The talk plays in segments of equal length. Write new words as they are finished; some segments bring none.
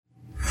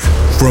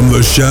From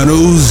the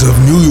shadows of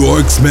New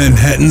York's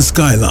Manhattan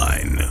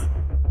skyline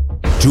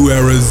to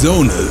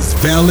Arizona's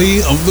Valley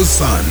of the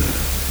Sun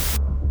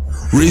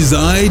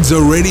resides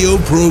a radio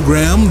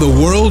program the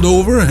world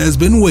over has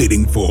been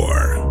waiting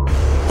for.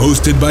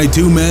 Hosted by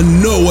two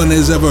men no one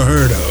has ever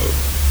heard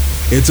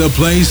of. It's a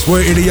place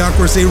where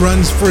idiocracy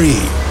runs free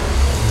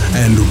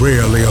and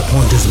rarely a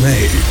point is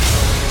made.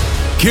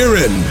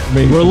 Kieran.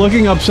 We're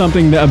looking up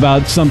something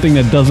about something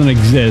that doesn't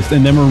exist,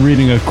 and then we're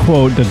reading a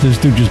quote that this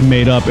dude just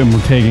made up, and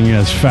we're taking it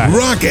as fact.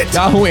 Rocket.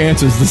 Yahoo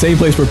Answers, the same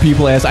place where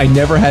people ask, I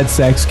never had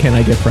sex, can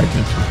I get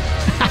pregnant?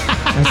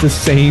 That's the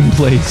same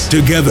place.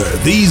 Together,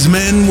 these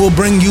men will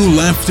bring you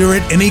laughter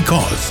at any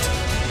cost,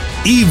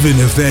 even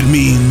if that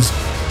means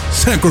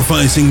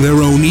sacrificing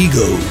their own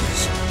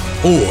egos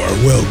or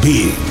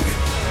well-being.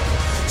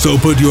 So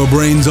put your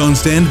brains on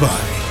standby,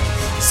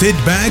 sit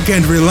back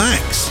and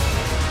relax.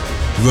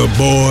 The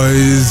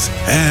boys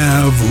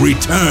have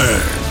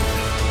returned.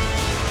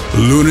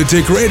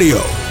 Lunatic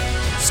Radio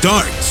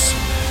starts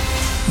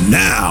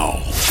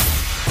now.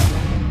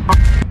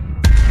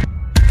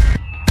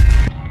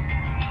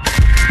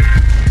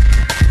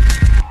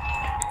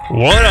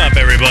 What up,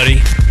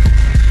 everybody?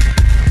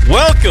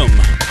 Welcome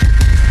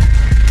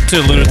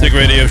to the Lunatic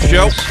Radio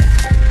Show.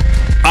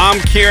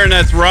 I'm Kieran,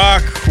 that's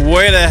Rock,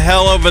 way the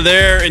hell over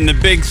there in the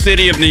big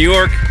city of New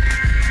York.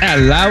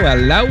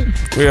 Hello.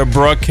 We are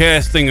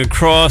broadcasting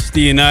across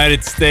the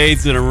United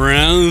States and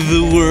around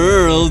the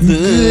world.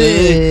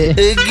 Hey,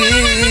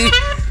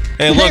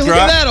 look, look Rock.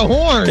 at that, a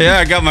horn. Yeah,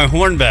 I got my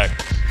horn back.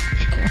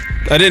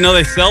 I didn't know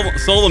they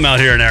sold them out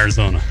here in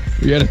Arizona.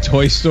 You at a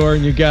toy store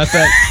and you got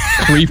that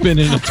creeping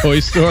in a toy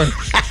store? A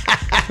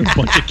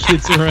bunch of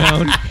kids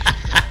around.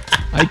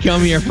 I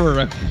come here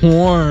for a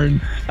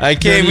horn. I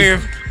came here.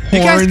 You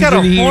guys got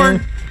a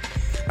horn?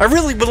 I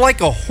really would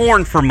like a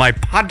horn for my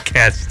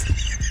podcast.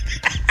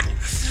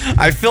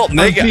 I felt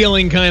I'm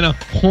feeling kind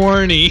of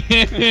horny.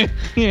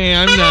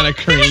 Yeah, I'm not a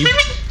creep.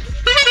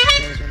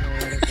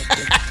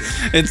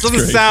 It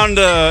doesn't sound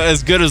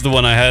as good as the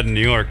one I had in New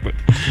York, but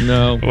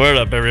no. What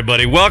up,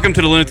 everybody? Welcome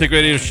to the Lunatic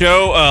Radio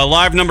Show.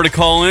 Live number to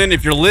call in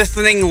if you're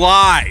listening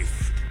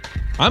live.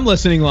 I'm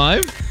listening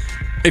live.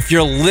 If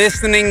you're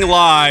listening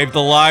live,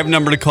 the live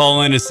number to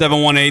call in is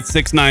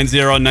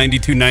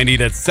 718-690-9290.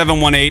 That's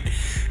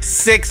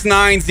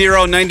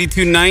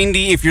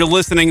 718-690-9290. If you're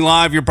listening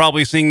live, you're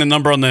probably seeing the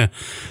number on the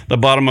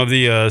bottom of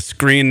the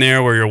screen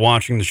there where you're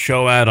watching the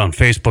show at on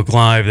Facebook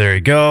Live. There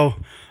you go.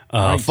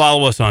 Nice.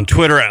 Follow us on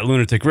Twitter at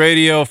Lunatic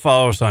Radio.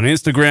 Follow us on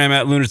Instagram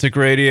at Lunatic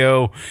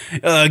Radio.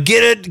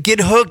 Get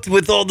hooked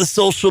with all the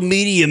social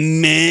media,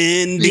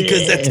 man,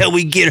 because that's how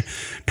we get.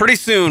 Pretty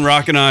soon,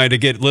 Rock and I, to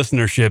get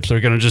listenerships, are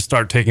going to just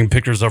start taking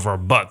pictures of our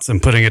butts and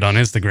putting it on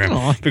Instagram.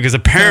 Aww. Because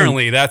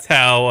apparently that's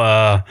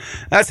how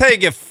you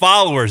get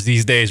followers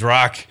these days,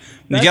 Rock.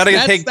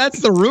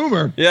 That's the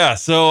rumor. Yeah,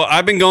 so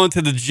I've been going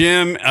to the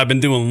gym. I've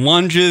been doing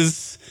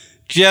lunges,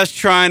 just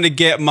trying to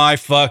get my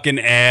fucking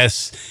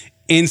ass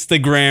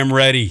Instagram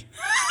ready.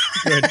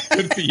 Good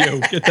for you.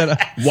 Get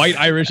that white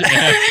Irish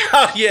ass.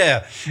 Oh,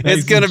 yeah.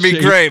 It's going to be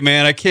great,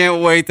 man. I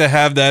can't wait to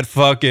have that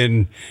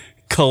fucking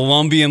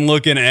Colombian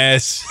looking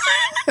ass.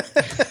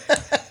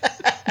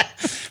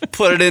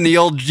 Put it in the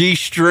old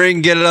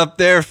G-string, get it up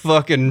there,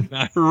 fucking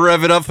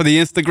rev it up for the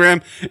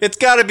Instagram. It's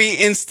got to be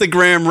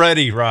Instagram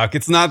ready, Rock.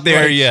 It's not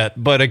there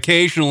yet, but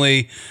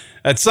occasionally,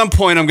 at some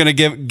point, I'm going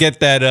to get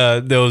that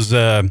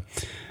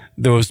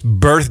those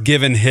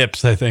birth-given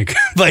hips, I think,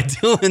 by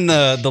doing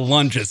the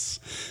lunges.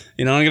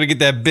 You know, I'm going to get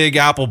that big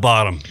apple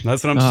bottom.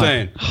 That's what I'm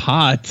saying.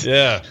 Hot.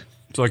 Yeah.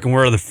 So I can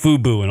wear the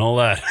FUBU and all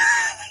that.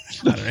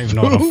 I don't even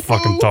know what I'm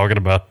fucking talking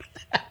about.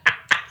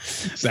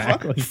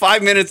 Exactly.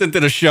 5 minutes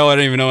into the show, I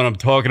don't even know what I'm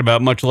talking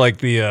about, much like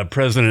the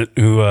president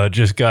who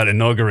just got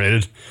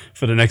inaugurated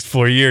for the next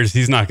 4 years.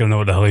 He's not going to know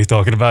what the hell he's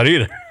talking about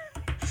either.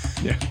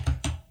 Yeah.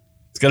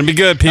 It's going to be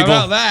good, people.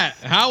 How about that?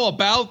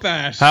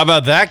 How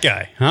about that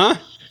guy, huh?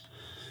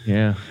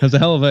 Yeah, that's a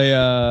hell of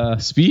a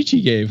speech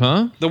he gave,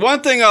 huh? The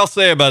one thing I'll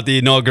say about the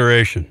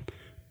inauguration,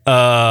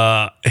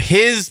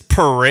 his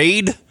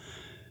parade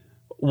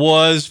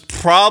was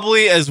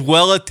probably as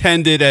well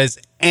attended as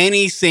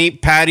any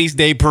St. Patty's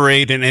Day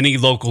parade in any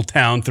local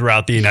town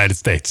throughout the United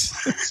States.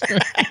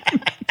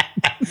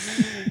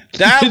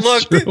 That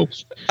looked, true.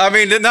 I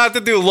mean, not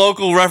to do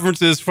local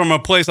references from a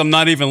place I'm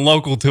not even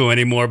local to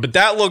anymore, but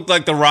that looked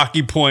like the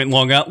Rocky Point,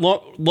 Long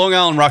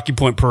Island Rocky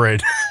Point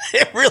parade.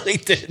 It really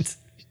did.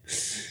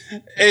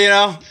 You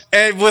know,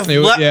 and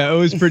it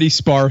was pretty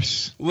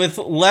sparse. With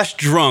less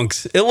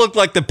drunks, it looked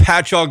like the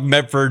Patchogue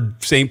Medford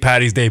St.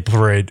 Patty's Day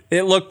parade.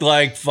 It looked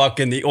like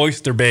fucking the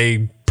Oyster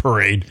Bay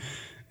parade.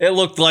 It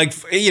looked like,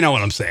 you know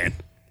what I'm saying.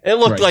 It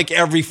looked like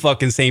every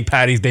fucking St.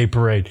 Patty's Day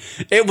parade.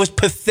 It was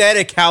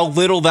pathetic how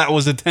little that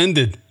was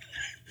attended.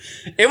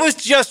 It was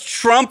just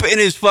Trump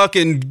and his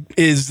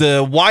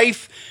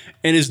wife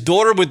and his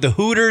daughter with the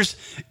Hooters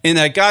in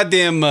that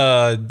goddamn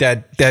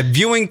that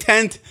viewing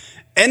tent,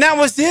 and that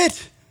was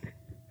it.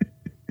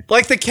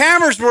 Like the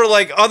cameras were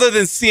like, other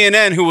than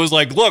CNN, who was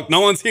like, look,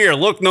 no one's here.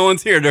 Look, no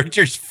one's here. They're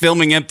just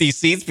filming empty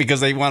seats because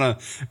they want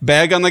to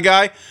bag on the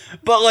guy.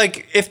 But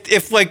like,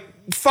 if like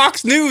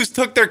Fox News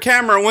took their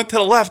camera and went to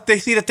the left, they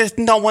see that there's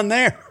no one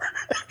there.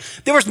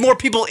 There was more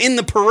people in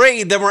the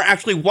parade than were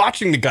actually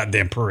watching the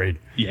goddamn parade.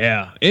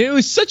 Yeah, it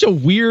was such a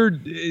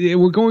weird.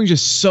 We're going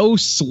just so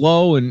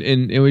slow, and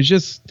it was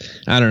just,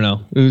 I don't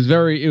know. It was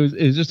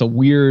just a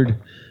weird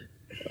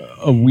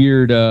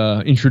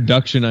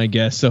introduction, I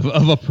guess, of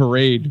a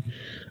parade.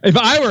 If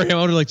I were him,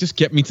 I would have like, just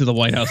get me to the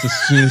White House as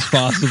soon as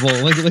possible.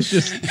 Like, let's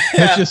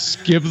just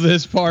skip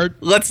this part.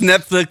 Let's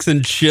Netflix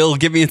and chill.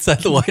 Get me inside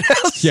the White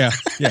House. Yeah.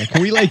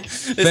 Can we like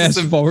fast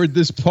forward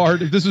this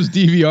part? If this was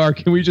DVR,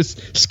 can we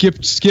just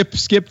skip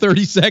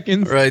 30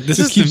 seconds? Right.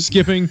 Just keep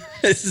skipping.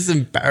 This is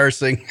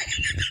embarrassing.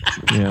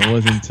 Yeah, it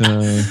wasn't.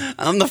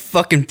 I'm the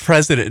fucking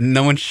president, and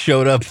no one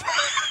showed up.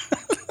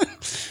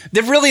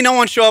 Did really no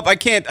one show up? I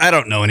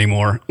don't know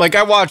anymore. Like,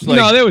 I watched, like...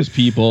 No, there was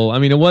people. I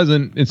mean,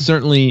 it's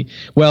certainly...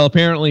 Well,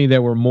 apparently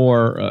there were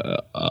more,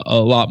 a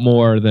lot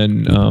more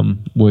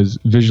than was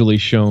visually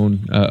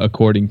shown,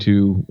 according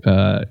to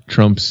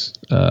Trump's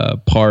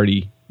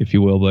party, if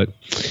you will. But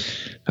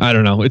I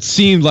don't know. It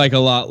seemed like a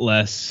lot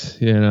less,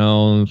 you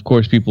know. Of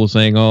course, people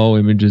saying, oh,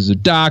 images are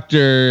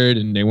doctored,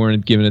 and they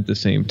weren't given at the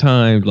same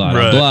time, blah,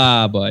 blah,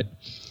 blah. But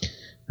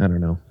I don't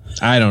know.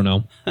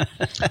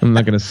 I'm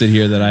not going to sit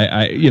here that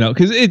I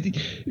because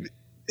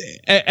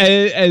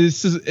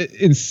as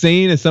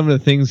insane as some of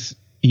the things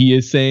he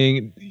is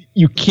saying,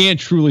 you can't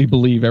truly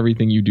believe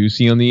everything you do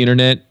see on the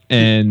internet.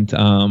 And,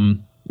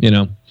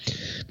 but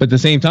at the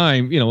same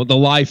time, the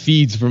live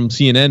feeds from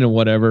CNN and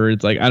whatever,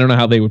 it's like, I don't know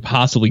how they would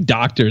possibly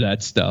doctor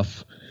that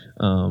stuff.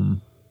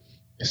 It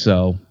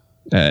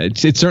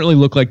certainly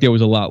looked like there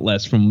was a lot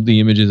less from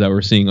the images that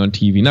we're seeing on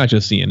TV, not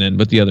just CNN,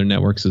 but the other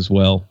networks as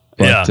well.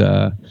 But,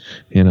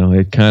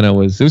 it kind of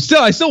was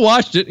still, I still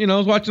watched it, I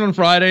was watching on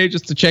Friday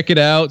just to check it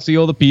out, see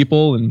all the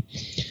people. And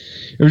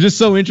it was just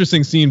so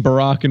interesting seeing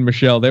Barack and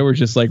Michelle. They were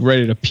just like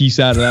ready to peace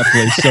out of that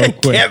place so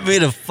quick. Get me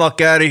the fuck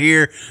out of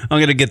here. I'm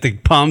going to get to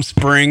Palm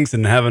Springs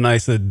and have a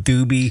nice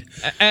doobie.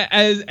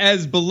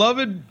 As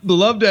beloved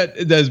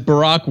as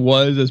Barack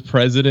was as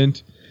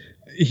president,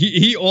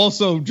 he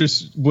also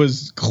just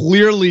was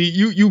clearly,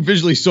 you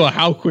visually saw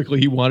how quickly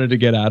he wanted to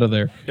get out of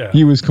there. Yeah.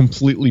 He was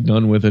completely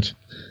done with it.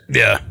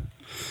 Yeah.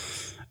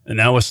 And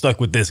now we're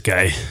stuck with this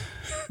guy.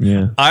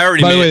 Yeah. By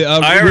the way,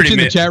 Rich in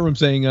the chat room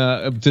saying,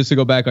 just to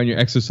go back on your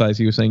exercise,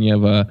 he was saying you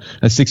have a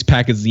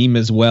 6-pack of Zima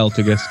as well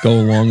to just go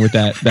along with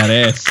that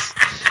ass.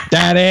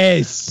 That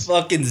ass.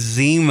 Fucking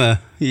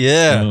Zima.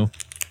 Yeah.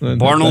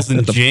 Bartles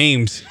and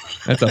James.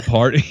 That's a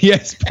party.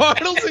 Yes,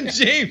 Bartles and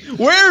James.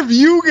 Where have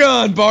you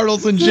gone,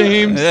 Bartles and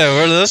James? Yeah,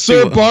 where are those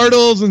Sir people?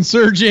 Bartles and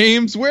Sir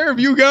James, where have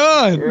you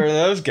gone? Where are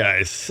those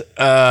guys?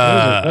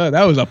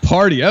 That was a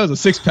party. That was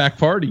a 6-pack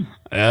party.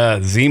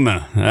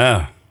 Zima.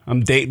 Yeah.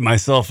 I'm dating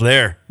myself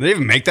there. Do they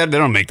even make that? They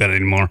don't make that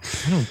anymore.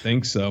 I don't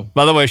think so.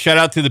 By the way, shout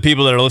out to the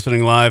people that are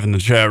listening live in the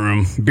chat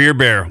room. Beer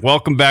Bear,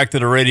 welcome back to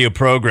the radio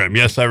program.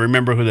 Yes, I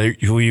remember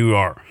who you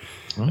are.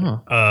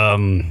 Oh.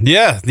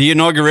 The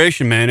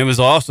inauguration, man. It was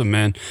awesome,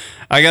 man.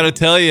 I got to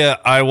tell you,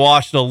 I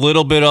watched a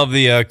little bit of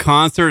the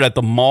concert at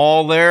the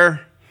mall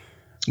there.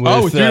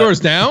 With 3 doors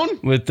down?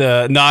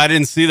 No, I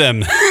didn't see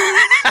them.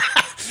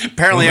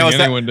 Apparently, I was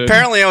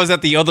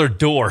at the other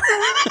door.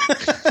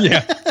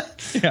 Yeah.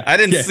 I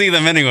didn't see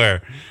them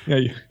anywhere.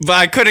 Yeah. But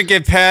I couldn't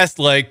get past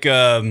I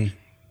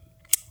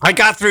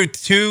got through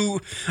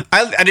 2.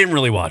 I didn't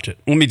really watch it.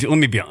 Let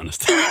me be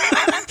honest.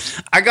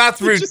 I got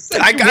through.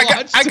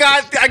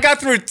 I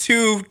got through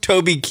 2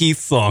 Toby Keith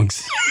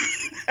songs.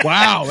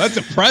 Wow, that's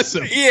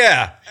impressive.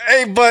 Yeah,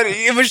 but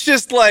it was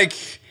just like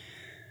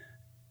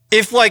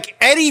if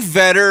Eddie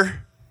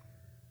Vedder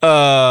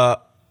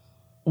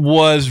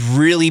was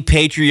really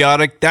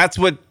patriotic. That's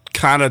what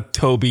kind of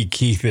Toby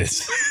Keith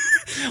is.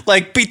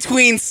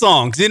 Between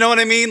songs, you know what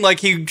I mean?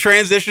 He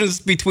transitions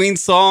between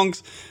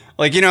songs.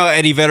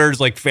 Eddie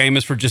Vedder's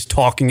famous for just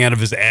talking out of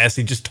his ass.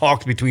 He just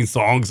talks between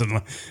songs, and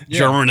the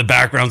drummer in the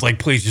background's like,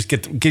 "Please just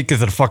get to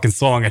the fucking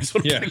song." I just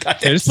want to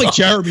just play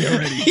Jeremy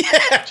already.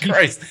 Yeah,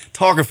 Christ,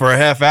 talking for a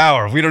half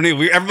hour. We don't need.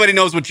 Everybody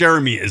knows what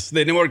Jeremy is.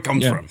 They know where it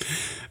comes from.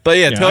 But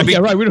Toby. Yeah,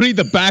 right. We don't need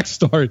the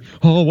backstory.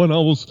 Oh, when I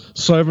was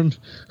 7.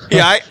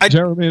 Yeah,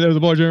 Jeremy. There was a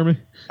boy, Jeremy.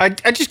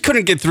 I just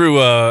couldn't get through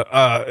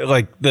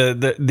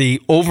the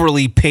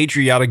overly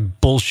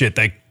patriotic bullshit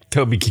that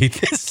Toby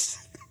Keith is.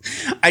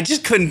 I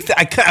just couldn't.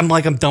 I'm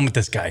done with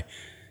this guy.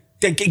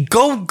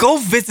 Go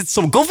visit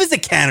someone. Go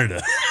visit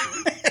Canada.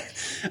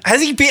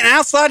 Has he been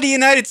outside the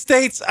United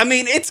States? I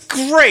mean, it's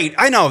great.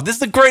 I know this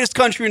is the greatest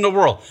country in the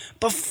world,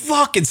 but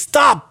fucking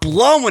stop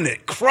blowing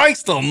it,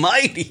 Christ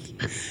Almighty!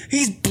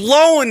 He's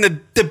blowing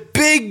the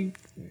big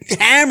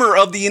hammer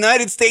of the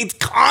United States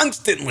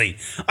constantly.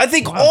 I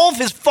think all of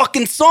his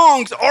fucking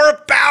songs are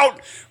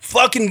about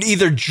fucking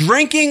either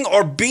drinking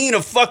or being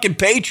a fucking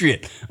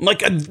patriot. I'm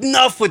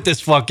enough with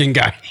this fucking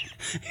guy.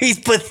 He's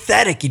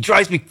pathetic. He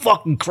drives me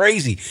fucking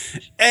crazy.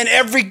 And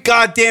every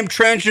goddamn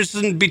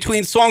transition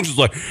between songs is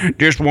like,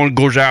 this one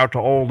goes out to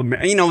all the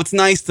men. You know, it's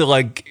nice to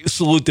like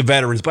salute the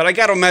veterans, but I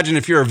got to imagine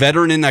if you're a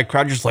veteran in that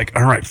crowd, you're just like,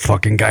 all right,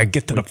 fucking guy,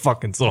 get to the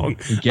fucking song.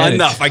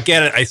 Enough. I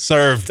get it. I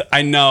served.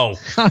 I know.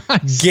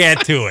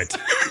 Get to it.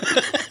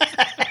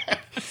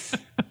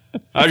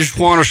 I just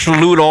want to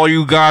salute all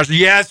you guys.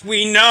 Yes,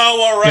 we know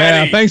already.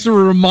 Yeah, thanks for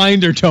a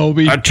reminder,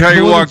 Toby. I tell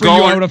you what,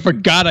 I would have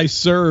forgot I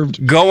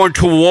served. Going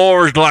to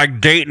war is like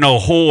dating a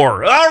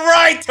whore. All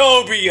right,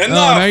 Toby, enough.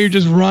 Oh, now you're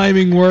just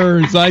rhyming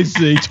words. I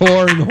see.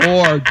 Tor and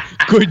whore.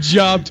 Good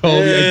job,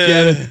 Toby. I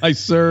get it. I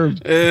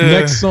served.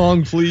 Next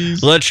song,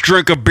 please. Let's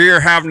drink a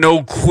beer, have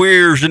no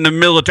queers in the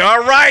military.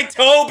 All right,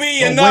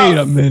 Toby, enough. Wait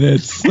a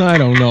minute. I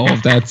don't know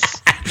if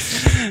that's...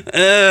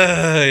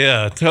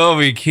 yeah,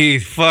 Toby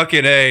Keith.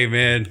 Fucking A,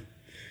 man.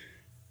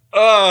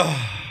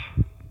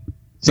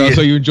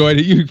 So you enjoyed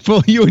it.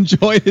 You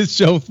enjoyed his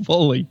show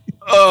fully.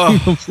 You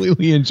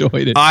completely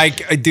enjoyed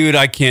it. Dude,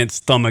 I can't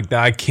stomach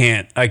that.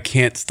 I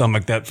can't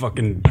stomach that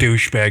fucking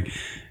douchebag.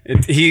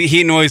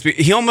 He annoys me.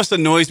 He almost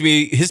annoys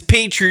me. His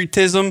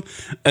patriotism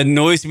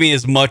annoys me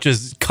as much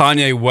as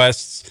Kanye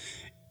West's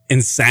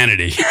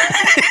insanity.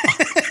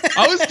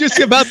 I was just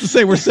about to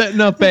say we're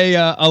setting up a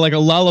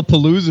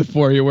Lollapalooza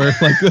for you, where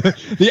like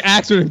the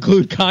acts would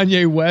include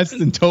Kanye West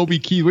and Toby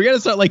Keith. We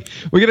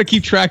gotta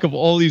keep track of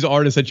all these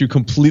artists that you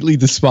completely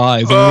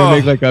despise, and we're gonna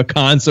make like a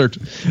concert,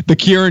 the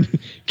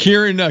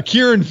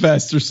Kieran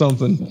Fest or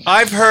something.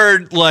 I've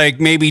heard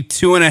like maybe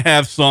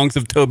 2.5 songs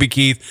of Toby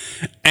Keith,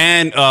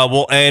 and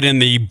we'll add in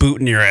the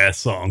 "Boot in Your Ass"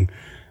 song.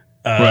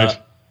 Right.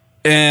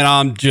 And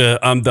I'm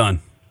done.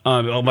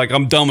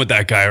 I'm done with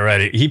that guy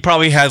already. He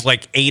probably has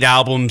like 8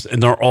 albums,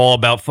 and they're all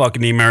about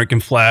fucking the American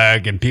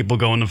flag and people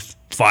going to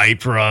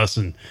fight for us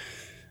and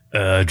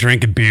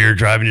drinking beer,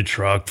 driving a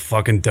truck,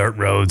 fucking dirt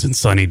roads and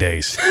sunny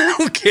days.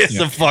 Who gives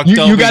a fuck?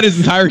 You got his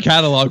entire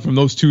catalog from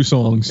those 2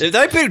 songs. Did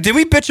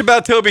we bitch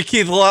about Toby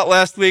Keith a lot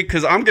last week?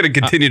 Because I'm going to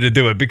continue to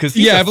do it because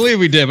I believe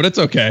we did, but it's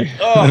okay.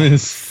 I mean,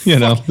 it's,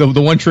 the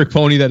one trick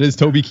pony that is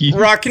Toby Keith.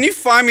 Rock, can you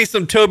find me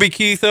some Toby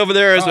Keith over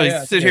there as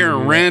I sit here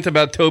and rant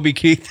about Toby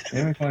Keith?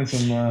 Let me find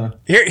some.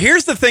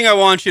 Here's the thing I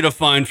want you to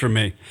find for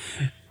me.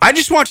 I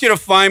just want you to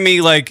find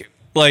me like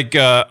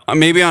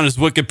maybe on his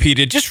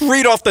Wikipedia, just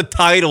read off the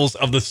titles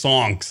of the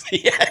songs.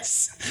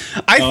 Yes.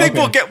 I think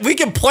we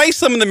can play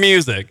some of the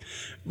music,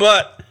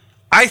 but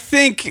I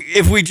think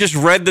if we just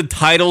read the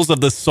titles of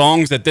the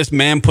songs that this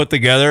man put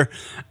together,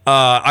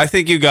 I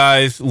think you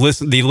guys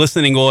the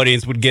listening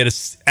audience would get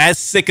as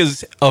sick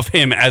of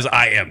him as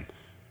I am.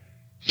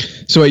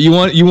 So you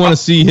want to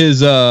see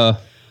his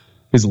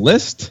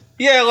list?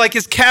 Yeah, like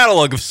his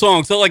catalog of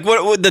songs. So like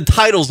what the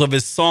titles of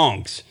his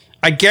songs.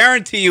 I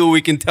guarantee you we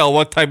can tell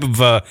what type of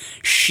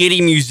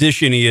shitty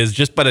musician he is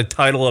just by the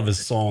title of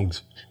his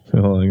songs.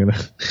 Well, I'm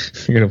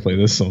gonna play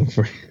this song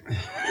for you.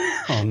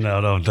 Oh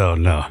no.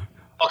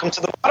 Welcome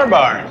to the Water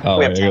Bar. Oh,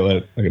 wait,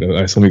 let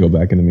me go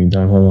back in the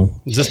meantime. Hold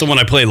on. Is this the one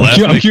I played last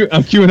week?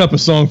 I'm queuing up a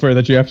song for you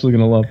that you're absolutely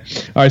gonna love.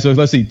 All right, so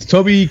let's see.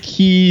 Toby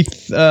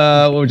Keith,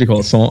 what would you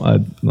call it?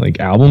 Song, like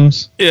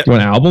albums? Yeah. Do you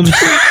want albums?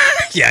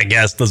 Yeah, I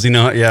guess. Does he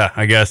know? Yeah,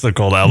 I guess they're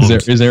called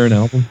albums. Is there an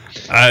album?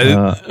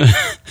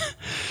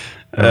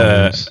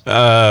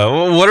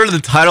 What are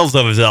the titles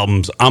of his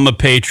albums? I'm a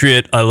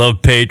Patriot. I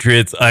love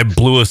Patriots. I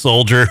blew a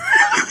soldier.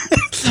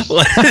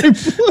 What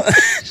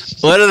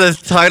are the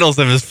titles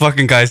of his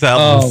fucking guy's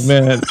albums? Oh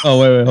man.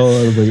 Oh wait, hold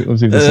on. Let's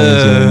see if the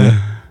song's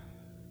here.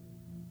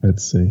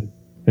 Let's see.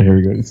 Here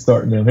we go. It's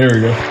starting now. Here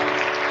we go.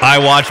 I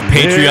watch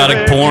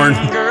patriotic porn.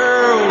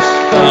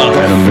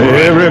 An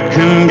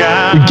American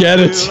guy. We get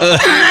it.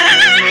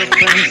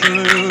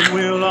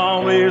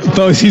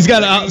 So he's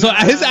got so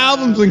his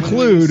albums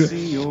include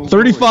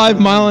 35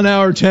 Mile an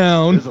Hour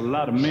Town,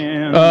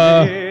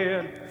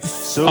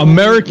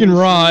 American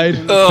Ride,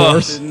 of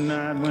course,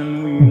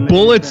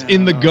 Bullets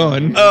in the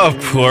Gun,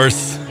 of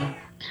course,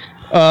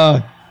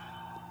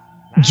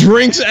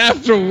 Drinks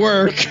After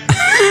Work.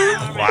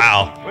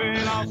 Wow,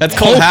 that's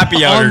called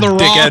Happy Hour, on the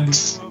dickhead.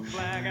 Rocks.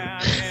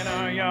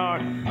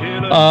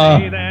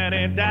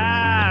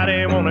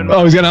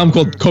 He's got an album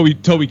called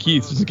Toby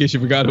Keith, just in case you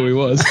forgot who he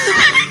was.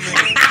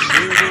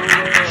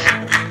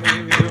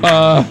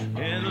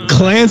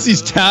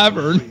 Clancy's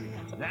Tavern,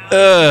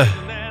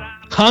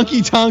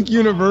 Honky Tonk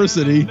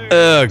University,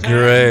 oh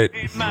great,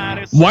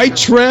 White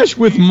Trash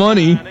with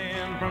Money,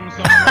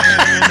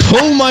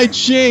 Pull My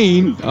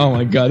Chain. Oh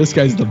my god, this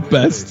guy's the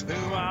best.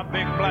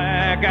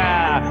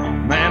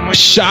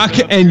 Shock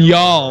and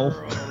Y'all.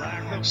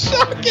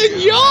 Shock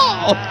and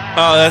Y'all.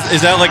 Oh,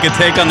 is that like a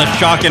take on the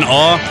Shock and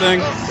Awe thing?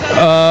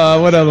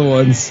 What other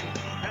ones?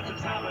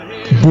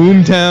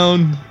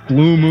 Boomtown,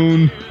 Blue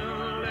Moon.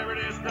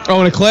 Oh,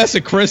 and A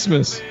Classic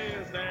Christmas.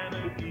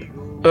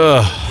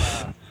 Ugh.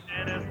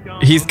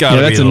 He's got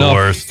to be the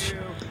worst.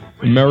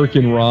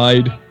 American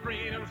Ride.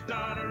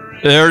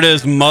 There it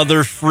is,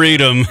 Mother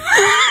Freedom.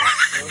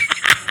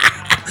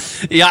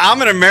 Yeah,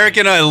 I'm an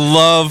American. I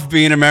love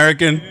being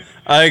American.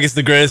 I think it's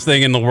the greatest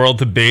thing in the world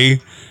to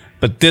be.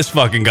 But this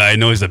fucking guy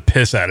annoys the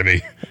piss out of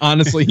me.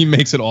 Honestly, he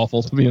makes it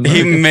awful to be in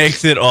He America.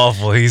 makes it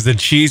awful. He's the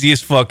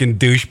cheesiest fucking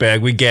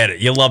douchebag. We get it.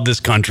 You love this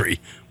country.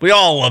 We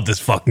all love this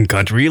fucking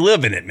country. You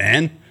live in it,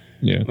 man.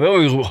 Yeah. We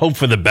always hope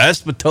for the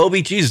best, but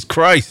Toby, Jesus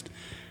Christ,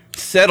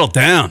 settle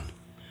down.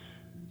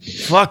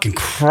 Fucking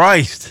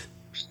Christ.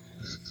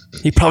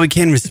 He probably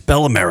can't even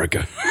spell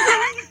America.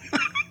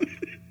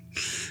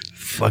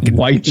 Fucking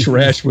White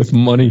trash with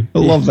money. I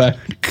love that.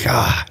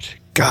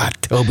 God,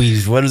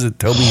 Toby's, what is it,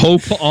 Toby?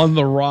 Hope on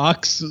the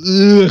Rocks.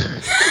 Ugh.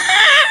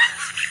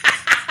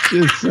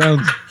 Just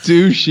sounds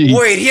douchey.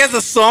 Wait, he has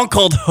a song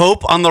called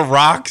Hope on the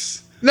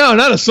Rocks? No,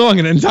 not a song,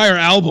 an entire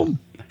album.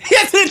 He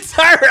has an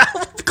entire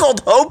album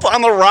called Hope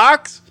on the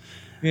Rocks?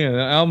 Yeah,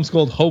 the album's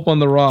called Hope on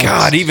the Rocks.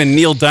 God, even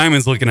Neil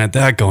Diamond's looking at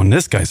that going,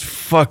 this guy's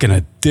fucking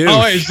a douche. Oh,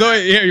 wait, so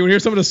yeah, you want to hear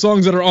some of the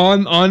songs that are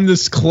on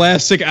this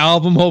classic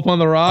album, Hope on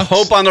the Rocks?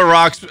 Hope on the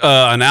Rocks,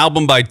 an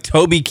album by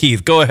Toby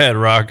Keith. Go ahead,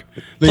 Rock.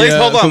 Please,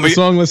 hold on. So the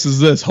song list is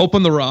this: Hope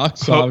on the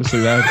Rocks. So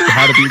obviously that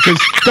had to be, because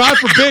God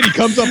forbid he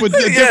comes up with a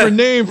different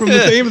name from the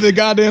name of the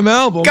goddamn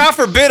album. God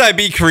forbid I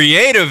be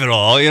creative at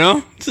all, you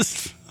know?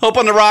 Just Hope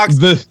on the Rocks.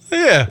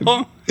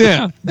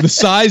 Yeah, the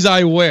size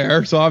I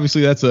wear. So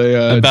obviously that's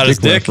a about dick his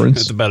dick. reference.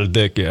 It's about a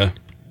dick, yeah.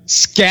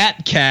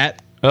 Scat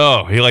Cat.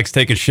 Oh, he likes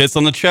taking shits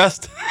on the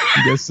chest?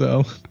 I guess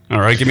so. All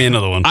right, give me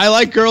another one. I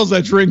like girls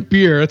that drink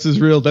beer. That's his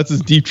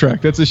deep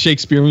track. That's a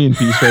Shakespearean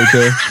piece right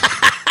there.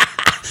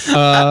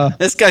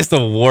 This guy's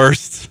the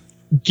worst.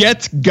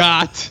 Get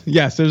Got.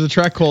 Yes, there's a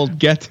track called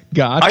Get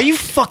Got. Are you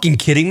fucking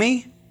kidding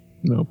me?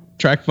 No.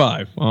 Track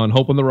 5 on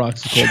Hope on the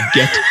Rocks is called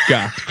Get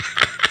Got.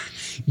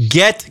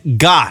 Get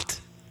Got.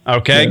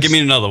 Okay, Yes. give me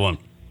another one.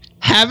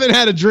 Haven't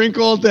had a drink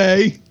all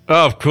day.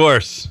 Oh, of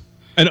course.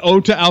 An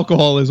ode to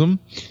alcoholism.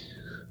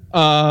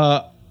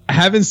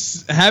 Haven't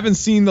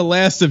seen the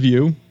last of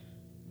you.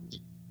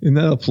 Isn't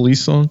that a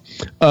Police song?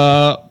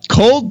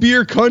 Cold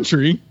Beer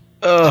Country.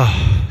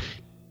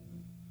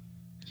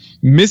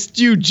 Missed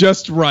You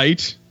Just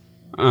Right.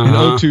 An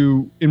ode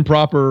to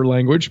improper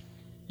language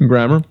and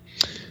grammar.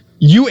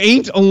 You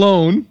Ain't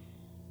Alone.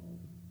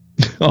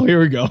 Oh,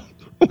 here we go.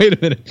 Wait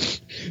a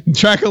minute.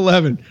 Track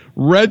 11.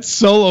 Red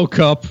Solo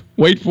Cup.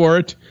 Wait for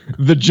it.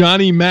 The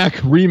Johnny Mac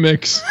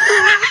remix.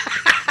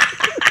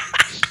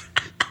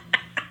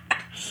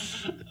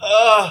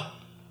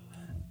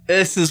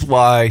 This is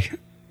why.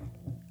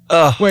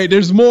 Wait,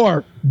 there's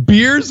more.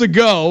 Beers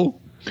ago.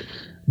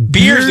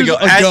 Beers ago.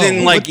 As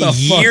in, like, What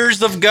the fuck?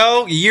 years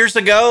ago? Years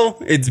ago?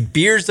 It's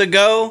beers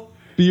ago?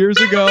 Beers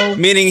ago.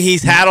 Meaning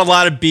he's had a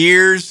lot of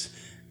beers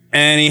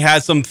and he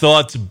had some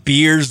thoughts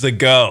beers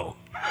ago.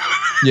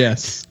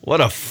 Yes. What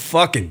a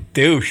fucking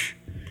douche.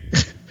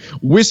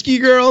 Whiskey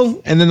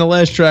Girl. And then the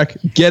last track,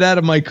 Get Out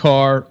of My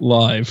Car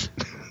Live.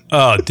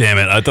 Oh, damn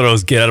it. I thought it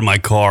was Get Out of My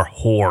Car,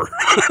 whore.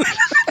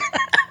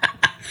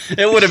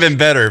 It would have been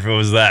better if it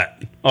was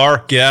that.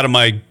 Or Get Out of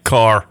My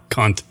Car,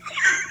 cunt.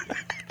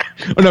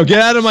 Oh, no, Get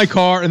Out of My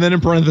Car. And then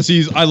in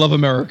parentheses, I Love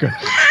America.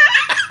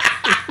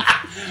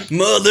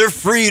 Mother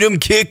freedom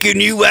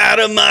kicking you out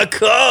of my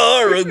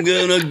car. I'm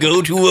gonna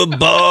go to a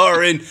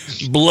bar and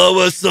blow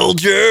a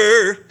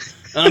soldier.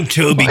 I'm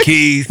Toby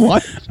Keith.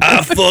 What?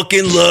 I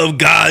fucking love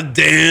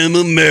goddamn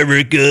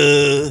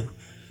America.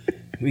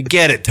 We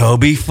get it,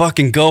 Toby.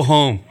 Fucking go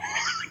home.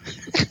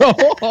 Go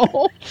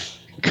home.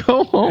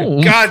 Go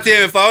home. God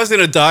damn, if I was in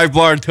a dive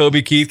bar and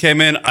Toby Keith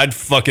came in, I'd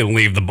fucking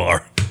leave the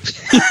bar.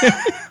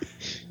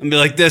 I'd be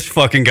like, this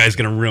fucking guy's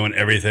gonna ruin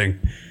everything.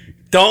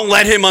 Don't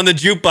let him on the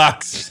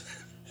jukebox.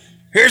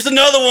 Here's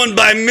another one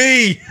by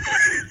me.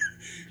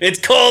 It's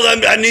called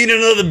I Need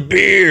Another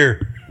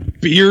Beer.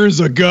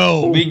 Beers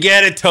ago. We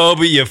get it,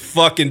 Toby, you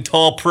fucking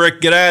tall prick.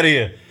 Get out of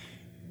here.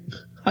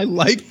 I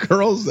like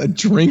girls that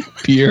drink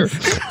beer.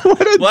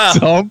 What a Wow.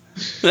 dumb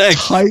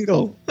Thanks.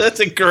 title.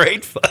 That's a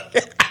great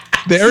fucking...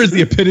 There is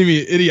the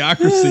epitome of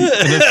idiocracy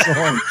in this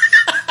song.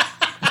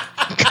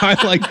 I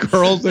like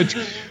girls that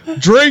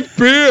drink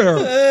beer.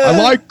 I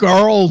like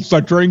girls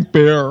that drink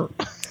beer.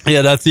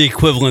 Yeah, that's the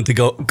equivalent to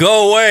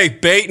go away,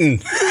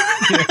 baiting.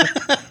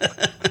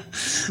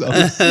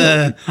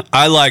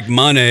 I like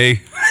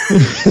money.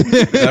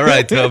 All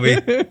right, Toby.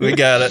 We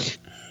got it.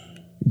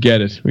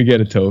 Get it. We get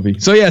it, Toby.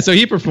 So, yeah, so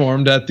he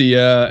performed at the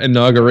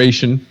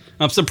inauguration.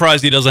 I'm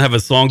surprised he doesn't have a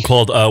song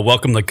called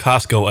Welcome to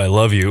Costco, I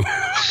Love You.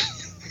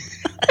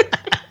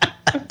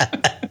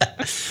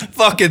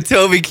 Fucking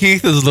Toby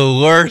Keith is the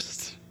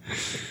worst.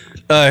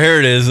 Here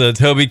it is.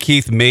 Toby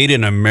Keith, Made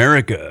in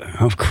America.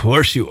 Of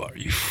course you are,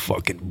 you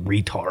fucking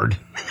retard.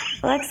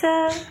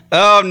 Alexa,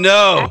 Oh,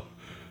 no.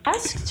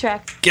 ask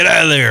track. Get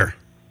out of there.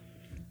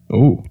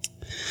 Ooh.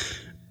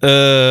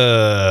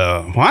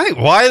 Why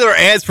are there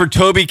ads for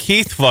Toby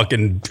Keith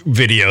fucking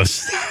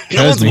videos?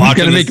 No one's He's watching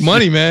got to this. make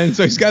money, man.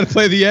 So he's got to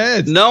play the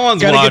ads. No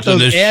one's Gotta get watching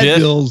those this ad shit.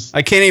 bills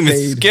I can't even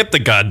paid. skip the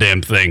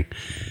goddamn thing.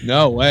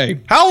 No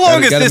way. How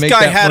long Gotta has this make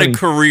guy that had money. a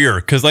career?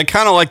 Because I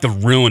kind of like to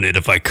ruin it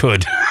if I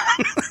could.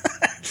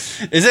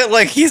 Is it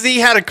like he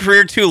had a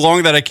career too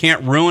long that I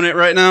can't ruin it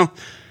right now?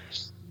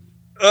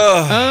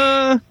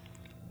 I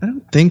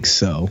don't think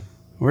so.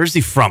 Where's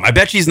he from? I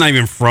bet he's not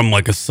even from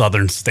like a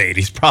southern state.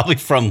 He's probably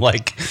from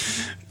like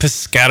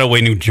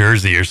Piscataway, New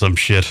Jersey or some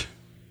shit.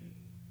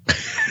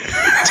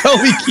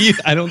 Toby Keith.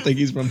 I don't think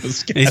he's from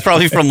Piscataway. He's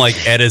probably from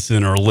like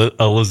Edison or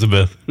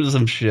Elizabeth or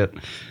some shit.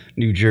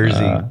 New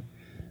Jersey.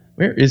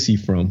 Where is he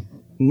from?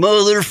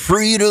 Mother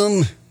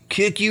Freedom,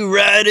 kick you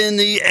right in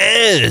the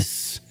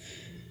ass.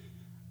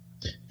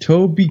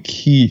 Toby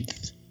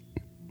Keith.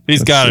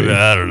 He's got to be.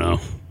 I don't know.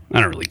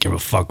 I don't really give a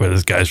fuck where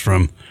this guy's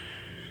from.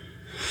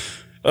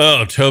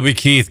 Oh, Toby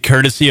Keith,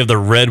 courtesy of the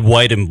red,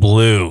 white, and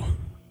blue.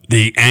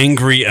 The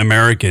angry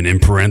American in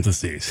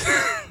parentheses.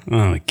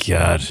 Oh, my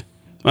God.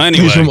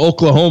 Anyway. He's from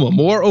Oklahoma.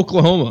 More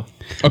Oklahoma.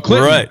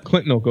 Clinton. Right.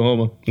 Clinton,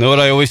 Oklahoma. Know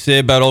what I always say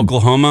about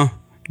Oklahoma?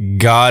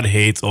 God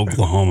hates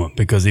Oklahoma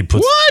because he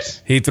puts...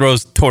 What? He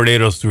throws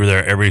tornadoes through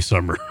there every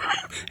summer.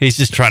 He's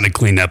just trying to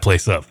clean that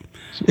place up.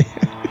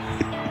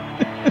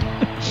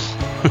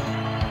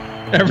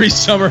 Every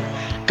summer,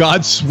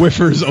 God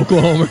Swiffers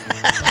Oklahoma.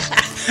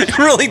 It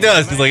really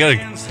does. He's like,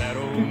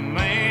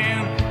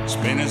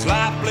 spend his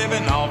life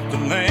living off the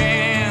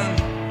land.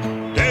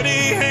 Dirty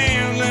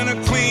hands and a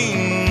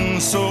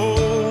clean soul.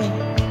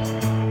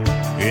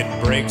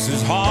 It breaks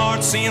his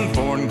heart seeing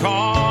foreign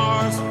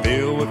cars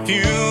filled with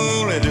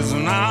fuel. It is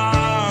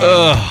not.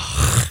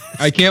 Ugh.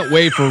 I can't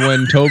wait for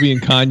when Toby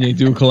and Kanye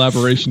do a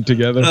collaboration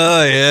together.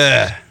 Oh,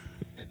 yeah.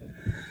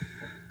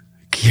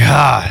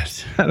 God.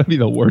 That'd be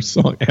the worst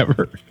song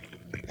ever.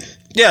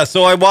 Yeah,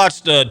 so I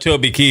watched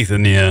Toby Keith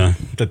in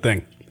the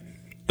thing.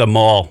 The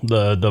mall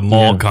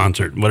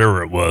concert,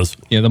 whatever it was.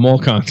 Yeah, the mall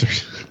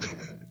concert.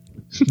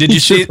 Did you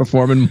see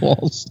perform in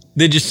malls?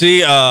 Did you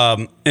see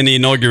in the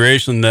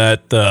inauguration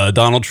that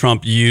Donald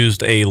Trump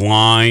used a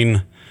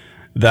line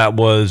that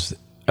was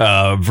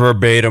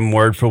verbatim,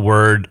 word for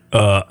word,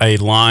 a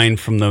line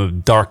from the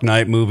Dark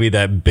Knight movie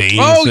that Bane said?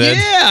 Oh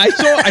yeah,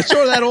 I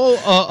saw that all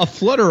a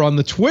flutter on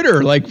the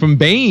Twitter, like from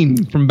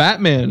Bane from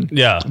Batman.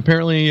 Yeah,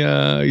 apparently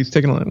he's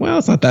taking a line. Well,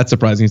 it's not that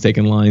surprising. He's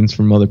taking lines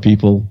from other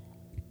people.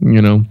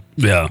 You know.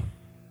 Yeah.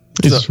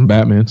 He's from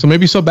Batman, so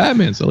maybe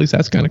Batman. So at least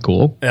that's kind of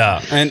cool.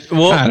 Yeah, and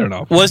well, I don't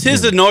know. Was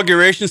his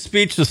inauguration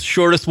speech the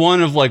shortest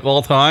one of like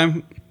all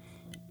time?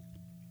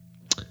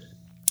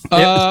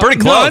 It's pretty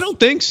close. No, I don't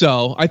think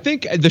so. I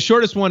think the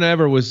shortest one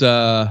ever was,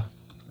 I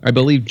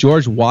believe,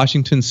 George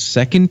Washington's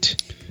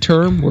second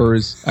term.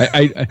 Whereas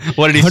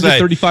what did he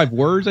 135 say?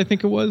 Words, I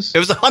think it was. It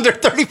was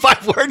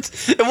 135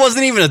 words. It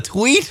wasn't even a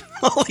tweet.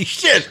 Holy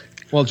shit!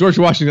 Well, George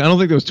Washington. I don't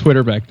think there was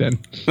Twitter back then.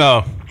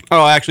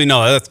 Oh, actually,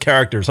 no. That's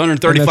characters.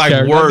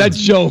 135 words. That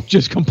joke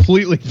just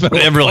completely fell.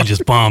 It really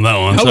just bombed that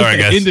one. That Sorry,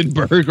 was guys.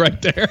 Hindenburg right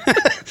there.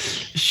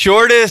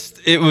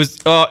 Shortest, it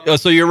was.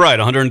 So you're right.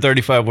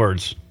 135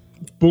 words.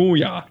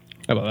 Booyah!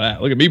 How about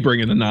that? Look at me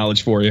bringing the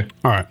knowledge for you.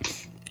 All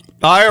right.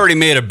 I already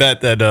made a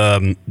bet that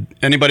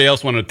anybody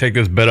else want to take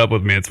this bet up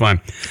with me? It's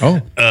fine. Oh.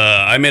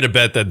 I made a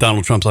bet that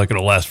Donald Trump's not going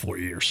to last 4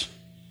 years.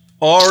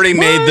 Already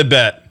made the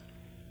bet.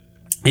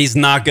 He's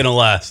not going to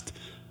last.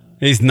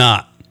 He's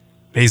not.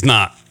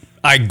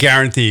 I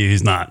guarantee you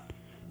he's not.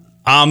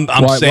 I'm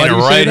saying it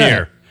right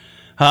here.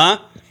 Huh?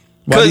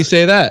 Why do you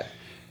say that?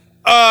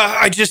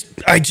 I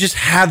just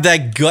have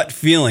that gut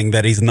feeling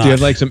that he's not. Do you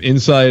have like some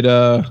inside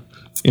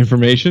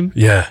information?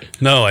 Yeah.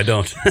 No, I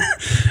don't.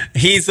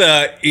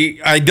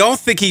 I don't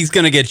think he's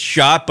going to get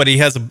shot, but he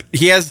has the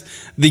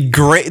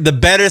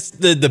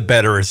betterest.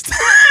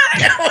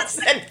 What's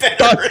that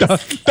betterest?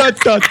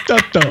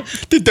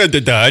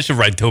 I should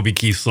write Toby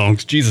Keith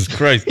songs. Jesus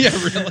Christ. Yeah,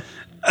 really.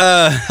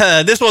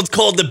 This one's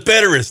called The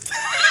Betterest.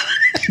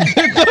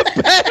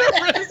 The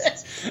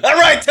Betterest. All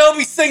right,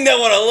 Toby, sing that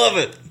one. I love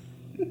it.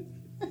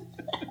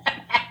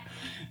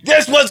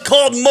 This one's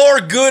called More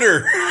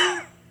Gooder.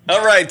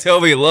 All right,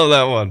 Toby, love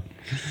that one.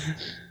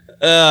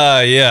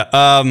 Yeah.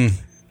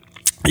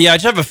 Yeah, I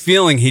just have a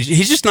feeling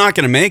he's just not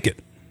going to make it.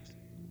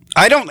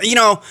 I don't, he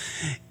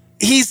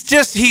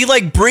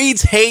like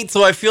breeds hate,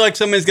 so I feel like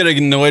somebody's going to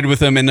get annoyed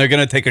with him and they're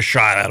going to take a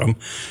shot at him.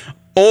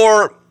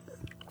 Or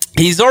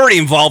he's already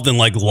involved in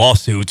like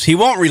lawsuits. He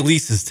won't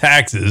release his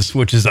taxes,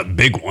 which is a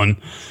big one.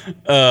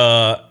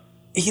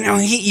 He's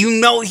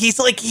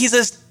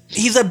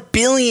a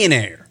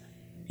billionaire.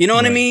 You know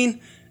what I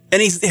mean?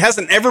 And he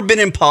hasn't ever been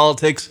in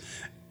politics.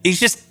 He's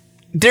just,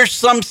 there's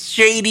some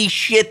shady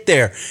shit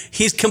there.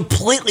 He's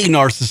completely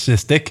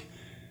narcissistic.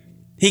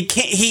 He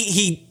can't.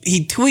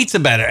 He tweets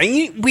about it.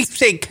 And we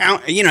say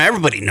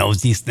everybody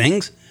knows these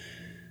things.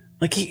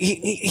 Like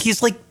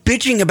he's like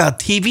bitching about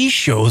TV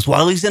shows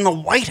while he's in the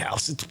White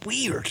House. It's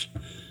weird.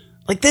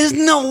 Like there's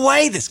no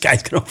way this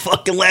guy's gonna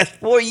fucking last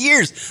 4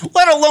 years,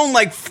 let alone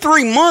like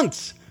 3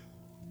 months.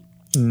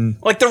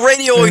 Like the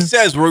radio always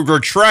says, we're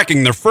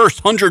tracking the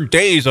first 100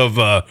 days of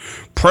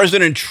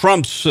President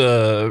Trump's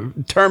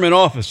term in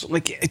office.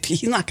 Like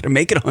he's not gonna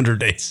make it 100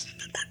 days.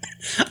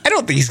 I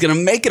don't think he's gonna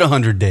make it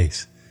 100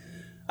 days.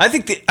 I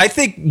think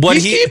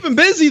he's keeping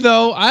busy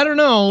though. I don't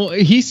know.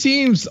 He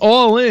seems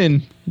all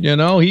in.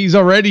 He's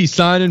already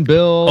signing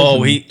bills.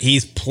 Oh,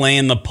 he's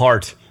playing the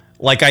part.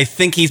 Like I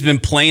think he's been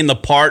playing the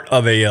part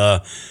of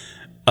a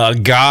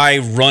guy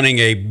running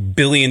a $1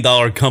 billion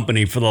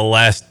company for the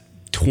last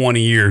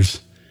 20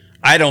 years.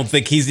 I don't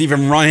think he's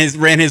even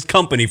ran his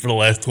company for the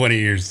last 20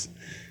 years.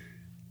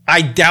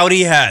 I doubt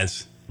he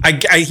has.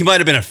 He might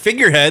have been a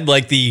figurehead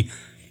like the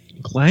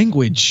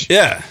language.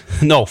 Yeah.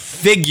 No,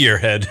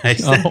 figurehead. I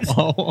said.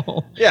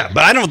 Yeah,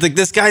 but I don't think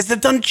this guy's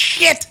done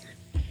shit.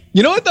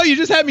 You know what though? You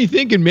just had me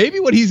thinking maybe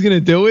what he's gonna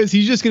do is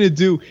he's just gonna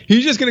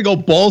go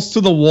balls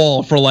to the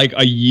wall for like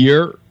a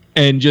year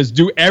and just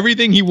do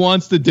everything he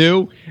wants to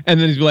do, and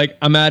then he's like,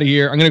 I'm out of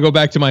here. I'm gonna go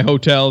back to my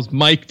hotels.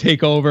 Mike,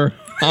 take over.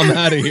 I'm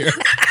out of here.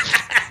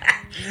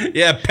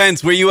 Yeah,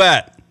 Pence, where you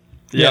at?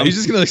 Yeah, he's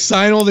just gonna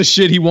sign all the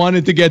shit he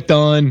wanted to get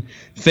done,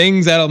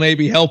 things that'll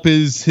maybe help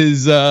his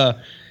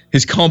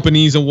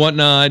companies and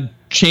whatnot,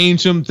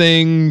 change some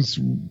things,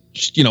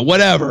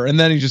 whatever. And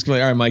then he's just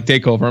like, all right, Mike,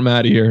 take over. I'm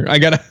out of here. I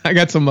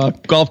got some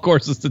golf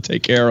courses to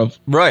take care of.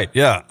 Right.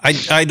 Yeah.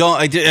 I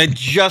don't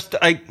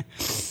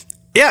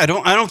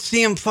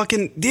see him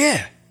fucking.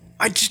 Yeah.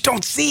 I just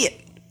don't see it.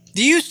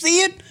 Do you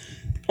see it?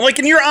 Like,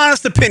 in your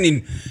honest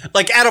opinion,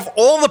 like, out of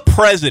all the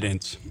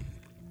presidents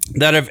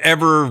that have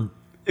ever,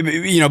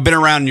 been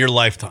around in your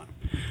lifetime,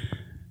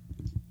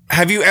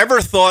 have you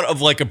ever thought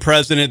of like a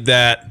president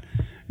that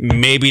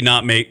maybe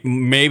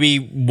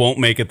won't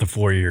make it to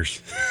 4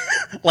 years?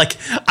 Like,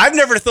 I've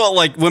never thought,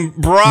 like, when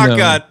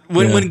Barack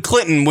when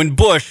Clinton, when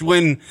Bush,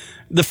 when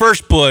the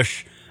first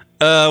Bush,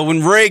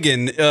 when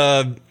Reagan,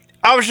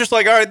 I was just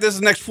like, all right, this is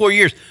the next 4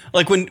 years.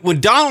 Like, when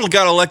Donald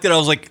got elected, I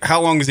was like,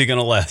 how long is he going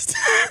to last?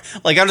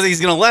 Like, I don't think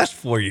he's going to last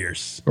 4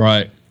 years.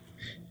 Right.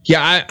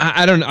 Yeah,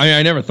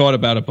 I never thought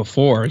about it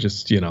before.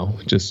 Just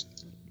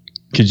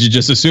could you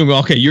just assume,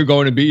 okay, you're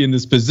going to be in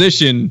this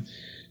position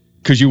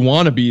because you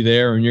want to be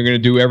there and you're going to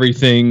do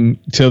everything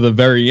till the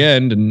very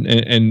end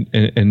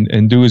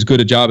and do as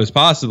good a job as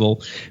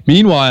possible.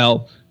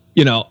 Meanwhile,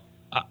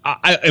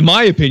 I, in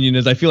my opinion,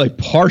 is I feel like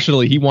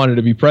partially he wanted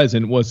to be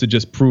president was to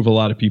just prove a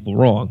lot of people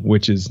wrong,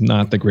 which is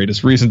not the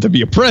greatest reason to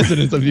be a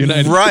president of the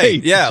United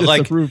States. Yeah, just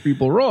like to prove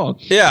people wrong.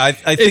 Yeah, I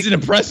think, is it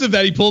impressive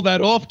that he pulled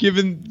that off?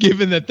 Given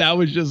that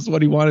was just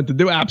what he wanted to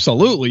do.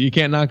 Absolutely, you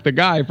can't knock the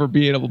guy for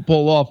being able to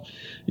pull off,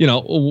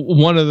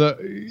 one of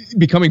the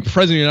becoming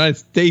president of the United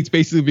States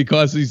basically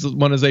because he's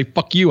want to say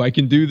 "fuck you," I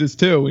can do this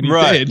too, and he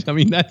did. I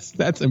mean,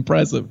 that's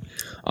impressive.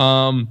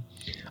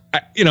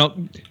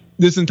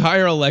 This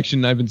entire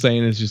election, I've been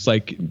saying, is just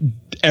like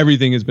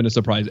everything has been a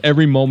surprise.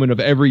 Every moment of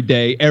every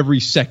day,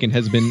 every second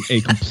has been a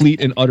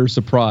complete and utter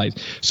surprise.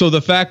 So the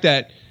fact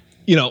that,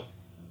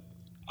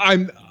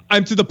 I'm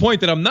to the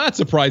point that I'm not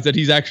surprised that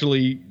he's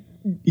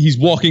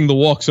walking the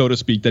walk, so to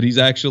speak, that he's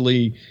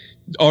actually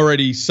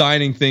already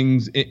signing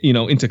things,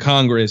 into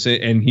Congress,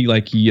 and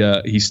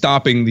he's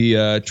stopping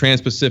the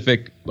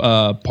Trans-Pacific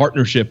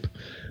Partnership,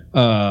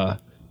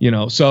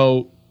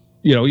 so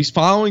he's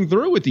following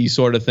through with these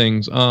sort of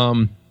things.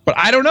 But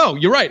I don't know.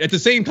 You're right. At the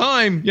same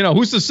time,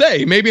 who's to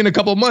say? Maybe in a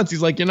couple of months,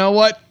 he's like, you know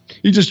what?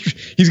 He's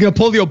going to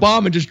pull the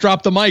Obama and just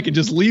drop the mic and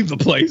just leave the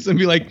place and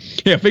be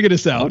like, yeah, figure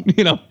this out.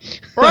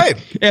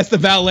 Right. Ask the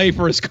valet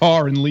for his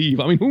car and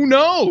leave. I mean, who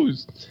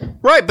knows?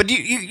 Right. But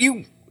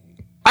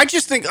I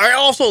just think I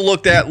also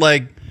looked at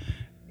like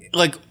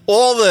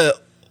all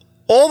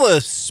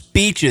the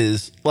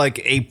speeches like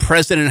a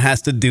president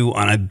has to do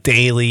on a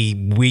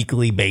daily,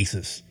 weekly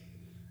basis.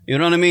 You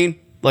know what I mean?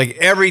 Like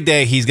every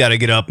day he's got to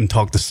get up and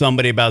talk to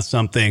somebody about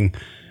something,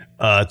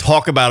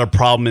 talk about a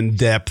problem in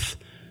depth,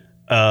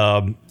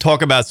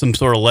 talk about some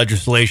sort of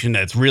legislation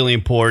that's really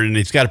important.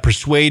 He's got to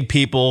persuade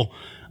people.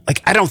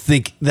 Like, I don't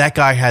think that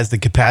guy has the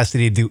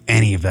capacity to do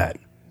any of that.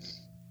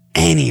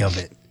 Any of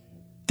it.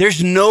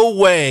 There's no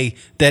way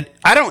that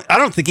I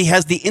don't think he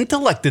has the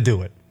intellect to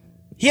do it.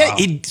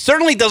 He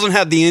certainly doesn't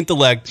have the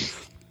intellect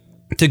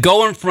to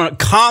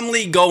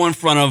calmly go in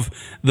front of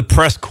the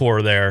press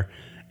corps there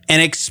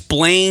and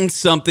explain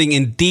something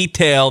in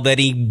detail that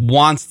he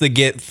wants to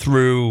get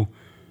through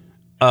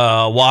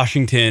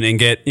Washington and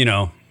get,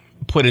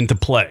 put into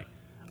play.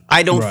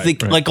 I don't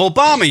think like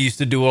Obama used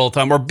to do it all the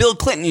time, or Bill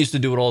Clinton used to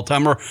do it all the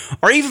time, or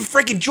even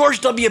freaking George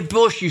W.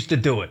 Bush used to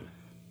do it.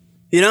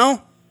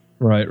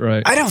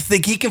 Right. I don't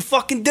think he can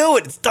fucking do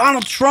it. It's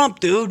Donald Trump,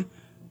 dude.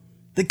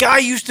 The guy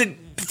used to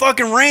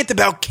fucking rant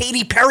about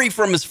Katy Perry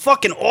from his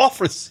fucking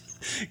office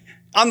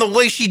on the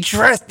way she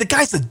dressed. The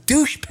guy's a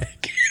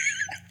douchebag.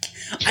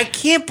 I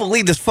can't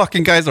believe this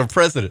fucking guy's our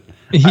president.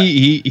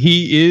 He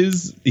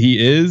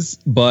is,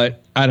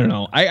 but I don't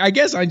know. I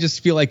guess I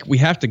just feel like we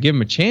have to give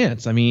him a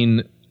chance. I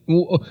mean,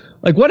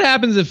 like what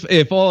happens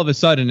if all of a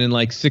sudden in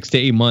like 6 to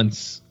 8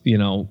 months,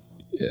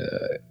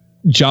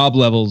 job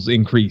levels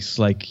increase,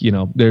 like,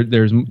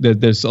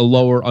 there's a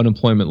lower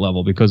unemployment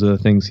level because of the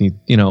things like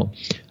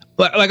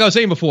I was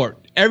saying before,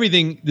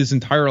 everything this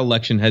entire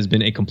election has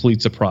been a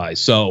complete surprise.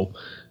 So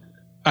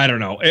I don't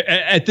know.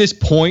 At this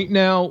point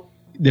now,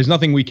 there's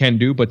nothing we can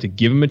do but to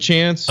give him a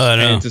chance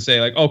and to say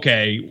like,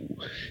 okay,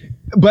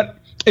 but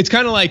it's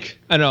kind of like,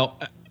 I don't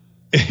know.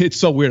 It's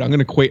so weird. I'm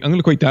gonna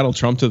equate Donald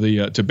Trump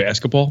to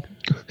basketball.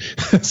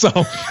 So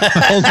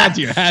hold on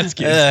to your hats,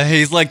 kids.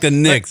 He's like the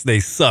Knicks. They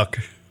suck.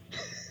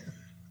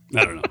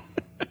 I don't know.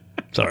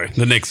 Sorry,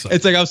 the Knicks suck.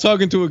 It's like I was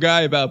talking to a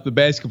guy about the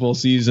basketball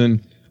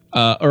season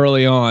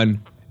early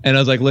on, and I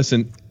was like,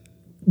 listen,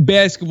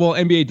 basketball,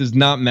 NBA does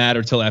not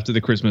matter till after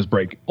the Christmas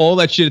break. All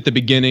that shit at the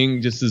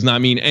beginning just does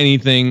not mean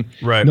anything.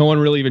 Right. No one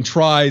really even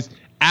tries.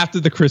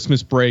 After the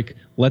Christmas break,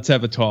 let's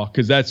have a talk,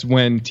 because that's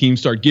when teams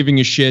start giving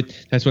a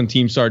shit. That's when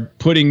teams start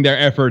putting their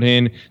effort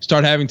in,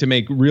 start having to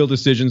make real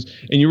decisions,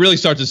 and you really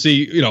start to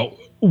see,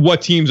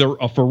 what teams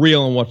are for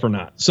real and what for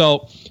not.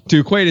 So to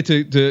equate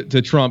it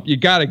to Trump, you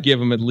got to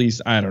give him at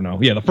least, I don't know,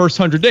 the first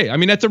 100 days. I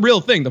mean, that's a real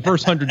thing. The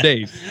first 100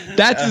 days.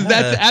 That's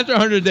after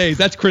 100 days.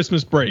 That's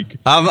Christmas break,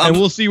 and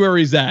we'll see where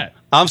he's at.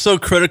 I'm so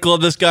critical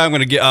of this guy.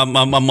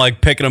 I'm like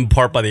picking him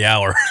apart by the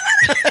hour.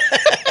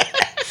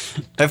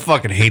 I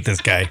fucking hate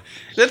this guy.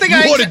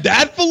 You ordered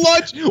that for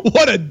lunch?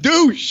 What a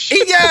douche.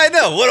 Yeah, I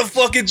know. What a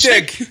fucking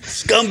dick.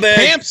 Scumbag.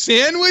 Ham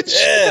sandwich?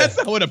 Yeah. That's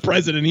not what a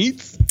president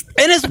eats.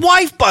 And his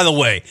wife, by the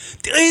way.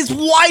 His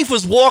wife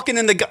was walking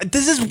in the...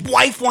 Does his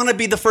wife want to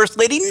be the first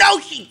lady? No,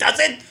 she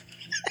doesn't.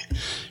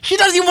 She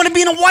doesn't even want to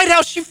be in a White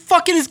House. She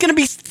fucking is going to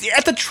be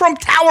at the Trump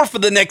Tower for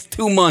the next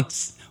 2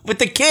 months with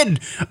the kid.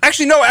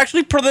 Actually,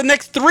 for the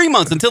next 3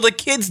 months until the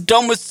kid's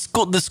done with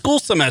the school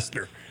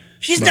semester.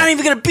 She's not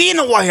even going to be in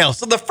the White House.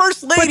 So the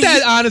first lady... But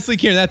that, honestly,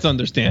 Kieran, that's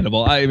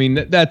understandable. I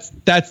mean, that's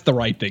the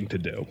right thing to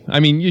do. I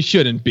mean, you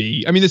shouldn't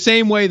be. I mean, the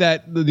same way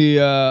that the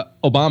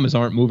Obamas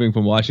aren't moving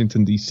from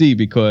Washington, D.C.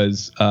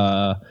 because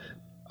I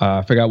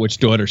forgot which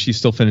daughter. She's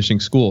still finishing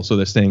school, so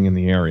they're staying in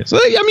the area. So,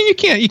 I mean, you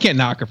can't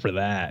knock her for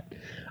that.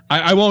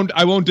 I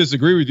won't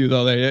disagree with you,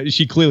 though. That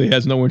she clearly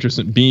has no interest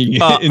in being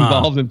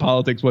involved in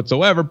politics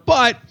whatsoever.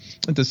 But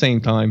at the same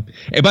time,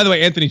 and by the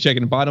way, Anthony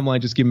checking. Bottom line,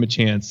 just give him a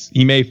chance.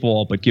 He may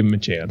fall, but give him a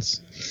chance.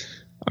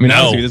 I mean,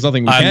 honestly, there's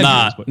nothing we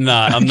can do.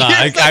 I'm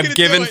not. I've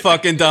given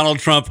fucking Donald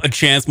Trump a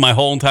chance my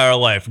whole entire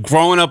life.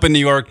 Growing up in New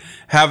York,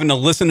 having to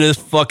listen to this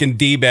fucking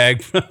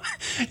D-bag.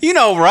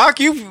 Rock,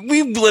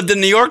 we lived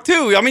in New York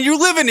too. I mean, you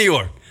live in New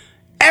York.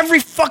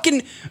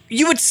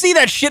 You would see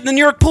that shit in the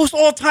New York Post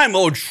all the time.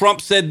 Oh,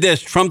 Trump said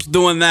this. Trump's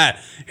doing that.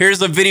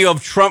 Here's a video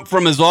of Trump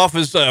from his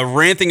office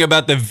ranting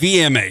about the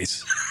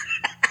VMAs.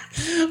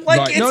 It's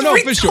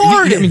retarded. For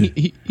sure.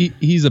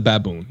 He's a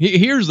baboon.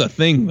 Here's the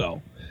thing,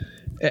 though.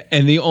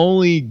 And the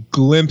only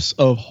glimpse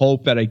of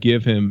hope that I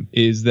give him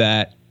is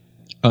that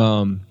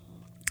Bloomberg,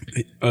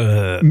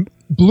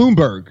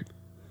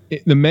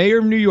 the mayor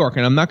of New York,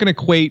 and I'm not going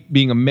to equate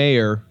being a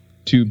mayor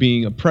to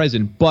being a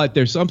president, but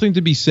there's something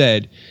to be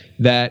said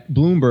that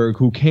Bloomberg,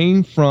 who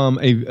came from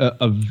a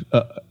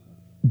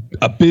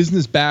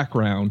business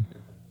background,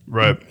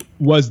 right,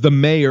 was the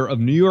mayor of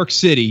New York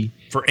City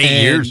for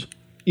 8 years.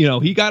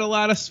 He got a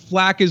lot of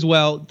flack as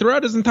well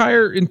throughout his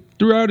entire his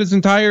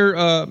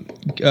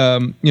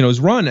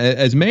run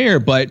as mayor.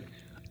 But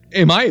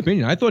in my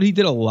opinion, I thought he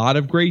did a lot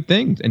of great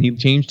things, and he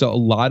changed a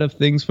lot of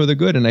things for the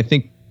good. And I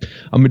think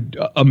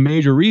a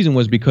major reason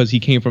was because he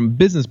came from a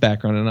business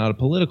background and not a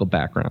political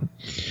background.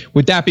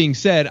 With that being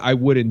said, I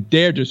wouldn't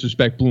dare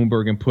disrespect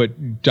Bloomberg and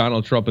put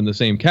Donald Trump in the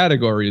same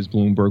category as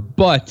Bloomberg.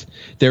 But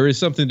there is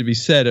something to be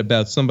said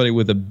about somebody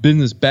with a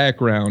business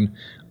background,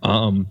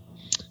 kind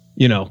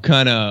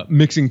of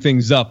mixing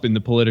things up in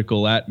the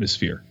political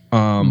atmosphere.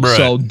 Right.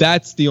 So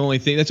that's the only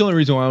thing. That's the only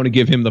reason why I want to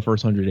give him the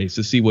first 100 days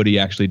to see what he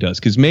actually does.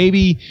 Because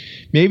maybe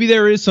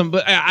there is some.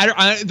 But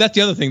that's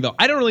the other thing, though.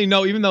 I don't really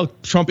know. Even though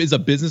Trump is a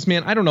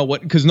businessman, I don't know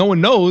because no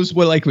one knows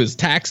what his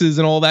taxes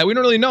and all that. We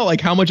don't really know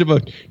how much of a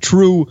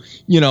true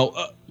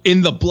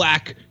in the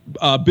black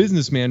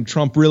businessman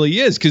Trump really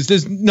is, because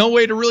there's no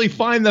way to really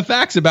find the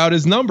facts about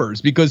his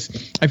numbers,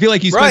 because I feel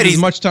like he spends as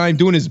much time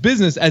doing his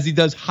business as he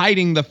does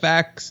hiding the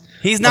facts.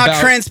 He's not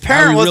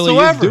transparent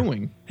whatsoever.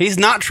 He's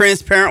not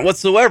transparent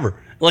whatsoever.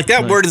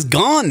 That word is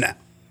gone now.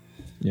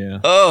 Yeah.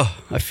 Oh,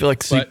 I feel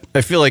like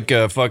fucking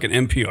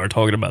NPR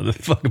talking about the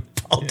fucking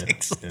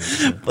politics.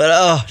 Yeah.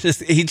 But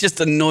he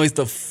just annoys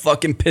the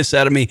fucking piss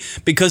out of me,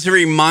 because he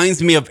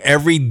reminds me of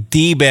every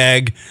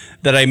D-bag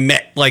that I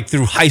met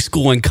through high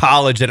school and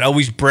college that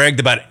always bragged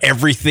about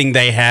everything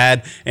they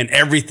had and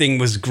everything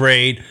was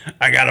great.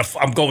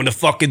 I'm going to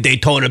fucking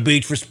Daytona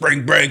Beach for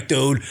spring break,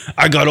 dude.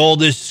 I got all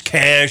this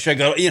cash.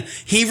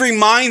 He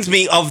reminds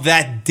me of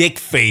that dick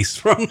face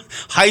from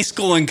high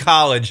school and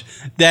college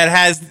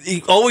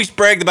he always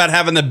bragged about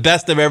having the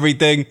best of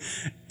everything.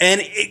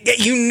 And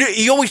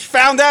you always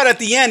found out at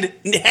the end,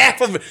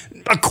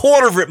 a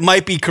quarter of it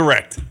might be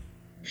correct.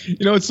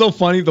 It's so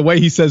funny. The way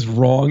he says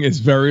wrong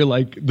is very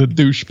the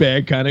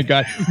douchebag kind of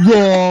guy.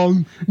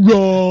 Wrong.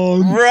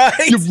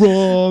 Right. You're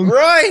wrong.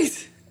 Right.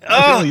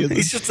 Oh,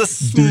 he's just a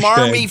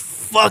smarmy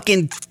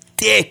fucking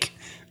dick.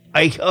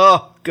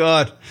 Oh,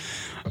 God.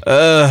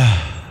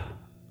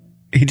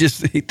 He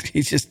just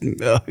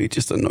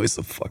annoys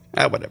the fuck.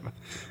 Whatever.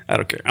 I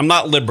don't care. I'm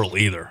not liberal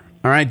either.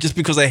 All right? Just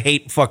because I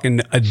hate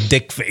fucking a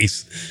dick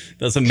face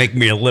doesn't make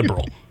me a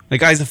liberal. The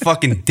guy's a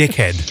fucking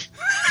dickhead.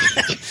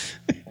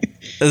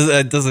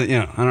 It doesn't,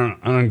 I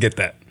don't get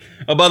that.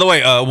 Oh, by the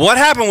way, what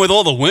happened with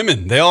all the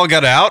women? They all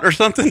got out or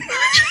something?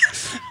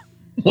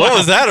 What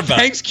was that about?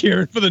 Thanks,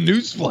 Kieran, for the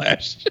news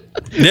flash.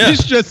 Yeah.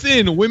 This just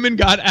in, women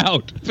got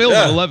out. Phil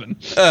at 11.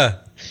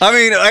 I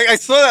mean, I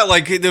saw that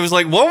like it was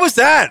like, what was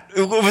that?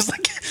 It was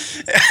like,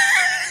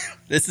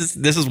 this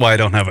is why I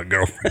don't have a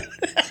girlfriend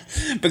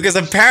because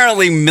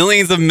apparently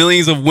millions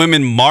of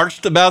women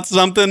marched about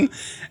something,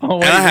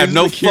 and I have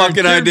no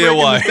fucking idea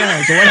why. So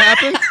what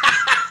happened?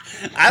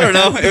 I don't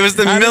know. It was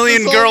the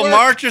Million Girl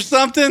March or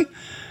something.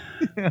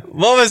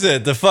 What was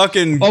it? The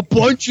fucking a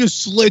bunch of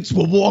slits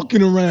were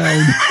walking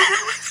around.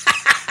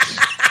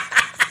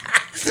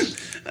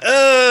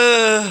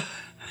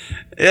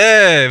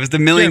 Yeah, it was the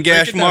Million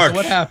Gash March. So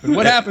what happened?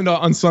 What happened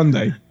on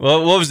Sunday?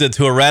 Well, what was it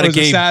to eradicate?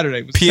 It was Saturday.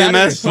 It was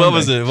PMS. Saturday, what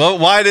was it? Well,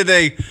 why did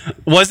they?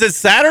 Was it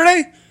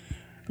Saturday?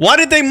 Why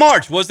did they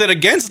march? Was it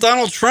against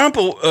Donald Trump?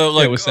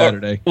 Like, it was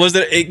Saturday. Was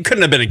it? It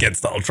couldn't have been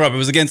against Donald Trump. It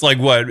was against like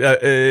what?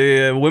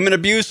 Women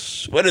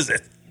abuse? What is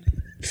it?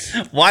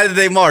 Why did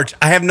they march?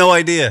 I have no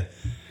idea.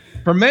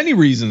 For many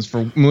reasons,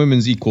 for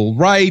women's equal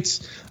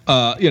rights.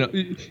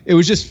 It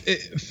was just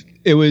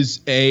it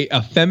was a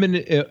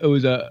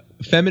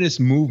feminist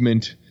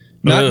movement.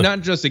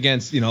 Not just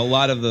against a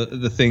lot of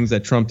the things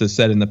that Trump has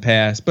said in the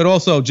past, but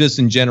also just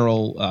in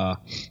general,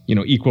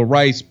 equal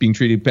rights, being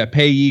treated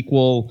pay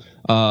equal,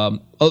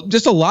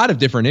 just a lot of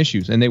different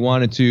issues, and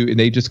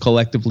they just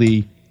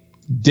collectively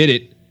did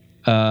it.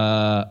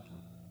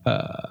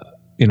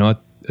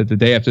 The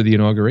day after the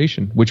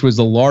inauguration, which was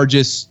the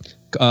largest,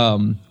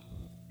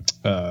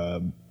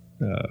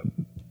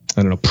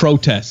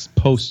 protest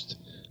post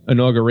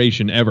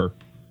inauguration ever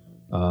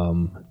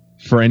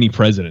for any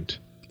president.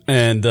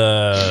 And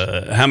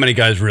how many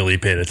guys really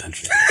paid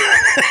attention?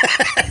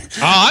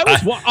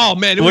 Oh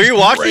man, were you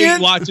watching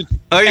it?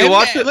 Oh, you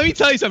watched it? Let me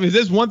tell you something.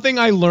 There's one thing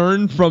I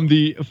learned from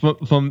the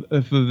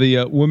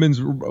women's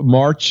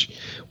march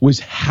was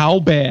how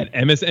bad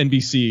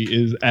MSNBC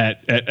is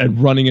at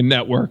running a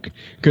network.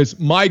 Because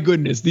my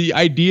goodness, the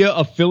idea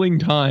of filling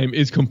time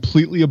is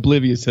completely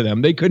oblivious to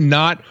them. They couldn't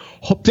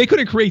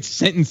create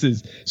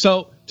sentences.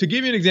 So to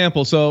give you an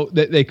example, so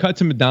they cut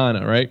to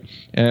Madonna, right?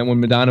 And when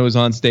Madonna was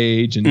on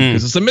stage, and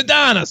because it's a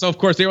Madonna, so of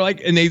course they were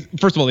like, and they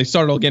first of all they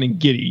started all getting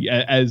giddy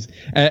as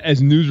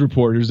news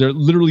reporters. They're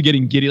literally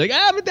getting giddy, like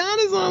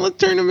Madonna's on, let's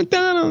turn to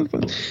Madonna.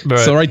 Right.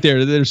 So right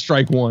there's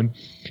strike one.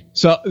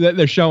 So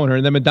they're showing her,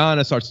 and then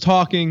Madonna starts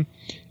talking,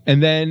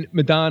 and then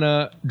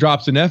Madonna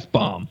drops an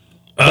F-bomb.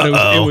 But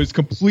it was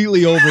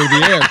completely over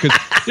the air because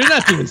they're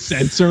not doing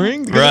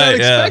censoring. They're not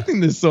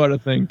expecting this sort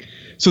of thing.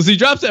 So she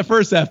drops that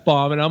first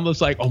F-bomb, and I'm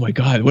just like, oh my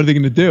God, what are they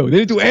going to do? They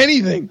didn't do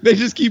anything. They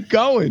just keep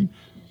going.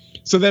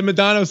 So then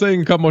Madonna was saying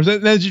a couple more,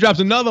 and then she drops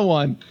another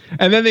one,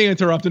 and then they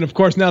interrupt, and of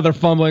course now they're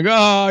fumbling,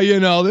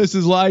 this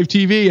is live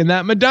TV, and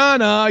that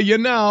Madonna,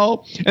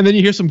 and then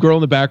you hear some girl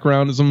in the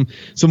background, and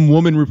some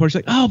woman reports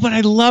like, oh, but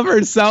I love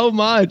her so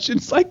much. And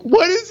it's like,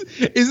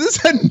 is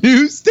this a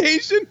news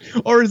station,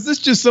 or is this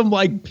just some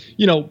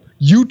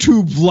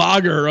YouTube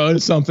vlogger or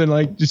something,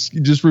 like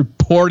just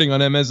reporting on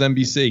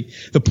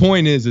MSNBC? The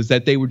point is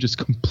that they were just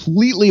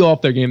completely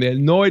off their game. They had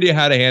no idea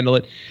how to handle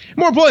it.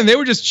 More importantly, they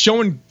were just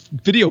showing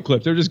video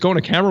clips. They were just going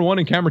to camera 1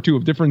 and camera 2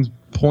 of different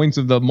points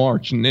of the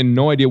march, and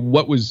no idea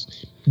what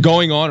was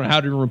going on or how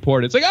to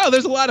report it. It's like, oh,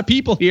 there's a lot of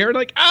people here. And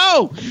like,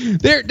 oh,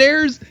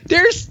 there's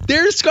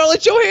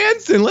Scarlett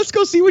Johansson. Let's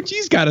go see what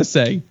she's got to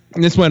say.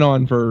 And this went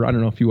on for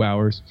a few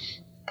hours.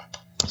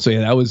 So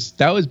yeah, that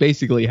was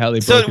basically how they.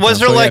 So was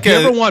there like if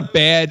you ever want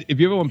bad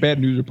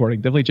news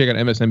reporting, definitely check out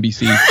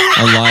MSNBC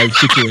on live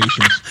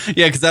situations.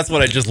 Yeah, because that's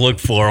what I just look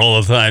for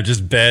all the time,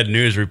 just bad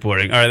news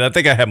reporting. All right, I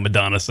think I have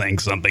Madonna saying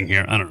something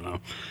here. I don't know.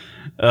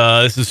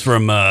 This is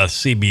from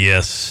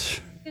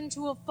CBS.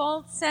 Into a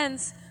false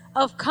sense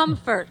of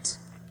comfort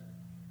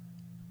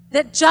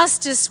that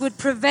justice would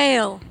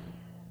prevail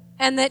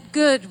and that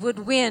good would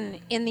win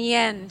in the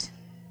end.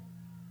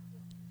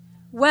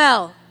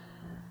 Well,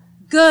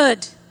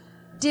 good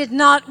did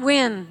not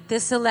win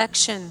this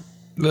election.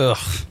 Ugh.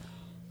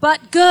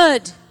 But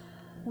good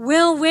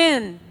will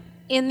win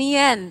in the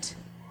end.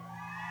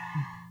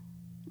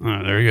 All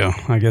right, there you go.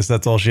 I guess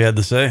that's all she had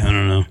to say. I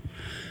don't know.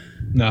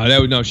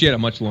 No, she had a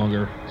much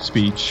longer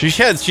speech. She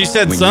said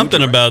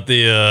something about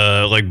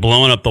the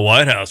blowing up the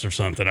White House or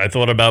something. I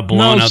thought about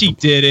blowing out. No, she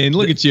didn't.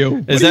 Look at you.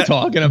 What are you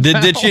talking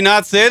about? Did she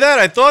not say that?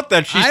 I thought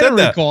that she said that. I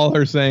don't recall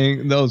her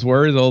saying those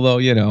words, although,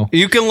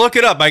 You can look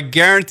it up. I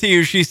guarantee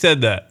you she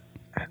said that.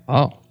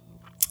 Oh.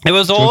 It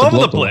was all over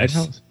the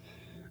place.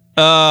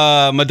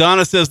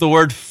 Madonna says the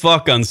word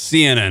fuck on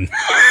CNN.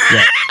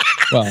 Yeah.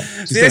 Well,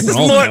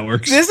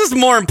 this is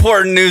more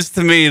important news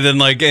to me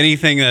than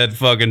anything that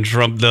fucking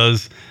Trump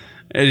does.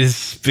 His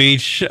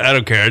speech, I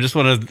don't care.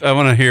 I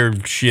want to hear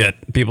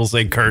shit. People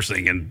say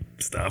cursing and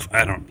stuff.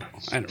 I don't know.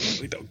 I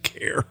really don't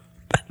care.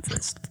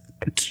 That's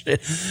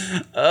shit.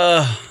 See,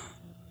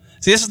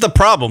 this is the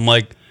problem.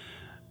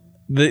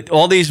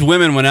 All these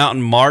women went out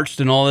and marched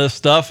and all this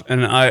stuff,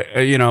 and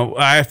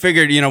I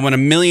figured, when a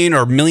million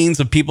or millions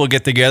of people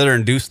get together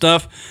and do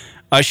stuff,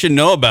 I should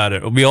know about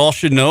it. We all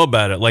should know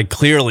about it,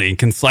 clearly and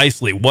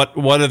concisely. What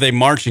are they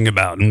marching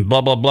about and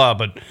blah, blah, blah.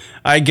 But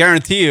I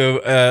guarantee you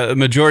a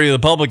majority of the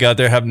public out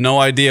there have no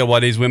idea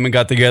why these women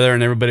got together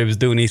and everybody was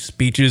doing these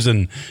speeches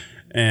and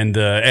and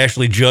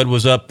Ashley Judd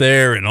was up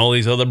there, and all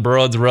these other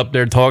broads were up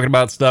there talking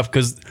about stuff.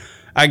 Because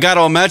I got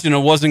to imagine it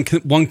wasn't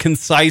one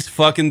concise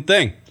fucking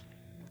thing.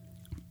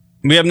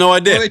 We have no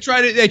idea. Well,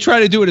 they try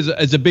to do it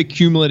as a big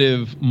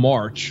cumulative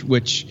march,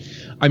 which,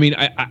 I mean,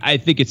 I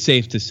think it's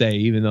safe to say,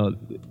 even though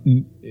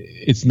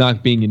it's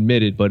not being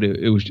admitted, but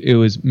it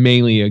was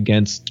mainly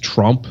against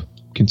Trump,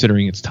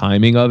 considering its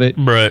timing of it.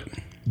 Right.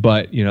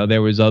 But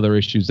there was other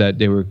issues that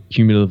they were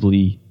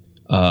cumulatively,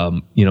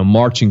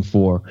 marching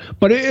for.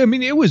 But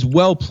it was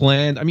well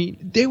planned. I mean,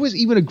 there was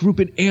even a group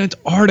in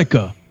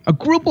Antarctica, a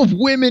group of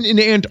women in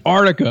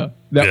Antarctica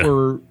that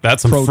were.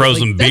 That's some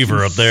frozen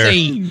beaver up there.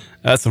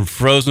 That's some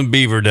frozen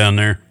beaver down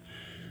there.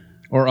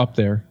 Or up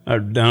there.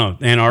 No,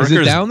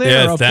 Antarctica. Is it down there?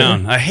 Yeah, or it's up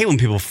down. There? I hate when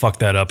people fuck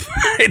that up.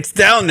 It's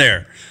down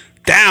there.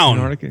 Down.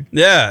 Antarctica?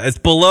 Yeah, it's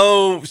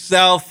below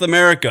South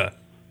America.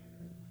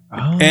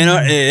 Oh.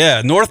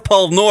 And North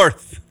Pole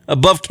North,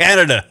 above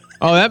Canada.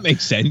 Oh, that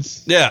makes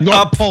sense. Yeah,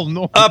 North Pole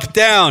North. Up,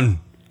 down.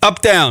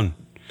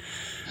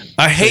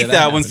 I hate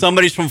that when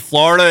somebody's from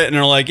Florida and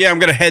they're like, yeah, I'm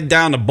going to head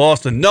down to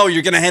Boston. No,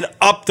 you're going to head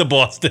up to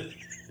Boston.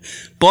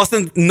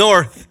 Boston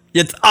north.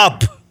 It's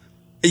up.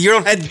 You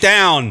don't head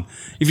down.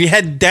 If you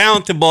head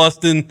down to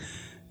Boston,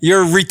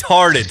 you're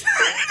retarded.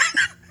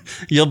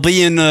 You'll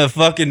be in the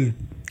fucking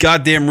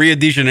goddamn Rio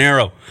de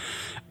Janeiro.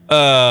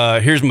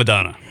 Here's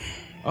Madonna.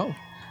 Oh.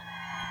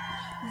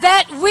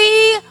 That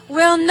we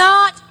will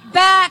not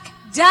back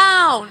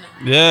down.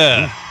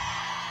 Yeah.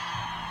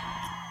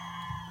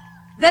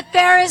 That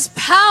there is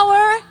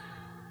power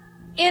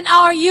in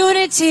our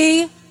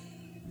unity.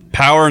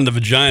 Power in the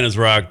vaginas,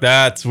 Rock.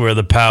 That's where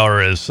the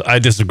power is. I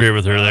disagree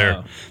with her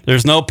there.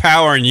 There's no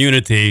power in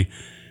unity.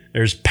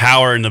 There's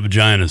power in the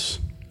vaginas,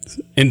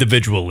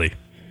 individually.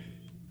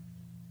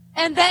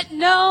 And that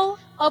no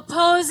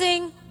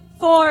opposing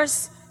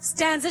force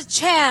stands a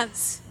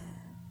chance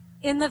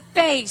in the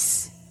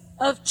face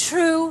of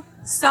true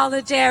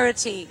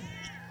solidarity.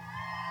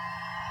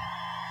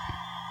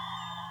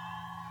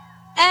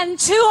 And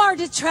to our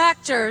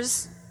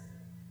detractors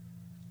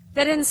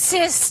that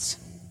insist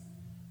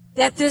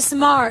that this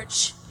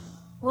march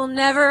will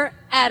never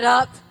add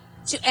up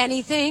to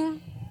anything,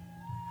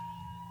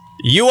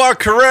 you are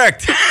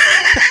correct.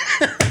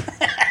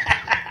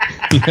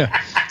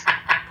 Yeah.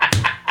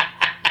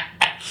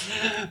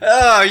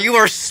 Oh, you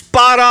are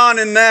spot on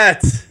in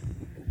that.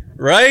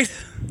 Right?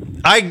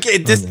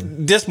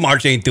 This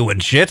march ain't doing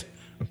shit.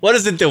 What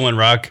is it doing,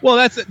 Rock? Well,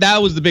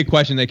 that was the big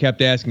question they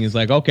kept asking. Is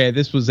like, okay,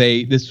 this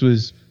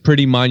was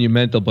pretty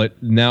monumental,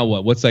 but now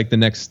what? What's like the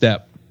next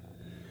step?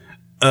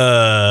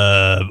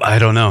 I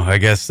don't know. I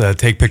guess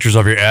take pictures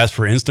of your ass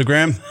for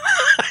Instagram.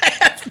 I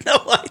have no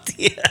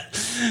idea.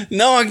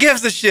 No one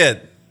gives a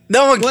shit.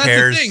 No one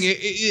cares. That's the thing.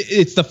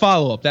 It's the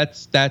follow up.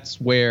 That's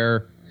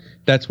where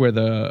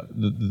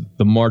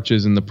the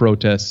marches and the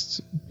protests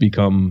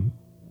become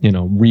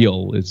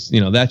real. It's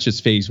that's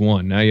just phase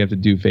one. Now you have to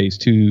do phase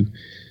 2,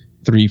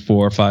 3,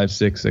 4, 5,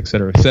 6, et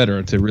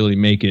cetera, to really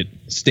make it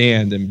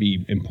stand and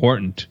be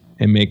important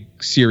and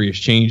make serious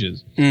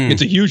changes.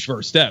 It's a huge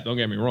first step. Don't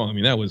get me wrong. I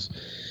mean, that was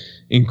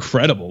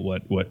incredible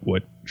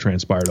what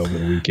transpired over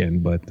the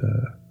weekend. But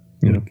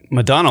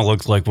Madonna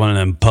looks like one of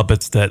them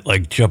puppets that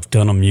like Jeff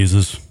Dunham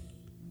uses.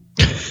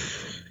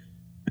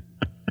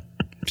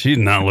 She's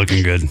not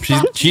looking good.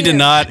 She did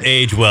not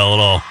age well at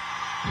all.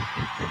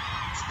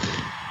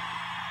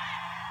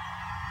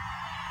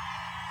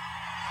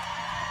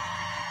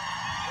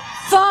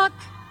 fuck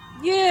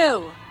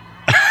you.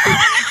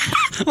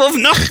 Well,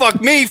 not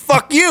fuck me,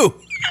 fuck you.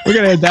 We're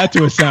going to add that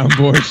to a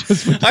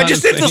soundboard. I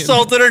just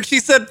insulted her and she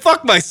said,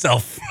 fuck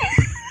myself.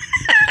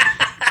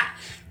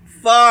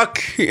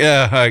 Fuck.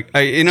 Yeah,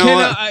 you know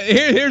what?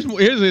 Here's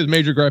his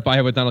major gripe I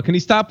have with Donald. Can he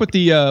stop with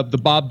the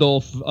Bob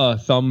Dole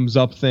thumbs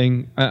up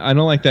thing? I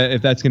don't like that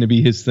if that's going to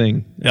be his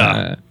thing.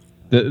 Yeah.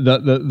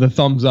 The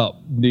thumbs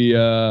up.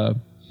 The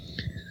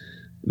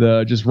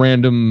just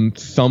random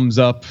thumbs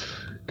up.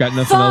 Got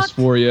nothing else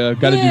for you.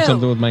 Got to do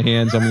something with my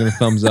hands. I'm going to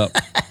thumbs up.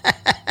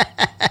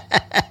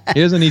 He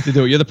doesn't need to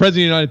do it. You're the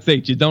president of the United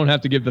States. You don't have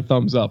to give the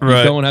thumbs up. Right.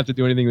 You don't have to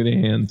do anything with your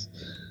hands.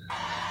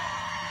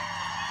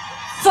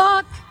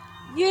 Fuck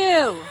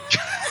you.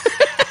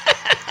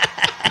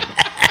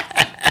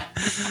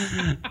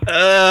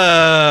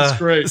 That's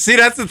great. See,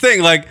 that's the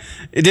thing. Like,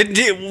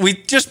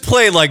 we just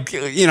played like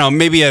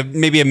maybe a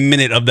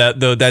minute of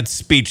that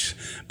speech,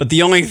 but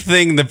the only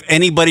thing that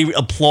anybody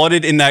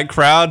applauded in that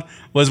crowd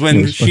was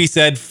when she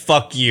said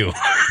 "fuck you."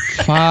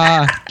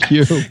 Fuck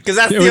you. Because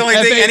that's the only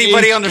thing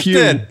anybody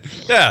understood.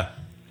 Yeah,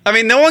 I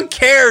mean, no one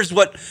cares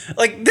what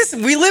like this.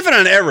 We live in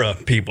an era,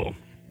 people.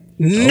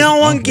 No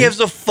one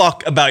gives a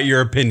fuck about your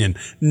opinion.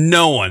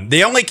 No one.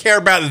 They only care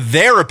about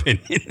their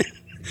opinion.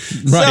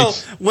 Right. So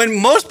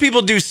when most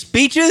people do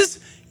speeches,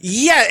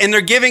 yeah, and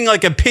they're giving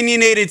like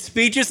opinionated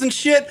speeches and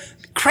shit,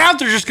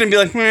 crowds are just going to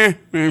be like,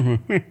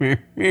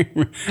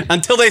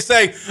 until they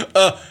say,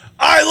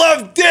 I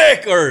love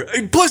dick, or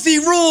pussy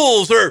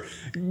rules, or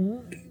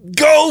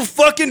go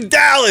fucking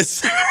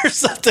Dallas, or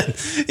something,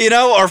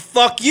 or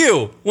fuck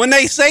you. When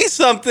they say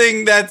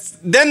something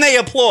then they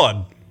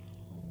applaud.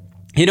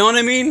 You know what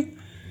I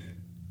mean?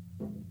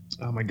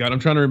 Oh my God, I'm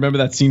trying to remember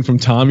that scene from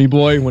Tommy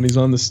Boy when he's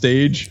on the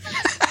stage.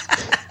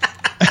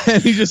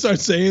 And he just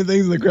starts saying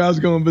things and the crowd's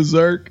going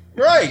berserk.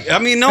 Right. I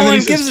mean, no And then one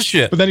he gives says- a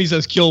shit. But then he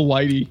says, kill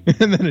Whitey.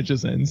 And then it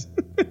just ends.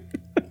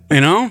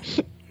 You know?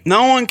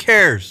 No one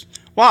cares.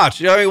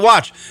 Watch. I mean,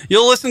 watch.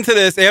 You'll listen to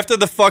this after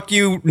the fuck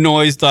you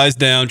noise dies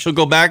down. She'll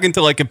go back into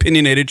like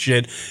opinionated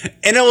shit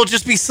and it will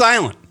just be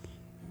silent.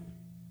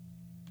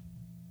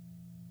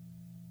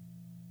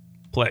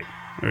 Play.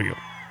 There we go.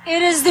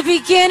 It is the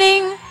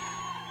beginning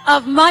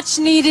of much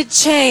needed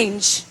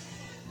change.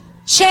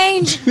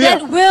 Change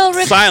that will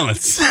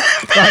Silence.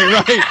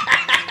 Right.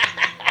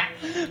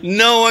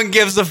 No one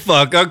gives a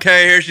fuck.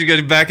 Okay, here she's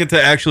getting back into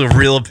actual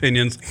real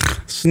opinions.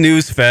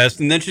 Snooze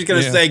fest. And then she's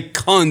going to say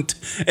cunt.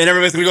 And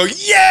everybody's going to go,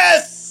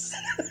 yes!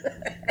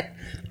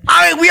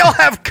 I mean, we all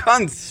have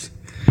cunts.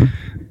 Isn't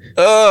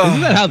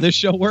that how this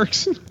show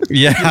works?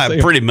 Yeah,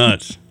 pretty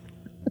much.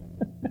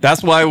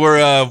 That's why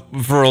we're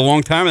for a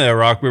long time there,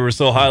 Rock. We were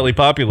so highly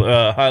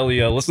popular, highly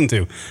listened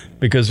to,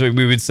 because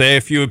we would say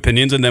a few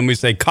opinions and then we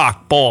say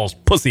cock, balls,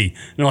 pussy,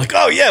 and they're like,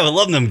 "Oh yeah, we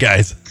love them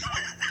guys."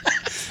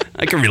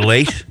 I can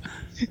relate.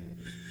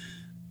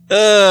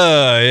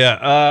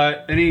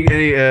 Yeah.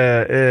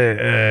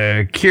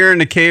 Kieran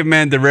the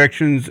Caveman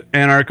directions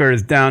Antarctica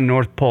is down,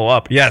 North Pole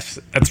up. Yes,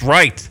 that's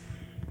right.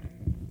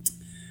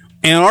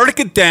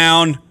 Antarctica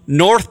down,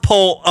 North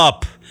Pole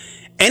up.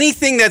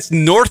 Anything that's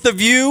north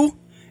of you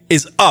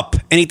is up.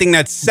 Anything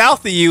that's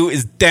south of you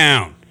is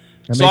down.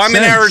 So I'm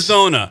in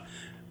Arizona.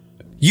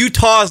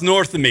 Utah's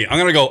north of me.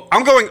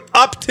 I'm going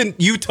up to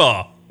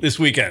Utah this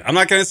weekend. I'm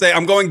not going to say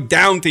I'm going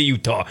down to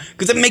Utah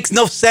because it makes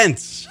no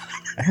sense.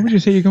 Why would you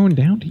say you're going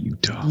down to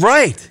Utah?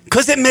 Right.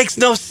 Because it makes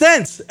no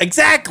sense.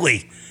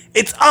 Exactly.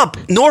 It's up.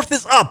 North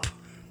is up.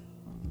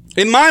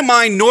 In my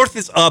mind, north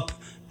is up,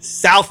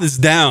 south is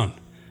down.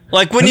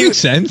 Like when That you makes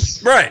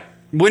sense. Right.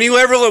 When you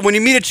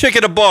meet a chick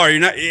at a bar,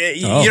 you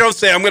don't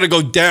say I'm gonna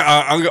go down.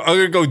 I'm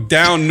gonna go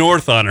down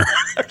north on her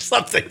or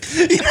something.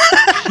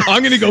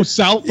 I'm gonna go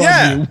south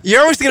on you.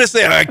 You're always gonna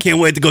say, I can't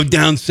wait to go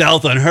down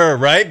south on her,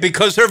 right?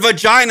 Because her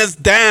vagina's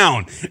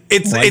down.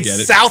 It's get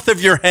it. south of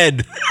your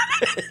head,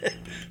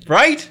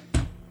 right?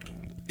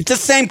 It's the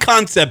same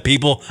concept,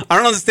 people. I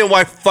don't understand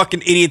why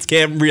fucking idiots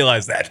can't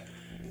realize that.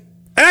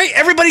 And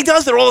everybody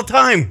does it all the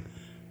time.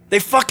 They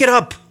fuck it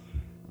up.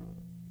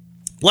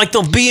 Like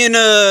they'll be in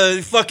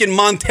fucking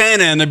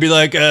Montana and they'll be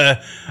like, I'm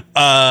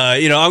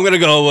gonna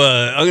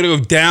go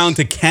down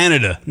to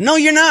Canada. No,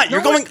 you're not.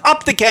 You're going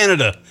up to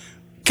Canada.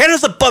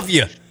 Canada's above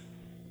you.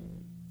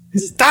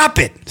 Stop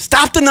it.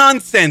 Stop the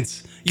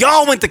nonsense.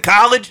 Y'all went to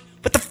college.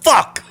 What the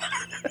fuck?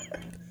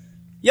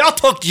 Y'all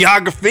took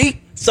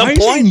geography at some Why are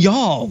you saying point.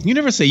 y'all? You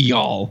never say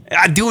y'all.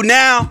 I do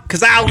now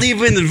because I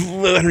live in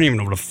the. I don't even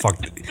know what the fuck.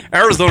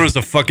 Arizona's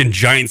a fucking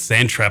giant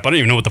sand trap. I don't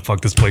even know what the fuck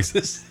this place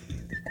is.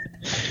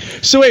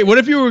 So wait, what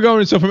if you were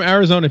going? So from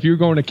Arizona, if you were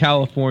going to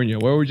California,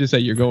 where would you say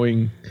you're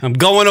going? I'm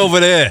going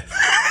over there.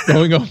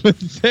 Going over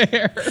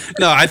there.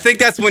 No, I think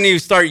that's when you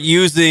start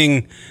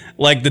using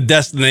like the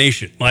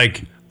destination.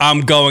 Like I'm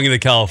going to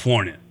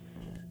California.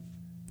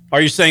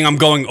 Are you saying I'm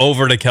going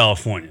over to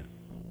California?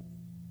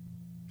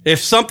 If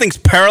something's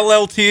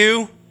parallel to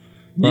you,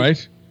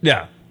 Right.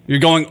 yeah, you're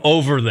going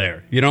over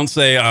there. You don't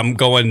say I'm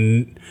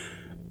going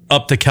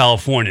up to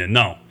California.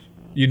 No.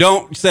 You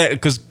don't say,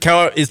 because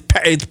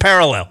it's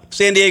parallel.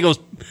 San Diego's,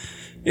 All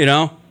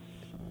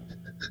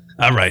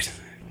right.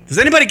 Does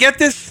anybody get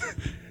this?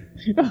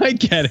 I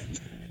get it.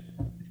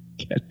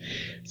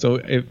 So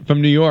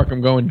from New York,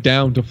 I'm going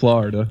down to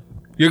Florida.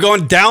 You're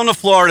going down to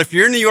Florida. If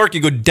you're in New York,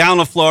 you go down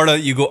to Florida.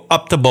 You go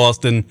up to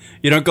Boston.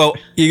 You don't go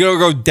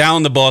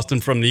down to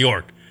Boston from New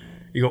York.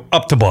 You go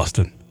up to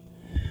Boston.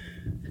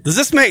 Does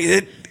this make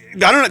it?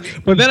 I don't know.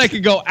 But then I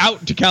could go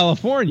out to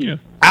California.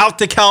 Out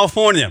to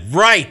California.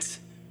 Right,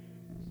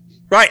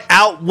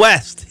 out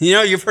west.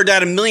 You've heard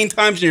that a million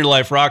times in your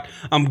life, Rock.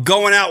 I'm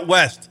going out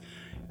west.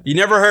 You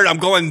never heard I'm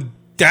going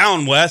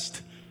down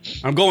west.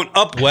 I'm going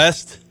up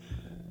west.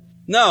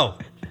 No,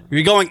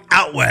 you're going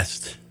out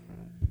west.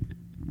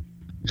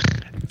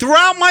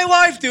 Throughout my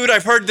life, dude,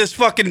 I've heard this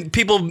fucking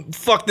people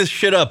fuck this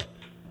shit up.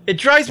 It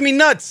drives me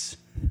nuts.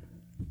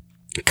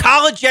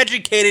 College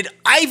educated,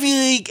 Ivy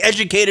League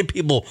educated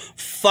people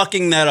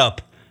fucking that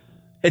up.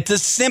 It's a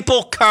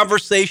simple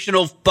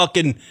conversational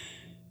fucking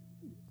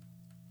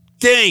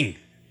thing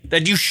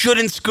that you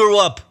shouldn't screw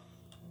up.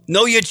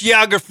 Know your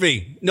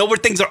geography. Know where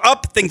things are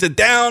up, things are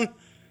down.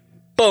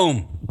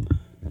 Boom.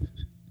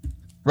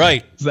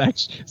 Right.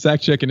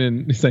 Zach checking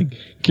in. He's saying,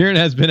 Kieran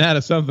has been out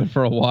of something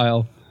for a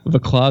while. The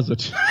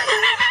closet.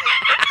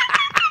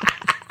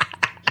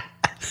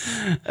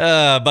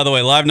 By the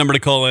way, live number to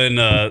call in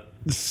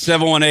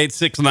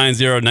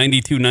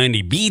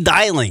 718-690-9290. Be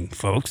dialing,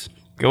 folks.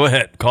 Go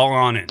ahead. Call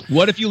on in.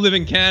 What if you live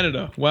in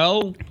Canada?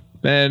 Well,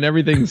 then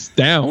everything's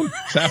down.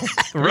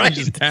 South. Right.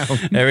 Is down.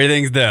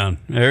 Everything's down.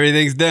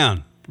 Everything's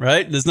down.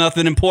 Right? There's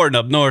nothing important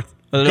up north.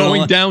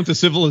 Going down to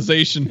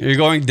civilization. You're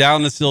going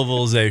down to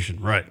civilization.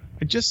 Right.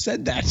 I just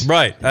said that.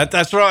 Right.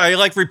 That's right. I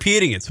like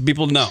repeating it so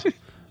people know.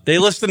 They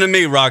listen to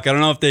me, Rock. I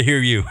don't know if they hear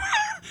you.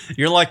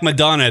 You're like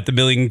Madonna at the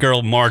Million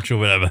Girl March or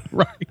whatever.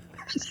 Right.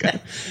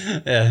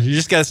 Yeah, you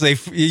just gotta say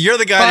you're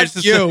the guy.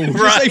 Fuck you. Right.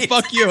 Just say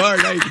fuck you. All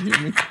right, now you can hear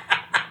me.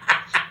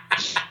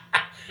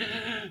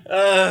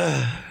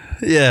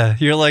 Yeah,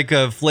 you're like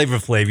Flavor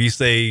Flav. You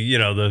say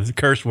the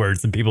curse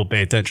words, and people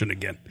pay attention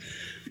again.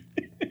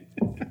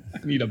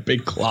 I need a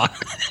big clock.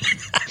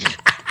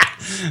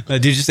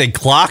 Did you say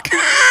clock?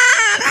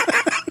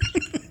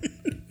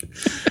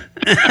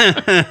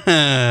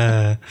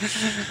 Yeah.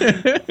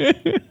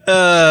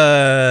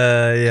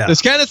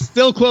 Does Canada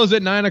still close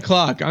at 9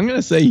 o'clock? I'm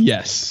gonna say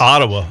yes.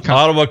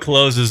 Ottawa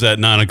closes at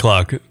 9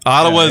 o'clock.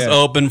 Ottawa's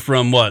open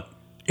from what?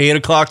 8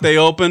 o'clock they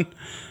open.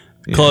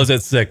 Close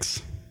at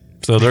 6.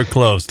 So they're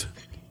closed.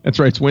 That's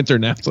right. It's winter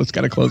now, so it's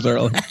got to close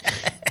early.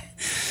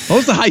 What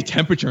was the high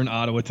temperature in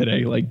Ottawa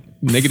today? Like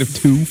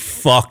 -2?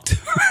 Fucked.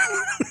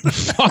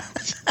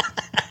 Fucked.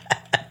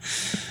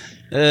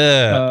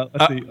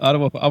 Let's see.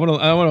 Ottawa. I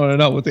want to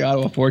know what the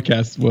Ottawa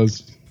forecast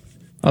was.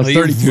 I was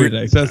 32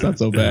 today, so that's not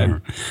so bad.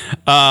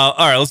 All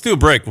right, let's do a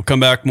break. We'll come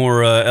back.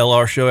 More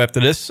LR show after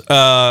this.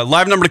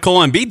 Live number to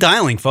call in. Be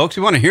dialing, folks.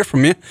 We want to hear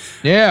from you.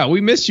 Yeah, we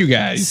miss you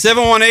guys.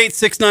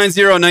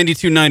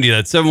 718-690-9290.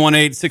 That's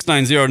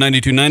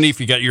 718-690-9290.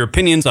 If you got your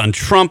opinions on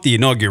Trump, the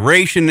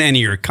inauguration, any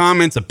of your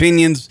comments,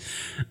 opinions,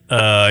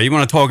 you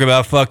want to talk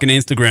about fucking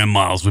Instagram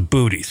models with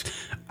booties.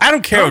 I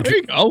don't care. There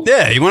you go.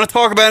 Yeah, you want to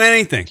talk about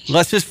anything.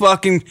 Let's just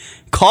fucking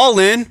call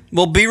in.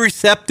 We'll be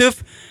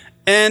receptive.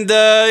 And,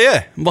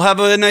 we'll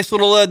have a nice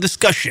little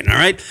discussion, all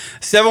right?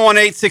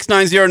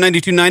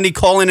 718-690-9290.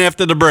 Call in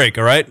after the break,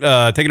 all right?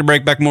 Taking a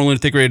break. Back more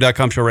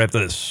lunaticradio.com show right after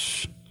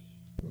this.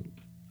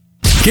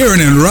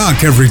 Karen and Rock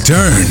have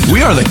returned.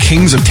 We are the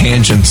kings of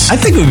tangents. I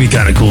think it would be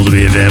kind of cool to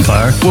be a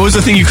vampire. What was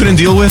the thing you couldn't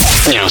deal with?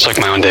 Suck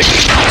my own dick.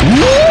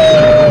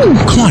 Woo!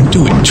 Come on,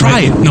 do it.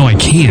 Try it. No, I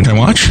can't. Can I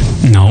watch?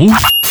 No.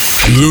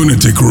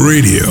 Lunatic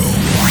Radio.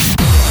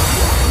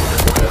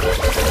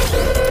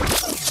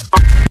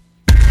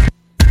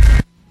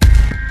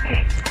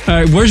 All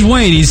right, where's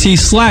Wayne?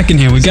 He's slacking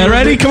here. We got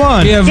ready? Come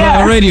on. We have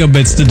radio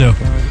bits to do.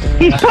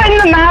 He's putting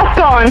the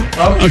mask on.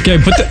 Okay,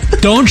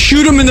 don't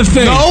shoot him in the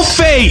face. No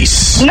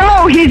face.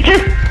 No, he's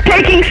just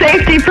taking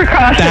safety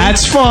precautions.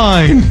 That's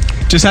fine.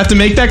 Just have to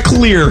make that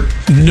clear.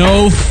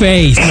 No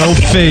face. No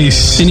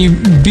face. And you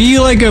be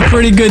like a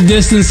pretty good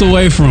distance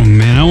away from him,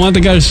 man. I want the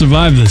guy to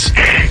survive this.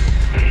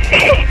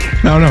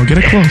 No, get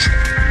it close.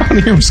 I want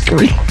to hear him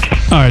scream.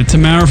 All right,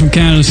 Tamara from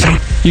Canada.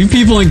 You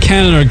people in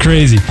Canada are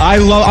crazy.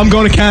 I'm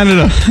going to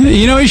Canada.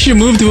 You should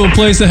move to a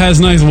place that has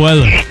nice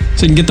weather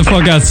so you can get the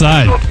fuck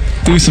outside.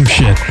 Do some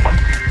shit.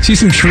 See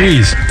some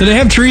trees. Do they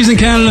have trees in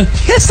Canada?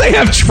 Yes, they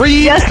have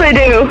trees. Yes, they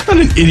do. What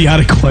an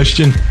idiotic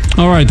question.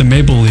 All right, the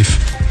maple leaf.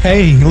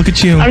 Hey, look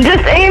at you. I'm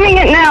just aiming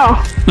it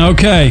now.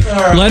 Okay,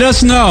 let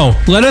us know.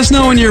 Let us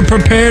know when you're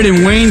prepared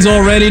and Wayne's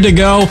all ready to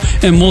go,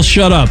 and we'll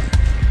shut up.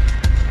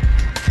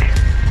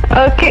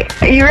 Okay,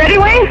 are you ready,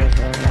 Wayne?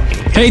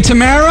 Hey,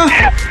 Tamara,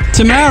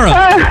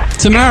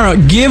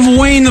 give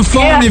Wayne the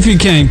phone if you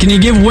can. Can you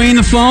give Wayne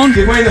the phone?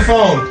 Give Wayne the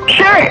phone.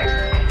 Sure.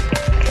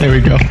 There we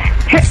go.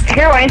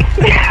 Here, Wayne.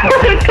 I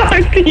want to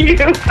talk to you.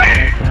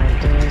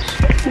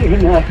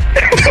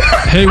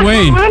 Hey,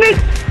 Wayne.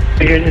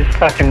 You're just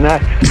fucking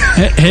nuts.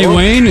 Hey,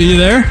 Wayne, are you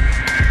there?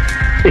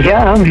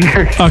 Yeah, I'm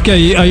here.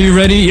 Okay, are you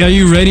ready? Are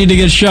you ready to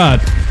get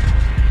shot?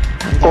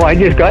 Oh, I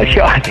just got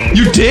shot.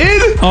 You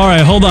did? All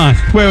right, hold on.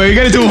 Wait, you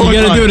gotta do it one more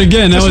time. You gotta do it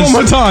again. Just one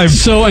more time.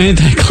 So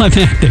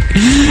anticlimactic.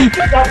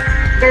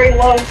 Very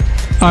low.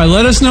 All right,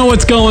 let us know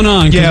what's going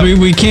on, because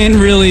we can't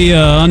really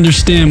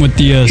understand with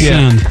the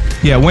sound.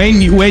 Yeah,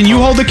 Wayne, you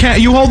hold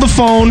the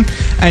phone,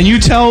 and you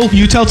tell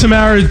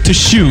Tamara to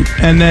shoot,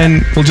 and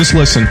then we'll just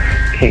listen.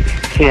 Okay,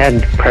 she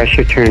had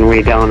pressure turned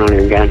way down on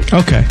her gun.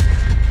 Okay.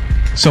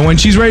 So when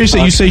she's ready to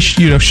say, you say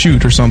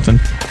shoot or something.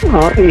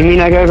 Oh, you mean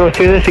I gotta go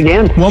through this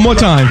again? One more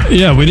time.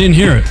 Yeah, we didn't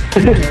hear it.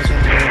 And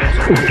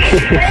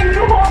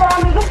you hold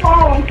on to the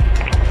phone.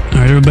 All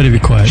right, everybody be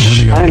quiet.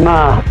 Here we go.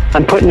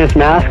 I'm putting this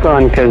mask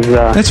on because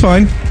that's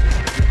fine.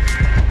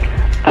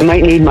 I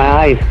might need my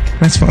eyes.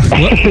 That's fine.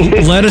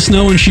 Let us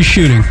know when she's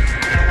shooting.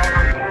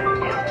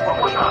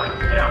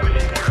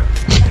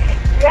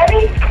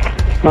 Ready?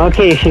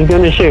 Okay, she's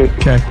gonna shoot.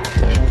 Okay.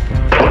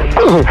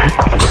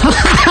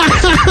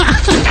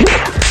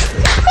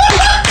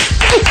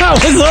 That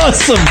was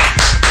awesome.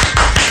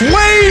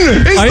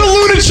 Wayne is the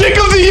lunatic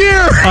of the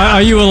year.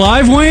 Are you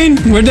alive, Wayne?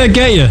 Where'd that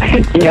get you?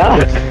 Yeah.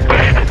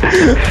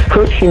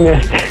 She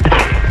missed.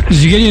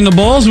 Did you get you in the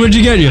balls? Where'd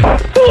you get you?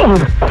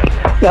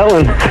 That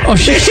one. Oh,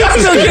 she's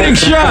still getting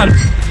shot.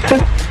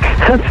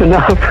 That's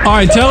enough. All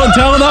right, tell her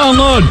to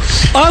unload.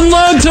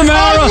 Unload,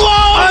 Tamara.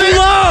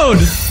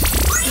 Unload.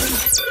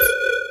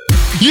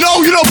 You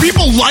know,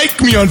 people like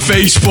like me on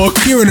Facebook?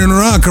 Kieran and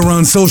Rock are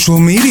on social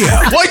media.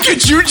 Why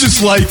can't you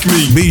just like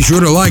me? Be sure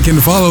to like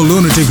and follow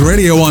Lunatic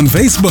Radio on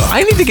Facebook.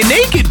 I need to get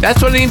naked.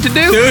 That's what I need to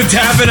do. Dude,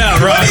 tap it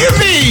out, Rock. What do you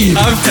mean?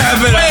 I'm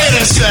tapping out.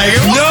 Wait a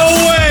second.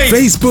 No way.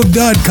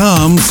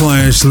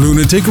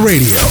 Facebook.com/Lunatic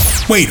Radio.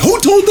 Wait, who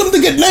told them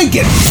to get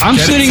naked? I'm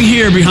sitting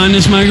here behind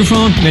this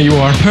microphone. Yeah, you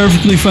are.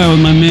 Perfectly fine with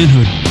my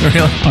manhood.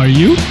 Really? Are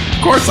you?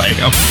 Of course I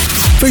am.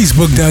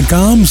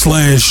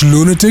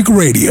 Facebook.com/Lunatic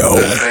Radio.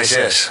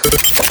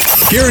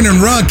 Kieran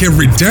and Rock have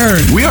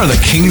returned. We are the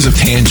kings of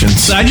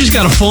tangents. I just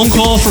got a phone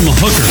call from a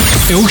hooker.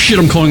 Oh shit,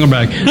 I'm calling her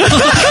back.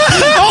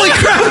 Holy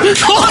crap!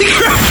 Holy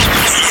crap!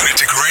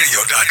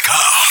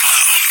 LunaticRadio.com.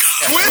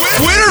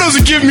 Twitter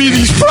doesn't give me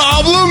these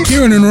problems.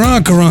 Kieran and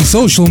Rock are on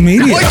social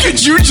media. Why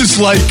can't you just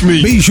like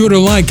me? Be sure to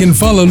like and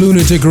follow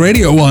Lunatic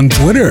Radio on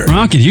Twitter.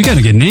 Rocket, you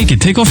gotta get naked.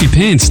 Take off your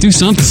pants. Do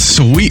something.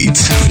 Sweet.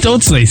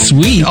 Don't say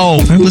sweet. Oh,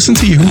 I listen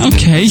to you.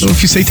 Okay. So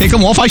if you say take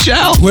them off, I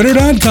shall.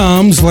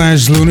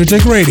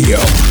 Twitter.com/Lunatic Radio.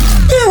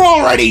 They're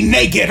already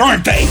naked,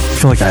 aren't they? I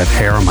feel like I have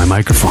hair on my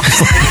microphone.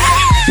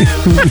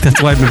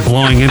 That's why I've been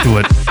blowing into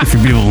it, if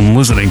you're people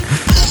listening.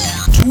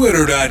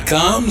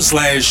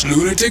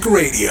 Twitter.com/Lunatic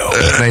Radio.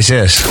 Nice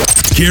yes.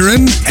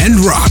 Kieran and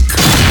Rock.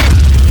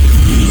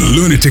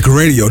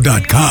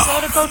 LunaticRadio.com.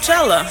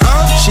 Coachella.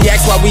 She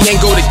asked why we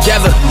ain't go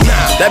together.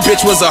 That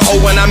bitch was a hoe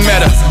when I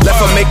met her. Left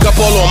her makeup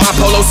all on my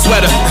polo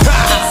sweater.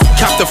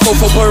 Cop the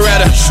fofo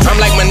Beretta. I'm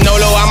like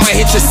Manolo, I might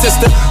hit your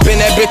sister.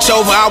 Bend that bitch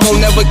over, I won't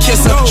never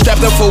kiss her.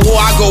 Strapped up for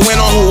war, I go in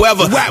on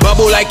whoever.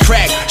 Bubble like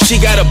crack, she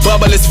got a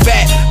bubble, it's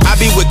fat. I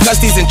be with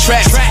custies and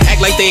traps.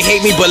 Act like they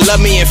hate me, but love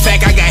me. In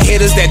fact, I got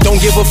hitters that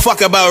don't give a fuck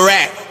about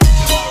rap.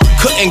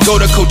 Couldn't go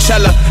to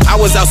Coachella. I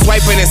was out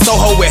swiping in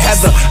Soho with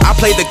Heather. I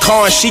played the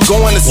car and she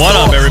going to store. What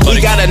up, everybody?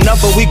 We got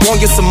enough, but we gon'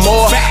 get some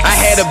more. I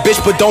had a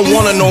bitch, but don't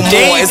want her no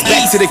more. It's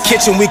back to the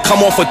kitchen, we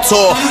come off a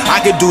tour.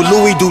 I could do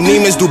Louis, do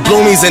Neiman's, do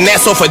Bloomies, and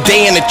that's off a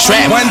day in the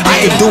trap. I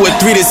could do it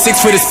 3 to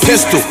 6 for this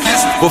pistol.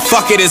 But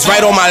fuck it, it's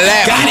right on my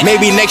lap.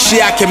 Maybe next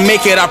year I can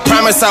make it. I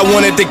promise I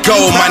wanted to go.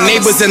 My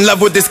neighbor's in love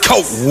with this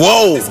coat.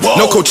 Whoa,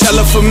 no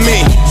Coachella for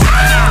me.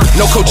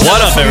 No Coachella.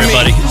 What up, for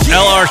everybody? me.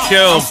 LR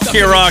Show,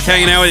 Kieran Rock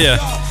hanging out with you.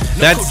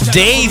 That's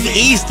Dave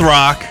East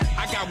Rock,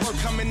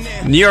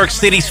 New York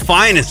City's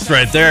finest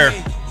right there.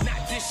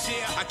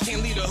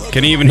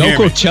 Can you even hear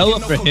me? No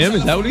Coachella for him?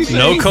 Is that what he's saying?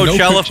 No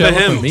Coachella for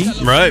him. me?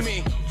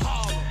 Right.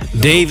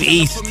 Dave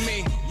East.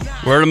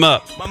 Word him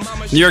up.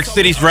 New York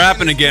City's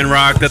rapping again,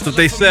 Rock. That's what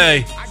they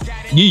say.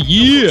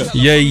 Yeah.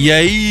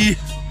 Yay.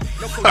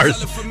 Or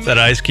is that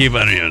Ice Cube? I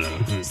don't even know.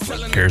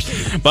 Who cares?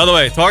 By the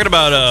way, talking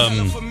about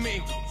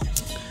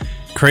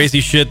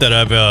crazy shit that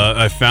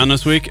I found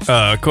this week.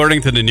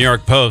 According to the New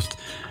York Post,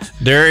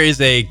 there is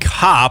a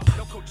cop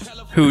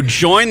who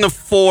joined the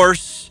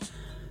force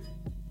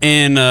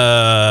in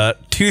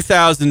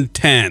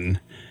 2010.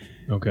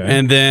 Okay.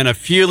 And then a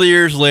few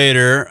years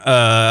later,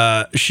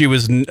 she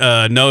was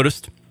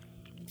noticed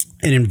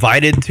and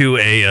invited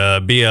to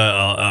be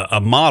a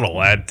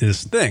model at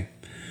this thing.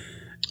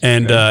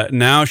 And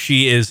now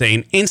she is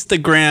an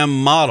Instagram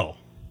model.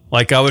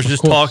 Like I was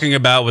just talking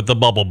about with the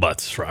bubble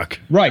butts, Rock.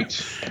 Right.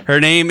 Her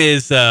name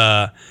is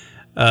Samantha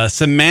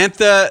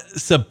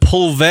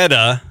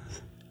Sepulveda,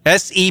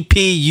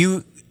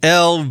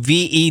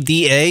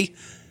 Sepulveda.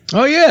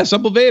 Oh yeah,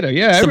 Sepulveda.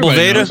 Yeah,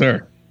 everybody knows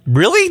her.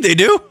 Really? They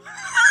do?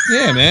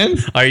 Yeah, man.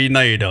 Oh,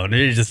 no, you don't.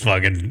 You're just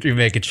you're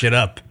making shit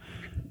up.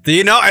 Do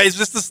you know? Is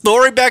this the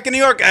story back in New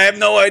York? I have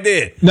no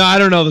idea. No, I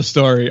don't know the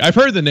story. I've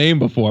heard the name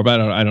before,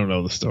 but I don't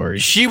know the story.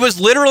 She was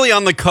literally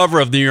on the cover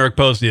of the New York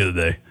Post the other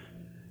day.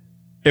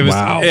 It was,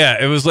 wow.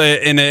 Yeah, it was,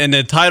 and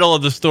the title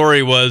of the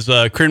story was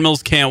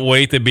 "Criminals Can't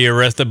Wait to Be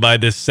Arrested by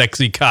This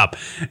Sexy Cop,"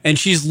 and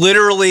she's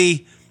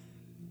literally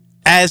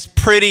as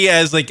pretty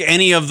as like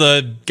any of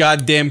the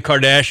goddamn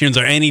Kardashians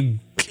or any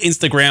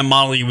Instagram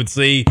model you would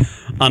see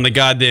on the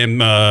goddamn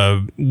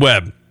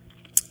web.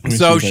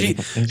 So she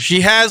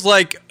has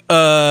like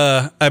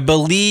I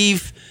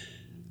believe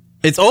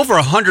it's over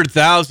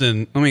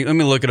 100,000. Let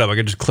me look it up. I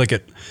can just click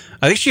it.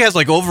 I think she has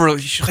like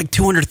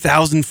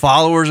 200,000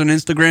 followers on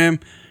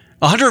Instagram.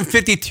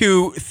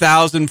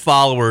 152,000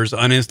 followers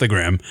on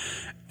Instagram.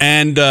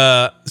 And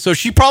so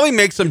she probably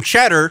makes some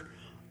cheddar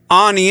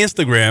on the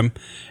Instagram.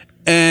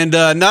 And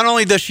not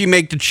only does she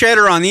make the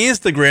cheddar on the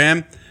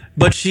Instagram,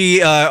 but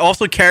she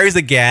also carries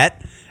a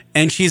gat,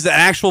 and she's an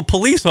actual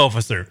police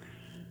officer.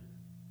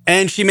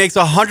 And she makes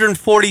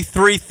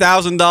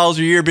 $143,000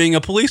 a year being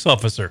a police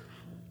officer.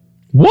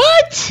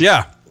 What?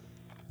 Yeah.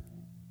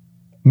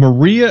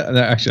 Maria,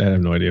 actually, I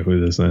have no idea who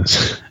this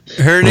is.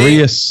 Her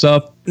Maria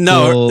name?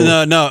 No.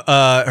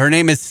 Her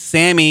name is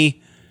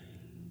Sammy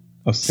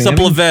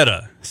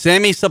Sepulveda.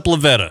 Sammy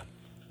Sepulveda.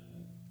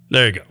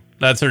 There you go.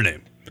 That's her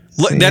name.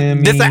 Look,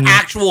 that's an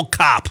actual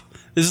cop.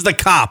 This is the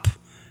cop,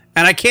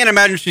 and I can't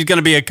imagine she's going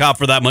to be a cop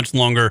for that much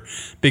longer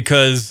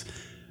because,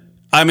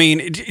 I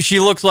mean, she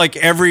looks like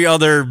every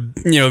other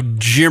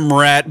gym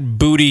rat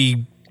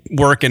booty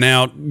working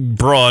out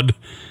broad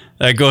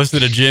that goes to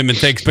the gym and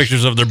takes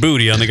pictures of their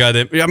booty on the guy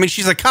that. I mean,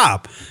 she's a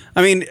cop.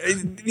 I mean,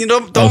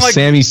 don't like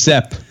Sammy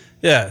Sepp.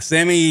 Yeah,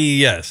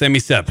 Sammy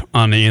Sepp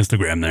on the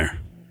Instagram there.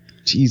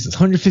 Jesus,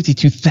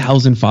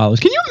 152,000 followers.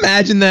 Can you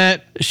imagine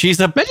that?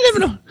 Imagine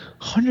having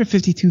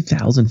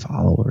 152,000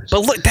 followers. But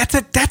look, that's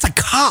a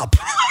cop.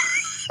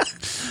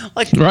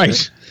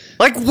 Right.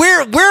 Like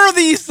where are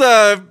these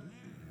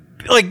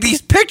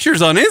these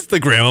pictures on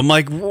Instagram? I'm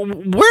like,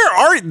 where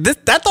are this?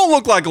 That don't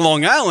look like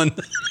Long Island.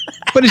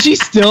 But is she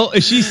still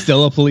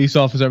a police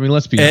officer? I mean,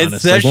 let's be honest. It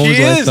says when was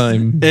she the last is.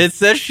 time- It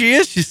says she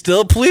is. She's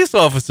still a police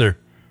officer.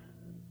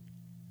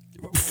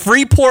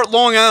 Freeport,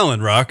 Long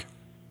Island, Rock.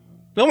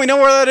 Don't we know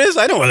where that is?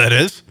 I know where that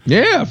is.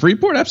 Yeah,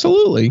 Freeport,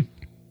 absolutely.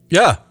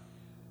 Yeah.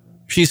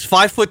 She's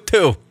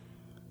 5'2",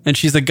 and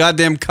she's a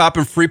goddamn cop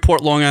in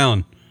Freeport, Long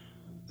Island.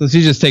 So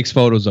she just takes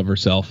photos of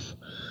herself.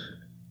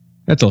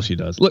 That's all she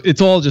does. Look,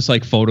 it's all just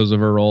like photos of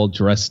her all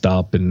dressed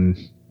up and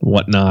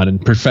whatnot, and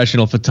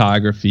professional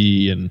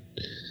photography. And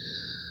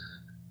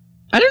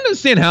I don't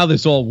understand how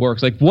this all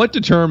works. Like, what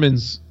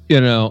determines, you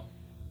got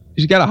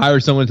to hire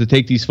someone to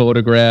take these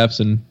photographs,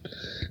 and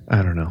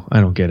I don't know.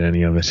 I don't get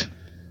any of it.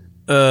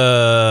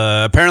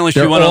 Apparently,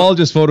 They're all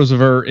just photos of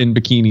her in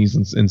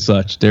bikinis and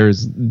such. There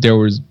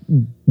was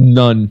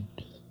none.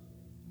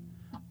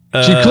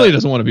 She clearly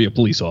doesn't want to be a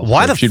police officer.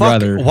 Why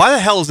the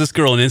hell is this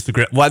girl on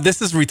Instagram? Why,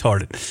 this is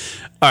retarded.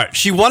 All right,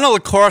 she won a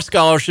lacrosse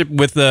scholarship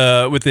with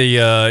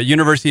the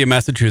University of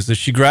Massachusetts.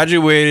 She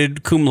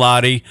graduated cum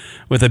laude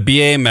with a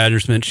BA in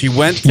management. She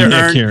went to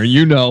earn. Karen,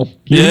 you know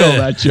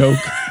that joke.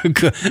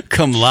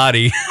 Cum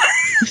laude.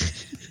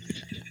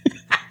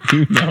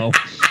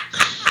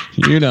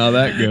 You know how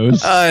that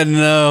goes. I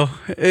know.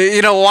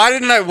 Why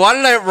did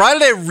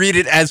I read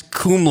it as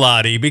cum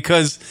laude?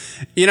 Because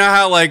you know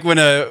how like when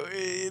a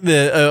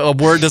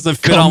word doesn't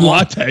fit on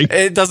one,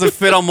 it doesn't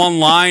fit on one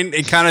line.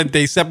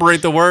 They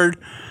separate the word.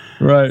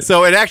 Right.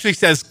 So it actually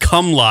says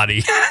cum laude.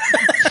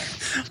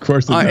 Of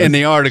course it does. In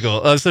the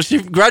article. So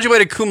she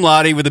graduated cum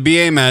laude with a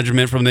BA in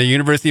management from the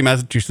University of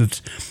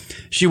Massachusetts.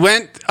 She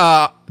went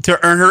to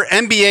earn her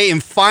MBA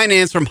in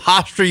finance from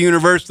Hofstra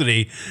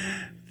University.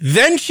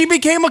 Then she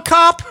became a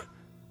cop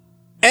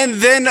and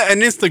then an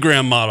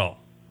Instagram model.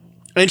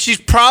 And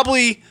she's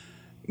probably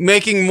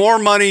making more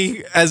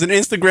money as an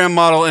Instagram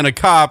model and a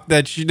cop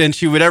than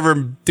she would ever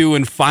do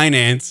in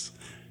finance.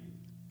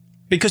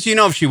 Because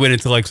if she went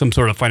into like some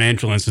sort of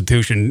financial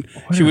institution,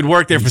 she would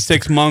work there for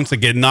 6 months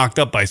and get knocked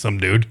up by some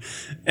dude.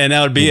 And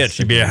that would be it.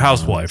 She'd be a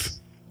housewife.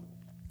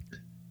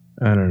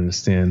 I don't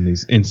understand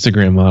these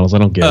Instagram models. I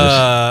don't get it.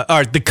 All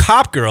right. The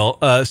cop girl,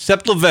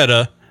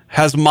 Sepulveda,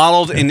 has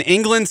modeled in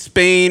England,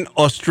 Spain,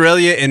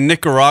 Australia, and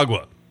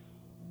Nicaragua.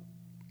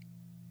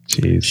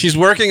 Jeez. She's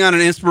working on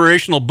an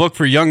inspirational book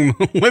for young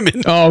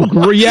women.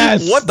 Oh,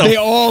 yes. What the they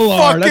all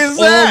are. fuck That's is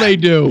that? all they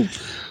do.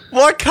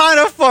 What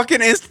kind of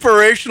fucking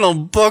inspirational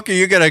book are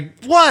you gonna?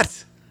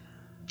 What?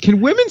 Can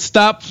women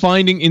stop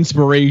finding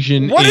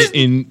inspiration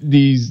in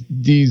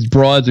these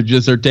broads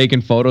are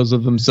taking photos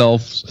of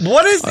themselves?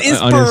 What is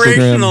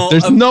inspirational?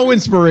 There's no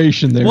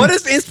inspiration there. What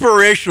is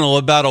inspirational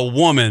about a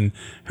woman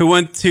who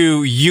went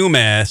to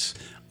UMass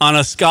on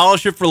a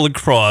scholarship for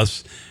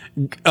lacrosse,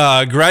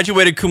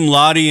 graduated cum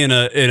laude in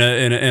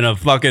a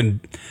fucking.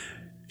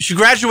 She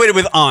graduated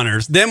with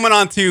honors, then went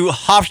on to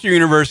Hofstra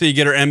University to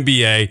get her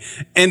MBA,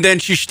 and then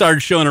she started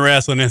showing her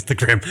ass on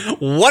Instagram.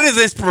 What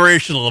is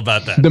inspirational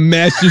about that? The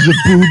masters of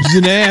boobs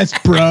and ass,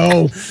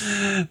 bro.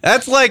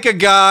 That's like a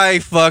guy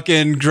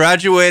fucking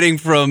graduating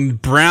from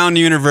Brown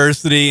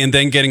University and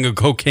then getting a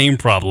cocaine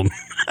problem.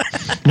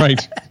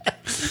 Right.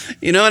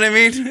 You know what I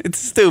mean? It's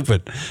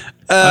stupid.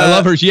 I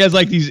love her. She has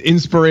like these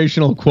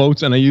inspirational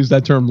quotes, and I use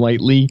that term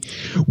lightly.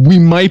 We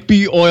might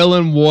be oil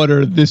and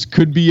water. This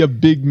could be a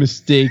big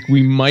mistake.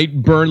 We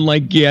might burn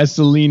like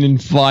gasoline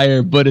and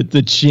fire, but it's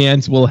a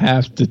chance we'll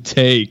have to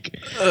take.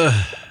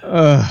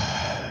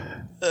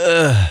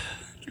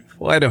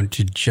 Why don't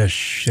you just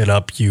shut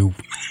up, you?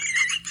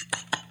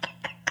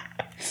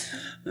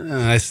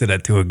 I said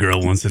that to a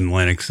girl once in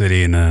Atlantic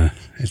City, and it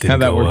didn't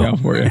How'd that go work well. out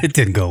for you? It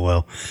didn't go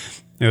well.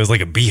 It was like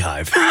a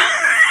beehive.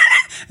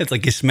 It's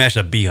like you smash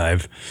a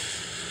beehive.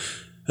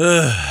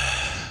 There's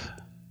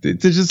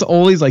just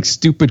always like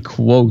stupid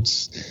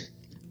quotes.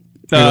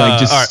 Like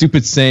just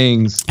stupid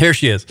sayings. Here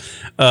she is.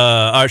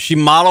 She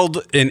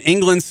modeled in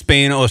England,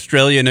 Spain,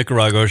 Australia,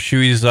 Nicaragua.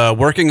 She's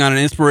working on an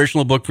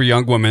inspirational book for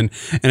young women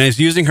and is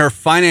using her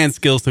finance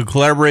skills to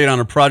collaborate on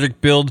a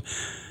project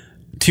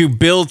to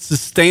build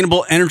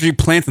sustainable energy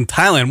plants in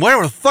Thailand.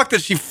 Where the fuck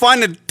does she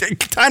find the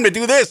time to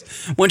do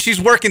this when she's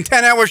working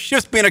 10-hour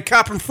shifts being a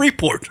cop in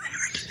Freeport?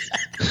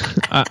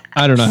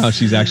 I don't know how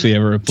she's actually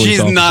ever a police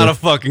officer. She's not a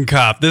fucking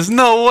cop. There's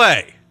no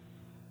way.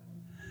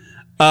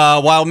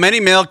 While many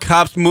male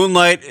cops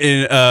moonlight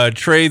in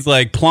trades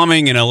like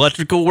plumbing and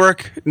electrical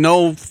work,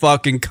 no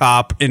fucking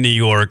cop in New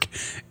York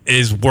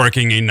is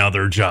working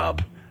another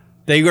job.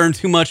 They earn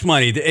too much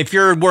money. If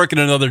you're working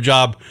another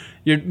job,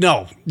 you're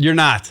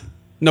not.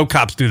 No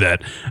cops do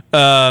that.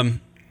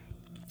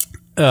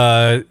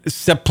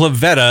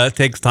 Sepulveda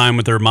takes time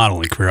with her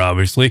modeling career,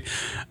 obviously.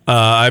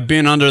 I've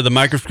been under the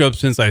microscope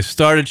since I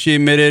started, she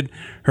admitted.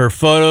 Her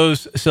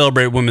photos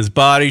celebrate women's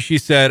bodies, she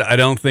said. I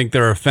don't think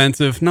they're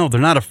offensive. No,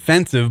 they're not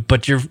offensive,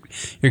 but you're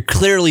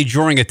clearly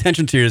drawing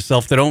attention to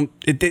yourself. No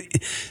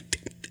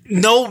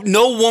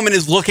woman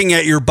is looking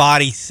at your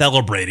body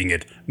celebrating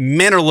it.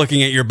 Men are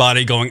looking at your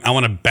body going, I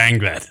want to bang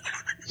that.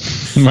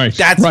 Right.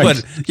 That's right.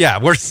 what,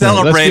 yeah, we're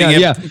celebrating it.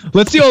 Yeah.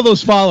 Let's see all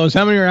those follows.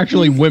 How many are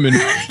actually women?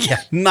 Yeah,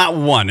 not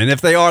one. And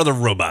if they are, they're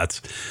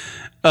robots.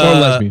 Or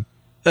lesbian.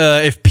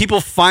 If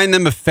people find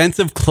them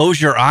offensive,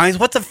 close your eyes.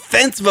 What's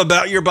offensive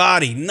about your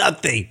body?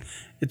 Nothing.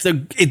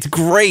 It's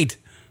great.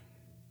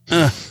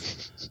 I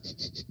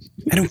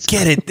don't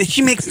get it.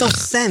 She makes no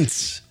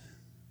sense.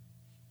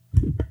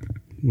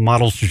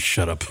 Models should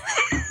shut up.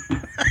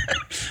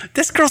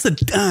 This girl's I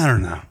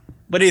don't know.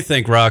 What do you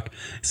think, Rock?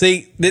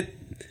 See that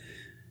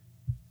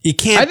you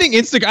can't. I think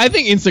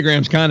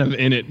Instagram's kind of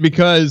in it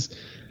because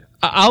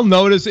I'll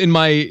notice in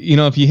my,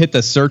 if you hit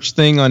the search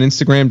thing on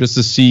Instagram just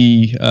to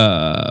see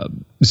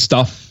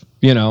stuff,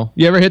 you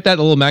ever hit that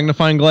little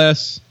magnifying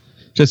glass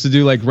just to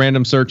do like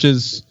random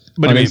searches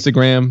on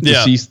Instagram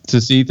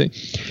to see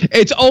things?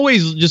 It's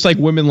always just like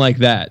women like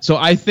that. So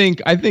I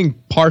think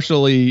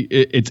partially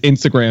it's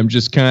Instagram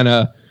just kind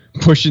of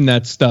pushing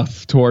that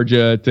stuff towards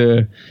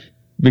you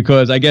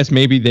because I guess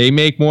maybe they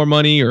make more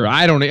money, or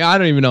I don't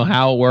even know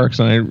how it works,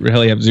 and I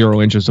really have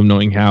zero interest in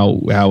knowing how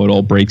it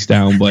all breaks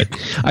down. But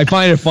I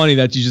find it funny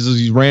that you just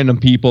these random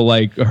people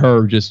like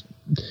her just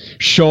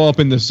show up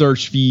in the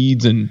search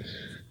feeds, and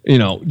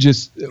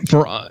just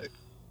for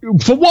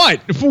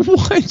what? For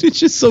what? It's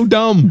just so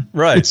dumb.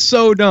 Right. It's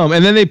so dumb.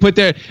 And then they put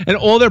and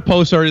all their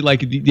posts are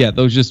like,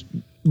 those just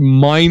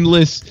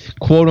mindless,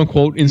 quote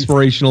unquote,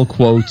 inspirational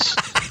quotes.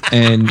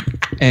 And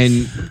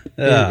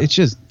it's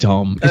just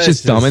dumb. It's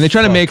just dumb. And they're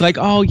trying to make like,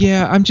 oh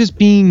yeah, I'm just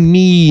being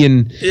me,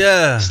 and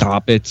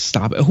stop it.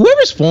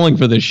 Whoever's falling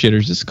for this shit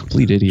are just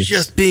complete idiots.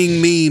 Just being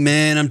me,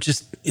 man. I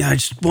just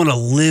want to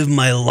live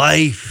my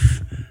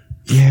life.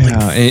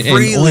 Yeah, and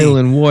oil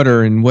and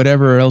water and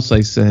whatever else I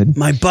said.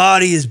 My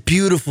body is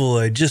beautiful.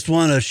 I just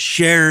want to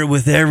share it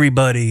with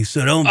everybody.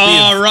 So don't be.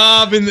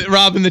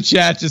 Rob in the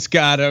chat just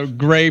got a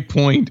great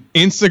point.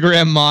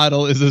 Instagram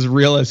model is as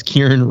real as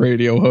Kieran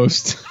radio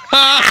host.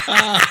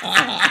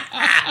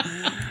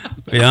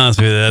 Be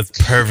honest with you, that's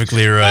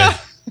perfectly right.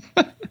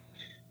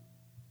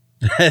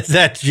 That's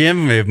that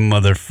Jim,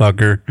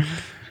 motherfucker.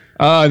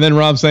 And then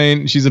Rob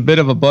saying she's a bit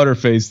of a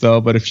butterface though,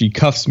 but if she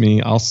cuffs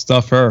me, I'll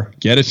stuff her.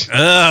 Get it?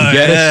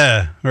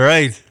 It?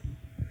 Right.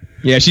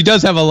 Yeah, she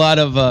does have a lot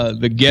of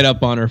the get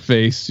up on her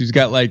face. She's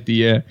got like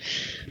the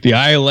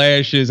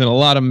eyelashes and a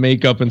lot of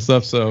makeup and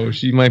stuff, so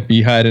she might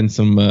be hiding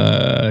some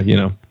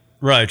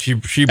Right. She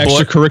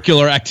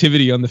extracurricular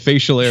activity on the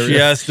facial area. She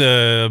has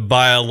to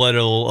buy a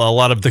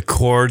lot of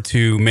decor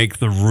to make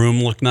the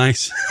room look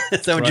nice.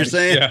 Is that what you're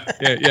saying?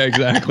 Yeah,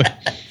 exactly.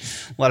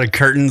 A lot of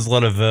curtains, a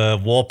lot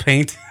of wall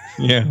paint.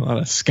 Yeah, a lot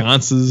of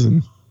sconces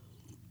and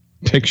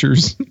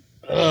pictures.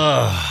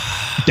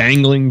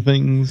 Dangling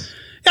things.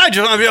 Yeah,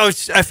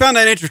 I found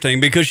that interesting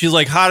because she's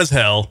like hot as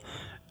hell.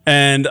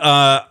 And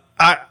I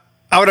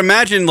would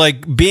imagine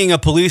like being a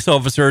police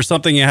officer is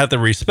something you have to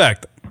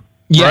respect.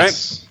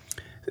 Yes. Right?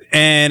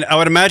 And I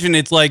would imagine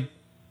it's like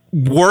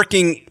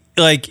working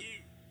like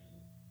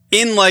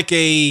in like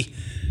if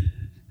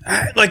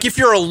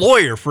you're a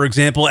lawyer, for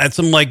example, at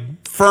some like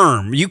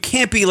firm, you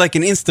can't be like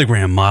an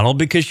Instagram model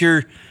because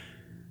you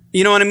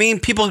know what I mean?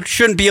 People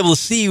shouldn't be able to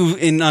see you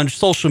on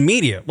social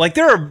media. Like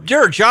there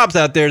are jobs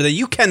out there that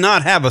you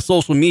cannot have a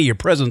social media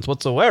presence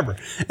whatsoever.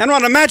 And I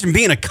would imagine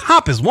being a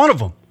cop is one of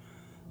them.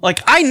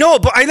 Like I know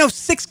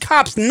 6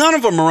 cops, none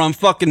of them are on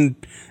fucking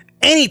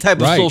any type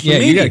of social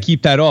media. You got to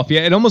keep that off.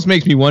 Yeah, it almost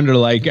makes me wonder,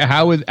 like,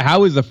 how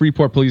is the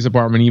Freeport Police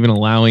Department even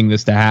allowing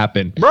this to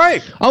happen?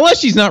 Right.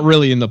 Unless she's not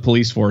really in the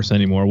police force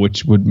anymore,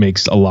 which would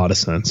makes a lot of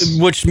sense.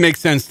 Which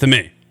makes sense to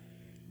me.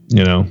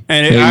 And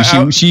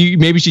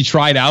maybe she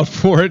tried out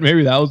for it.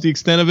 Maybe that was the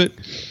extent of it.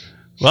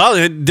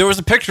 Well, there was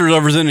a picture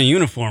of her in a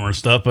uniform or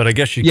stuff, but I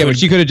guess she. Yeah, but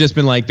she could have just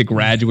been like the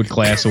graduate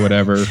class or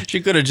whatever. She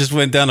could have just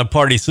went down to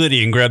Party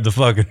City and grabbed the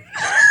fucking.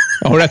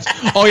 One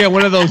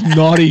of those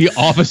naughty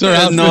officer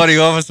outfits. Naughty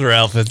officer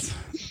outfits.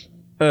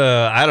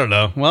 I don't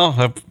know. Well,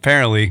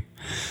 apparently,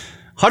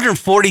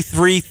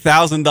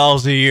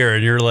 $143,000 a year,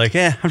 and you're like,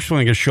 I'm just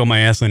going to show my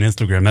ass on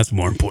Instagram. That's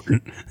more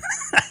important.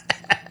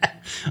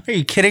 Are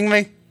you kidding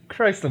me?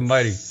 Christ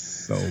Almighty!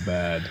 So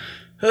bad.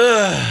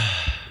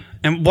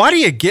 And why do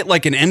you get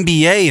like an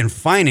MBA in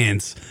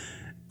finance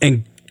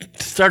and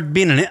start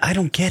being I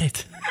don't get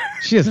it.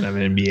 She doesn't have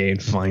an MBA in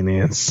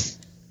finance.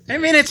 I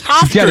mean, it's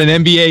Hofstra. She's got an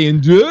MBA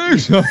in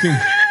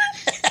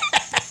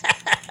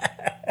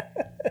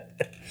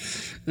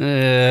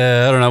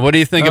I don't know. What do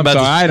you think about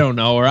this? I don't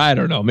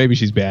know. Maybe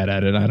she's bad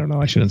at it. I don't know.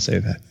 I shouldn't say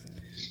that.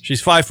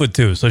 She's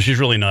 5'2", so she's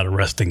really not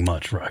arresting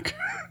much, Rock.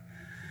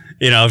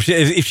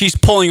 If she's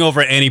pulling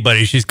over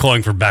anybody, she's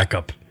calling for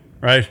backup,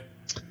 right?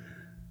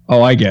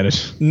 Oh, I get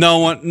it.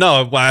 No,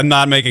 I'm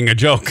not making a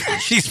joke.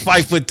 She's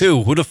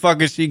 5'2". Who the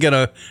fuck is she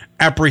gonna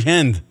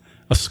apprehend?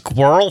 A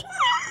squirrel?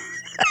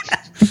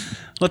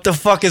 What the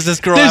fuck is this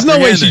girl? There's no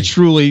way she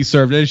truly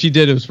served it. If she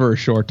did, it was for a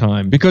short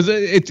time because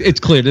it's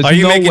clear. There's Are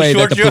you no making way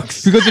short that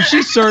jokes? because if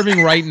she's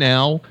serving right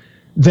now,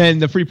 then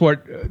the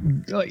Freeport.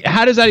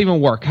 How does that even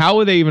work? How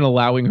are they even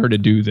allowing her to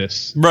do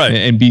this? Right.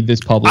 And be this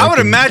public? I would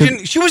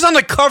imagine she was on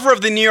the cover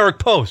of the New York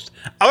Post.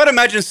 I would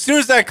imagine as soon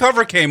as that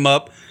cover came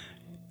up,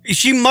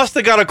 she must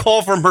have got a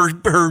call from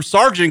her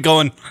sergeant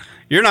going,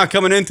 "You're not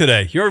coming in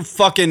today. You're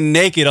fucking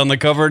naked on the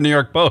cover of New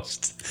York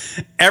Post.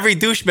 Every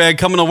douchebag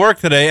coming to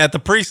work today at the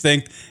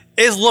precinct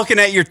is looking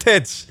at your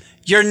tits.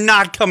 You're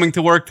not coming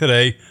to work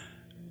today.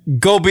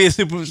 Go be a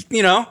super,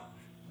 no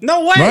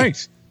way.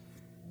 Right.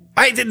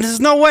 There's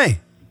no way.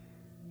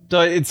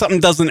 Something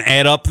doesn't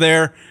add up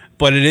there,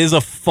 but it is a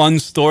fun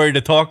story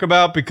to talk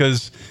about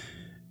because,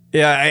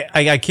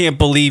 I can't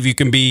believe you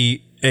can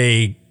be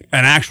an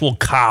actual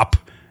cop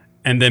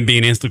and then be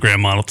an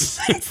Instagram model at the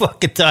same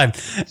fucking time.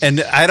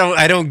 And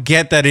I don't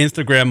get that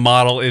Instagram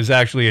model is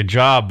actually a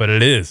job, but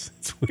it is.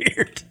 It's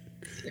weird.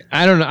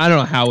 I don't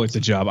know how it's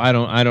a job. I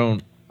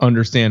don't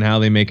understand how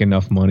they make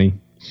enough money.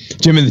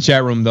 Jim in the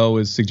chat room though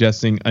is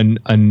suggesting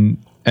Anela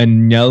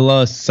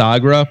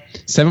Sagra,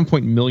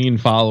 7 million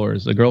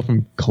followers, a girl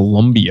from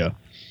Colombia.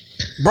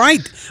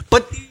 Right.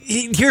 But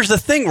here's the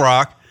thing,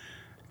 Rock,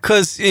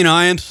 because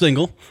I am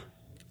single.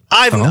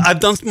 I've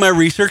done my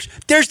research.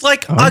 There's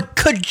like a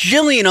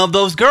cajillion of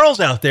those girls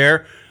out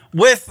there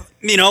with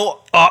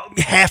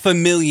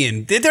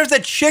 500,000. There's a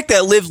chick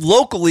that lives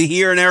locally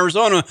here in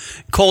Arizona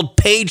called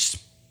Paige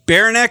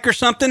Sparanek or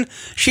something.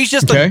 She's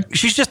just a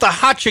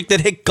hot chick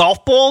that hit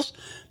golf balls.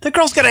 The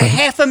girl's got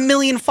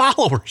 500,000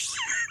 followers.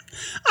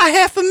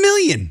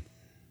 500,000.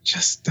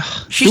 She's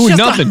doing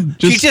nothing.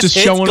 She just hits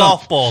showing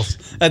golf up. balls.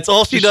 That's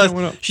all she does.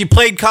 She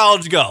played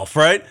college golf,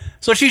 right?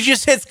 So she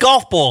just hits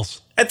golf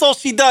balls. That's all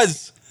she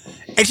does.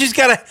 And she's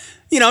got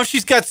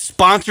she's got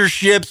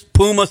sponsorships.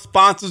 Puma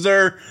sponsors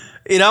her,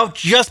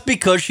 just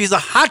because she's a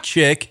hot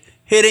chick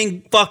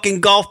hitting fucking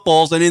golf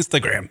balls on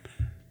Instagram.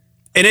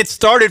 And it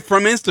started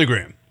from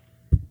Instagram.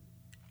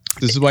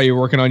 This is why you're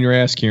working on your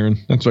ass, Kieran.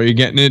 That's why you're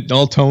getting it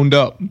all toned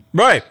up.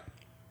 Right.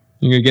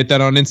 You're going to get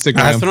that on Instagram.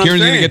 That's what I'm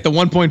Kieran's going to saying. get the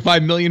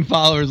 1.5 million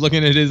followers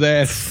looking at his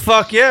ass.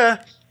 Fuck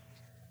yeah.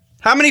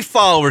 How many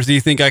followers do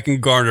you think I can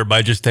garner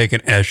by just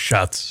taking ass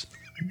shots?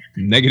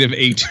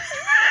 -8.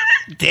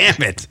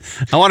 Damn it.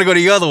 I want to go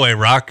the other way,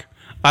 Rock.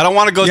 I don't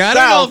want to go south. I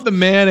don't know if the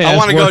man ass I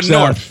want to go works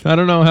north. out. I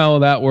don't know how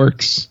that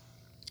works.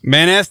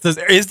 Man ass?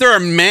 Is there a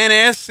man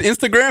ass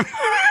Instagram?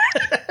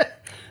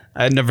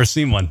 I've never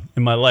seen one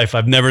in my life.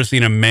 I've never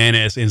seen a man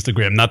ass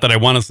Instagram. Not that I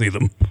want to see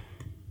them.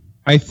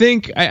 I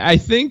think,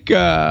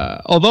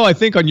 although I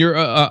think on your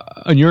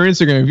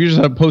Instagram, if you just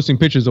start posting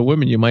pictures of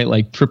women, you might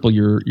like triple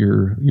your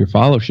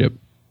followership.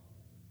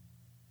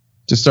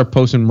 Just start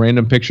posting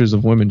random pictures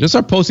of women. Just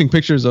start posting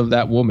pictures of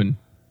that woman,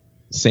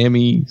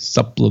 Sammy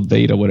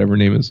Suplaveda, whatever her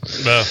name is.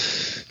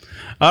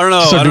 I don't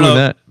know. Start doing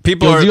that.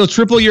 You'll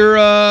triple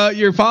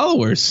your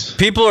followers.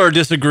 People are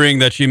disagreeing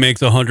that she makes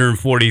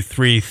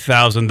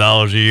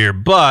 $143,000 a year,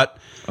 but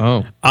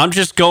I'm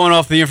just going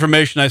off the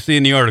information I see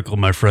in the article,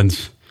 my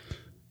friends.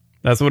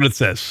 That's what it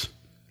says.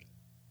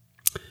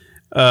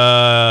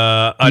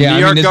 There's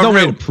no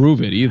way to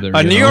prove it either.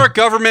 A New York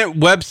government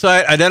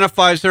website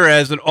identifies her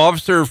as an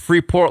officer of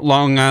Freeport,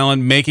 Long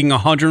Island, making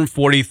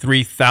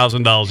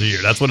 $143,000 a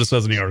year. That's what it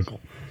says in the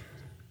article.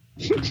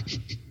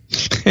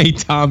 Hey,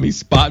 Tommy,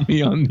 spot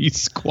me on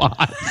these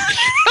squats.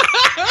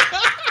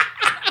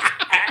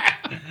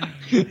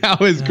 That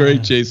was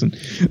great, Jason.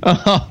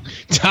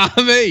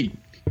 Tommy,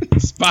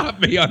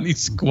 spot me on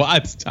these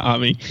squats,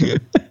 Tommy.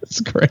 That's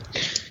great.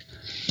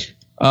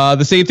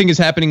 The same thing is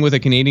happening with a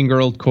Canadian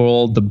girl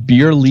called the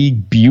Beer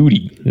League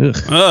Beauty. Ugh.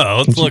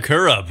 Oh, let's look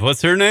her up.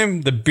 What's her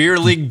name? The Beer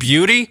League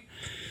Beauty?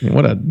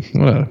 What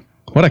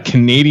a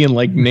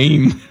Canadian-like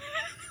name.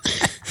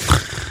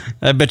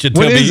 I bet you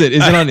Toby. What is it?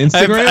 Is it on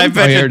Instagram? I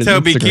bet you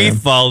Toby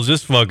Keith follows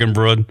this fucking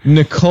broad.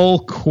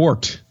 Nicole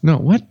Court. No,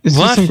 what? Is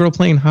this some girl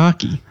playing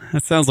hockey?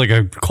 That sounds like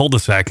a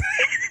cul-de-sac.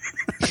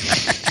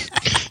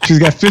 She's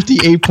got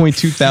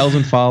 58.2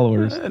 thousand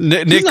followers.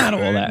 She's not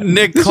all that.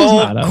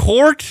 Nicole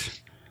Court?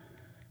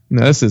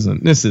 No, this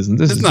isn't. This is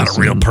not a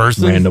real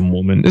person. Random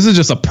woman. This is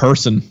just a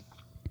person.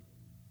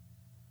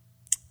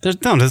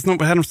 There's no.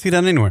 I don't see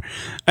that anywhere.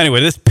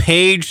 Anyway, this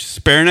Paige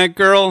Sparanek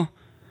girl,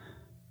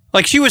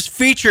 like she was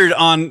featured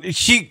on.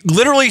 She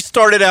literally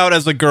started out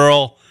as a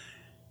girl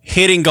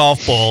hitting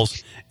golf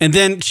balls, and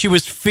then she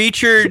was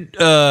featured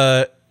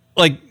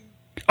like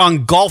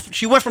on golf.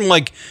 She went from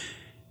like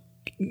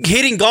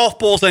hitting golf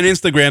balls on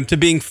Instagram to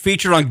being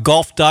featured on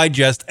Golf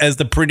Digest as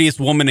the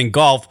prettiest woman in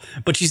golf,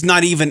 but she's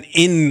not even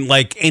in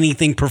like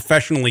anything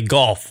professionally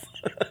golf.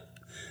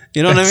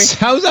 You know what I mean?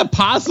 How is that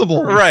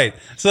possible? Right.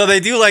 So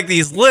they do like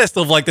these lists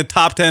of like the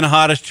top 10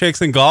 hottest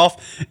chicks in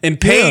golf, and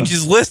Paige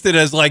is listed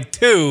as like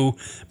 2,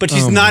 but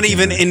she's not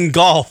even in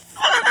golf.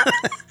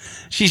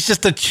 She's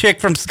just a chick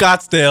from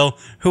Scottsdale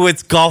who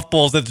hits golf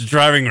balls at the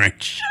driving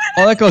range.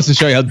 Oh, that goes to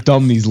show you how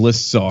dumb these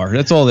lists are.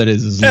 That's all that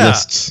is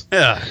lists.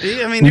 Yeah.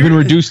 I mean, we've been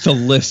reduced to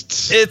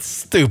lists. It's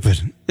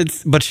stupid.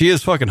 But she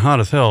is fucking hot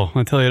as hell.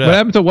 I tell you that. What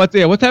happened to what's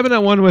happened to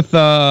that one with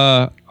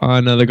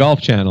on the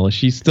Golf Channel? Is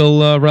she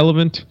still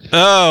relevant?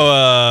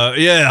 Oh,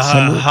 yeah.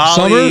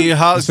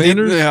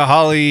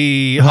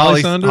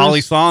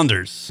 Holly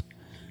Saunders.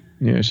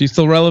 Yeah, she's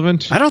still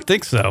relevant. I don't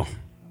think so.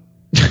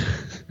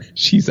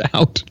 She's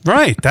out.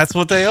 Right. That's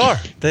what they are.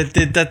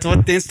 That's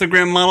what the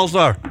Instagram models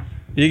are.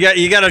 You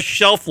got a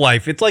shelf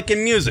life. It's like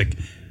in music.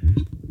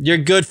 You're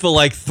good for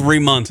like 3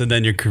 months and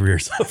then your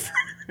career's over.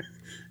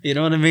 You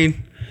know what I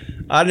mean?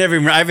 I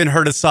haven't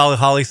heard a solid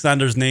Holly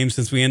Saunders name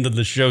since we ended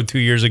the show 2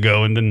 years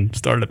ago and then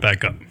started it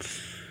back up.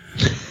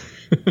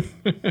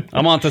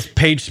 I'm on this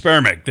Paige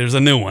Spermick. There's a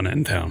new one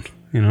in town.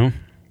 You know?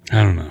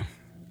 I don't know.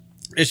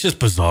 It's just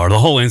bizarre. The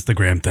whole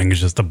Instagram thing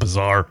is just a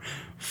bizarre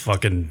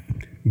fucking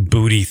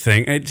booty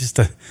thing.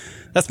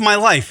 That's my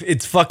life.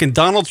 It's fucking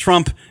Donald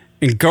Trump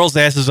and girls'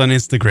 asses on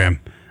Instagram.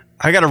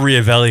 I got to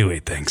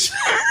reevaluate things.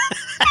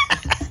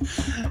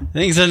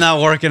 Things are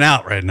not working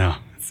out right now.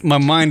 My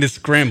mind is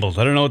scrambled.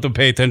 I don't know what to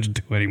pay attention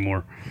to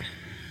anymore.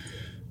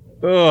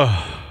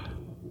 Ugh.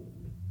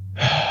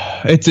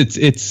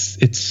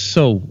 It's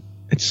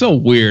so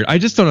weird. I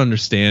just don't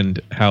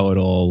understand how it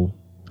all.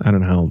 I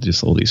don't know how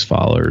just all these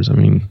followers. I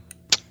mean,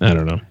 I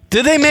don't know.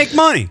 Do they make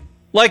money?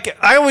 Like,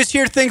 I always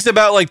hear things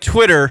about like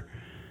Twitter.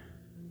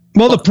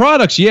 Well, the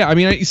products, yeah. I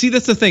mean, see,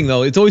 that's the thing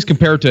though. It's always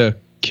compared to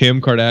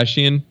Kim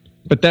Kardashian.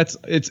 But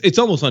it's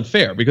almost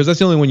unfair because that's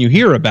the only one you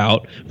hear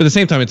about. But at the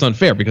same time, it's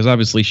unfair because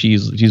obviously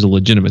she's a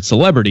legitimate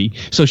celebrity,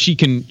 so she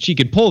can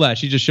pull that.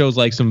 She just shows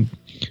like some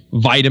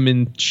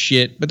vitamin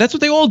shit. But that's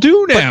what they all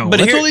do now. But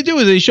that's all they do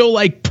is they show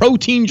like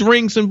protein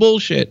drinks and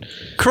bullshit.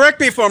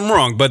 Correct me if I'm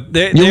wrong, but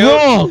you're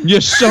wrong.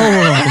 You're so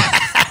wrong.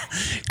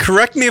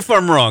 Correct me if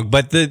I'm wrong,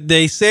 but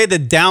they say the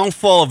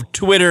downfall of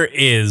Twitter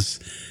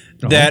is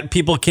that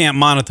people can't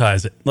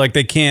monetize it. Like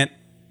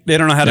they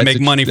don't know how to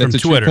make money from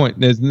Twitter. Point.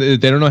 They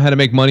don't know how to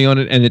make money on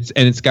it, and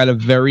it's got a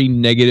very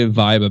negative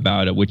vibe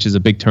about it, which is a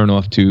big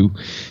turnoff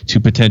to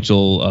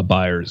potential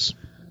buyers.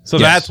 So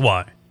that's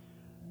why.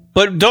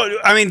 But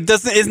doesn't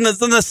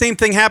the same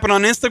thing happen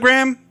on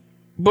Instagram?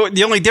 But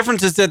the only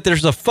difference is that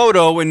there's a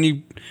photo,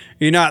 and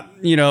you're not,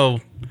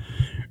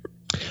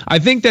 I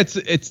think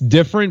it's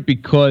different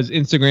because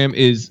Instagram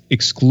is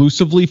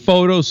exclusively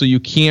photos, so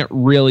you can't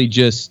really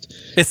just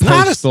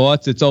post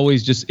thoughts. It's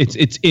always just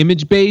it's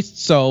image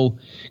based. So,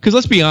 because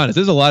let's be honest,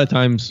 there's a lot of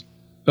times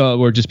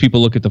where just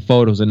people look at the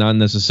photos and not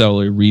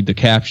necessarily read the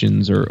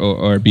captions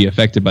or be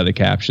affected by the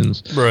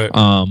captions. Right.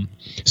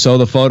 So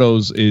the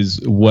photos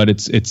is what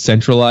it's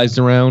centralized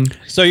around.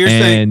 So you're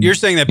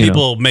saying that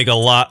people make a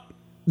lot.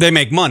 They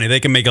make money. They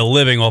can make a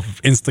living off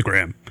of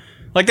Instagram.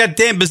 Like that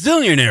damn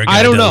bazillionaire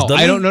guy. I don't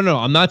know.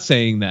 I'm not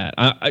saying that.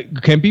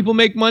 Can people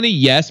make money?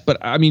 Yes, but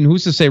I mean,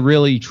 who's to say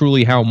really,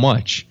 truly how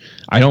much?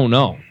 I don't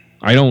know.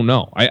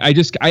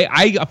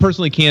 I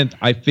personally can't.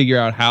 I figure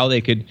out how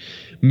they could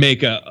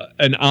make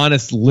an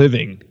honest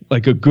living,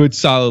 like a good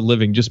solid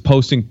living, just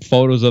posting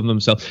photos of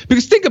themselves.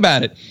 Because think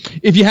about it.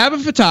 If you have a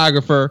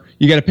photographer,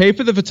 you got to pay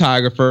for the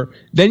photographer.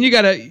 Then you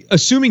got to,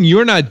 assuming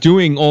you're not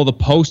doing all the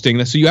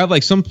posting, so you have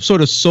like some sort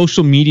of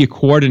social media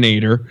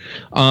coordinator.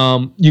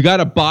 You got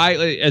to buy,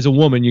 as a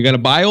woman, you got to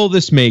buy all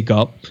this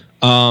makeup.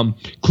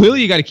 Clearly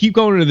you got to keep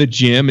going to the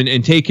gym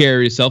and take care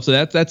of yourself.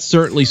 So that's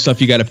certainly stuff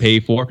you got to pay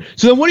for.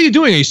 So then what are you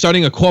doing? Are you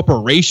starting a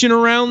corporation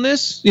around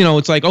this?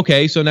 It's like,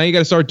 okay, so now you got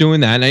to start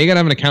doing that. Now you got to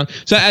have an account.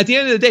 So at the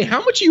end of the day,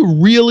 how much are you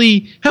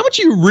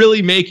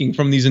really making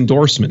from these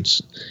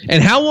endorsements?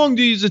 And how long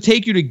does it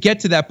take you to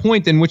get to that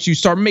point in which you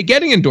start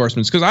getting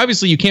endorsements? Because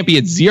obviously you can't be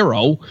at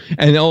zero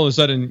and all of a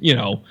sudden,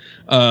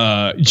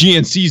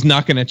 GNC's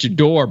knocking at your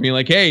door being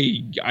like,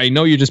 hey, I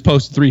know you just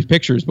posted 3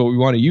 pictures, but we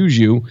want to use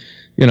you.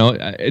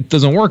 It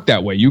doesn't work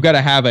that way. You got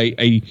to have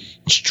a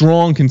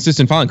strong,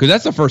 consistent following, because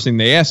that's the first thing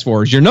they ask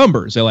for is your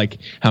numbers. They're like,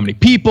 how many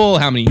people,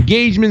 how many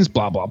engagements,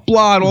 blah, blah,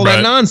 blah, and all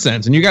that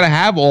nonsense. And you got to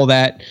have all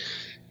that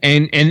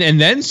and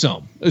then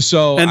some.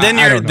 So and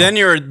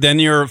then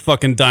you're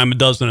fucking dime a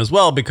dozen as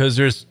well, because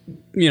there's,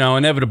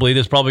 inevitably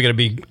there's probably going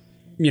to be,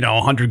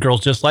 100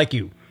 girls just like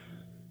you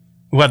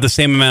who have the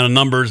same amount of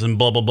numbers and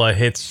blah, blah, blah,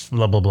 hits,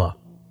 blah, blah, blah.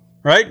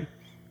 Right?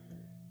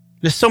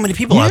 There's so many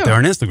people out there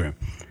on Instagram.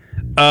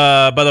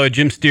 By the way,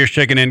 Jim Steers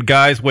checking in.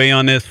 Guys, weigh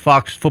on this.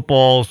 Fox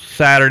Football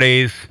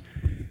Saturdays.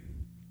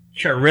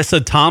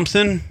 Charissa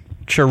Thompson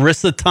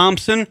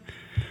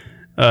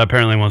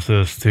apparently wants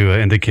us to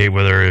indicate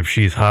whether if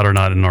she's hot or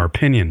not in our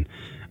opinion.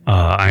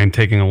 I am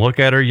taking a look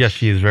at her. Yes,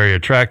 she is very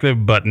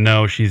attractive, but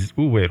no, she's...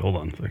 Ooh, wait, hold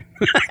on a second.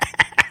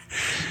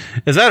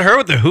 Is that her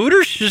with the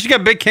Hooters? She's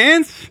got big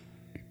cans?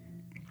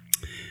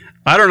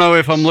 I don't know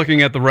if I'm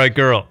looking at the right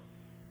girl.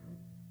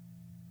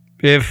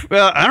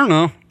 I don't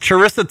know.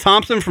 Charissa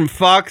Thompson from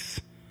Fox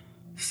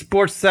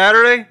Sports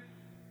Saturday?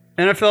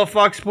 NFL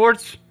Fox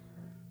Sports?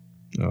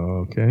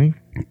 Okay.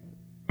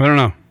 I don't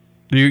know.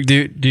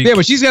 Yeah,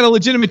 but she's got a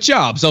legitimate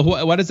job, so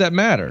why does that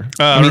matter?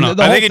 I don't know.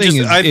 I think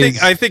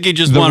he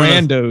just the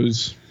wanted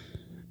randos.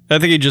 I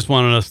think he just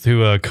wanted us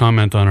to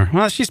comment on her.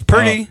 Well, she's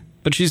pretty,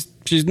 but she's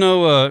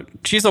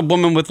a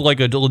woman with like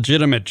a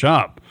legitimate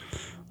job.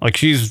 Like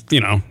she's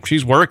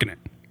working it.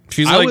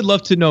 I would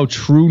love to know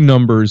true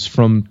numbers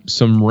from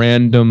some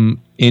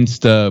random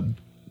Insta,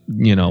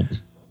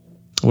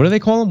 what do they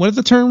call them? What are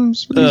the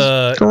terms for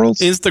these girls?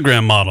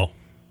 Instagram model.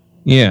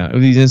 Yeah,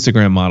 these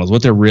Instagram models,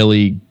 what they're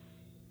really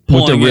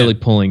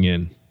pulling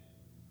in.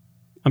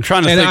 I'm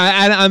trying to think.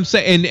 I'm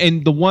saying,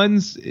 and the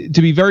ones,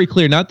 to be very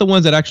clear, not the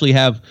ones that actually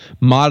have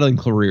modeling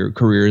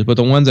careers, but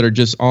the ones that are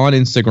just on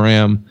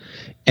Instagram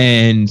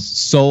and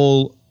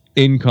sole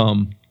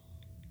income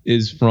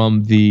is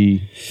from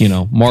the,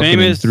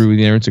 marketing through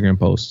their Instagram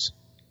posts.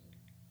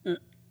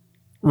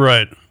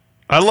 Right.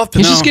 I love to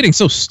know. It's just getting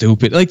so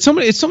stupid. Like so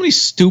many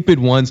stupid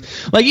ones.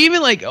 Like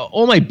even like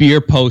all my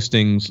beer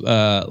postings,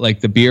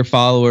 like the beer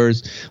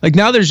followers. Like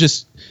now there's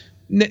just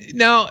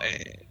now,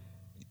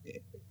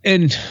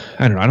 and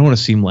I don't know. I don't want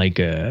to seem like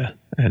an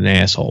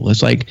asshole.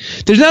 It's like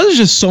there's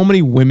just so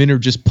many women are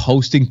just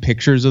posting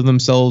pictures of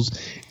themselves,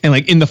 and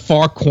like in the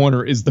far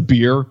corner is the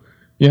beer.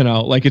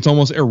 Like it's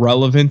almost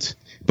irrelevant.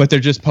 But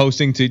they're just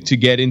posting to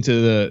get into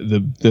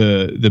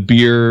the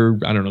beer,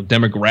 I don't know,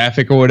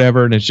 demographic or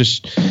whatever, and it's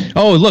just,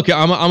 oh look,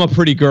 I'm a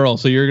pretty girl,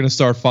 so you're gonna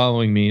start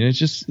following me, and it's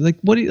just like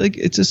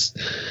it's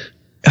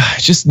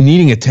just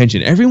needing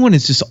attention. Everyone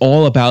is just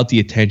all about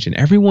the attention.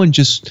 Everyone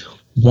just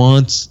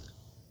wants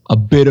a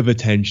bit of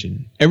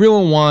attention.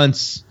 Everyone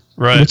wants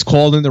what's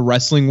called in the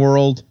wrestling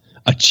world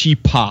a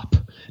cheap pop.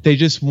 They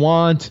just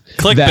want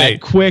clickbait.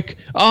 That quick.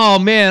 Oh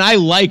man, I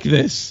like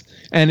this.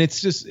 And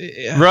it's just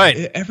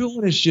everyone's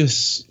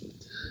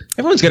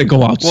got to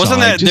go outside. Wasn't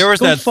that there was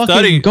that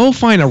study? Go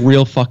find a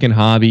real fucking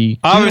hobby.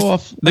 I'm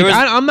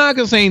not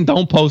gonna say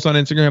don't post on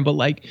Instagram, but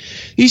like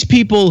these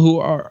people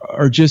who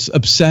are just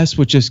obsessed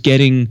with just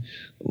getting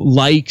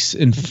likes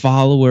and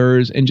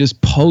followers and just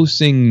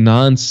posting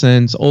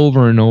nonsense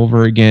over and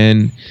over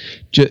again.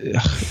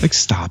 Just, like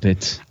stop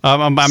it.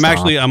 I'm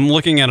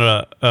looking at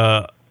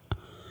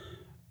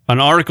an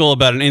article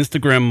about an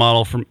Instagram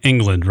model from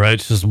England, right?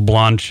 It's this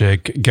blonde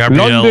chick,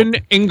 London,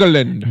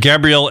 England.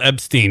 Gabrielle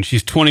Epstein.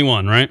 She's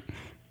 21, right?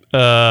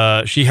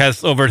 She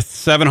has over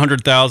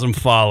 700,000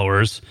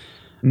 followers.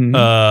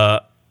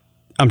 Mm-hmm.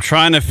 I'm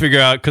trying to figure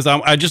out because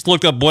I just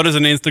looked up what does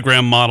an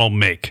Instagram model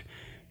make,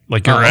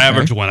 like your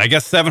average one. I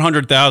guess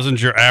 700,000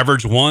 is your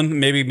average one,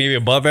 maybe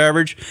above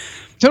average.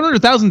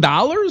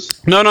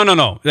 $700,000?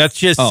 No. That's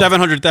just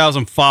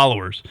 700,000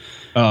 followers.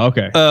 Oh,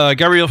 okay.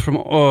 Gabrielle from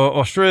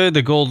Australia,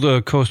 the Gold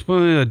Coast,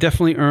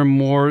 definitely earn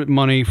more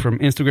money from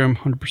Instagram,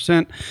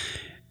 100%.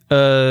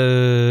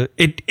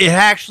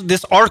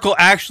 This article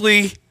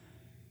actually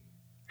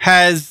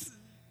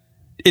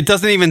it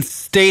doesn't even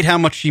state how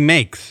much she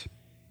makes.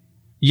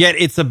 Yet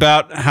it's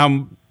about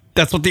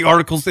that's what the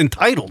article's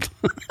entitled.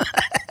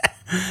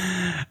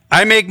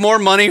 I make more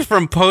money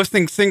from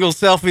posting single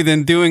selfie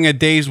than doing a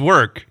day's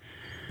work.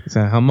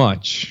 So how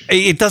much?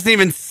 It doesn't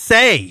even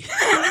say.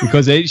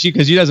 because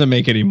she doesn't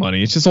make any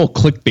money. It's just all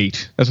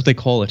clickbait. That's what they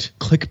call it.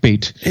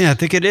 Clickbait. Yeah, I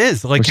think it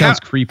is. Like sounds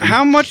creepy.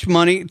 How much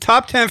money?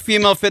 Top 10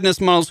 female fitness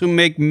models who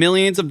make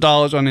millions of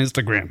dollars on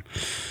Instagram.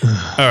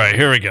 All right,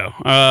 here we go.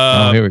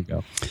 Here we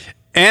go.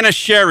 Anna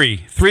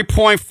Sherry,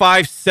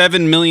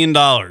 $3.57 million.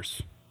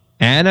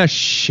 Anna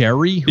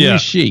Sherry? Who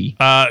is she?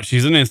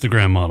 She's an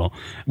Instagram model.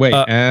 Wait,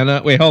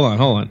 Anna. Wait, hold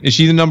on. Is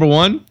she the number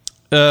one?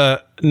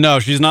 No,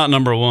 she's not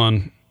number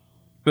one.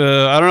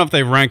 I don't know if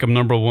they rank them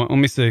number one. Let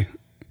me see.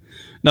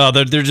 No,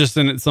 they're just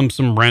in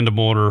some random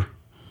order.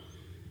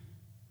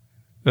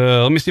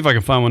 Let me see if I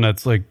can find one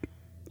that's like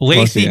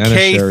Lacey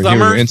K. Sherry.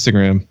 Summers. Here,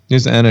 Instagram.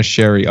 Here's Anna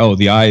Sherry. Oh,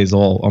 the eye is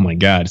all. Oh my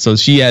God. So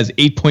she has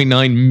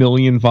 8.9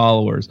 million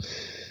followers.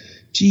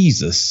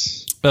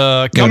 Jesus.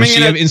 Coming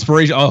in have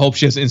inspiration. I hope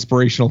she has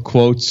inspirational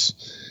quotes.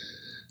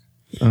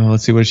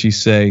 Let's see what she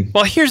say.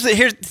 Well,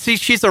 see,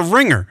 she's a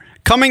ringer.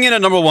 Coming in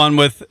at number one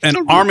with an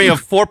army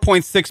of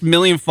 4.6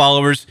 million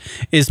followers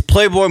is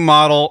Playboy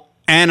model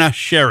Anna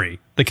Sherry,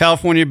 the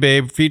California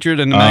babe featured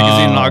in the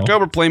magazine in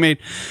October. Playmate.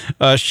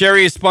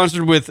 Sherry is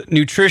sponsored with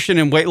nutrition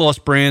and weight loss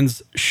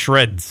brands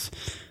Shreds.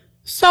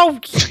 So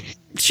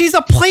she's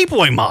a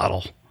Playboy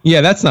model.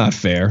 Yeah, that's not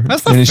fair.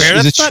 That's not fair.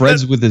 Is it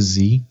Shreds with a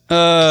Z?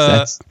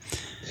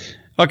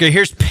 Okay,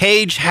 here's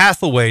Paige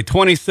Hathaway,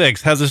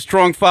 26, has a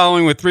strong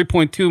following with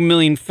 3.2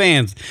 million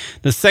fans.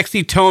 The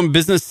sexy tone,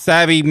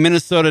 business-savvy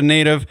Minnesota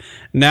native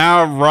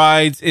now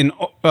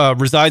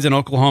resides in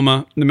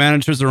Oklahoma. The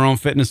manages her own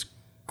fitness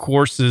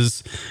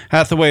courses.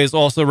 Hathaway is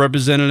also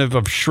representative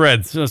of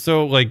Shreds.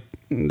 So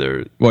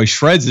Boy,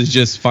 Shreds is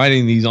just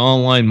finding these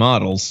online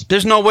models.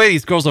 There's no way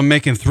these girls are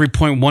making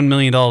 $3.1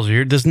 million a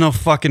year. There's no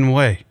fucking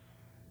way.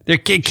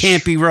 It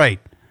can't be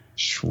right.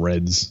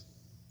 Shreds.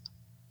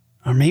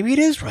 Or maybe it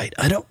is right.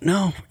 I don't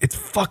know. It's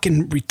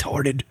fucking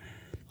retarded.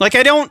 Like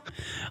I don't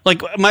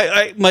like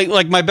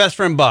my best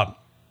friend Bob.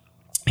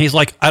 He's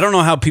like, I don't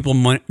know how people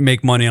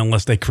make money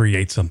unless they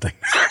create something.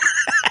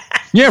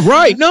 Yeah,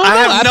 right. No, I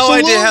have no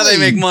idea how they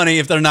absolutely. make money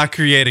if they're not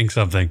creating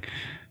something.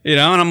 You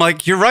know, and I'm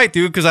like, you're right,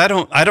 dude, because I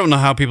don't know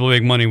how people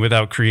make money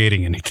without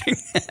creating anything.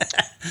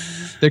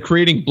 They're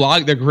creating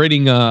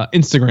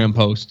Instagram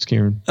posts,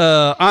 Kieran.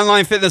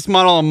 Online fitness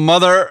model and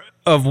mother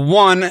of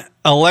one,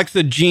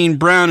 Alexa Jean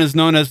Brown, is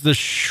known as the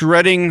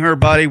shredding her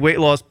body weight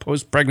loss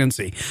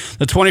post-pregnancy.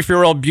 The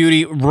 24-year-old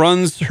beauty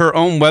runs her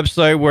own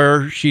website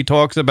where she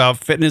talks about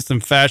fitness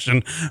and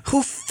fashion.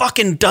 Who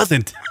fucking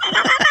doesn't?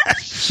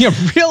 Yeah,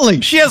 really.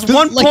 She has Does,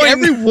 one like point.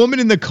 every woman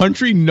in the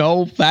country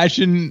know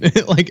fashion,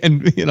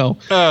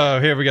 Oh,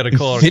 here we got a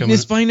caller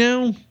fitness coming. by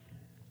now.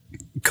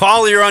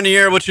 Call, you're on the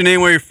air. What's your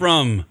name? Where you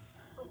from?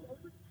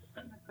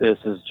 This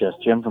is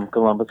Just Jim from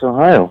Columbus,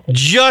 Ohio.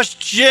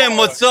 Just Jim.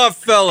 What's up,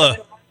 fella?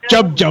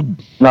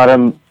 Jub. Not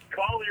Oh,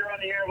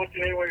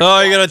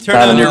 you gotta turn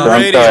not on your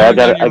I'm radio. sorry, I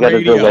got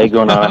a delay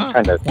going on.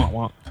 I'm trying to.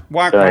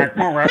 Sorry.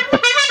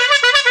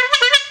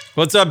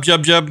 What's up,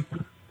 Jub?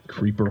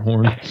 Creeper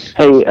horn.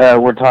 Hey,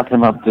 we're talking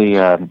about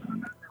the.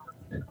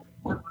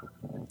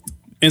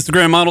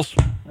 Instagram models.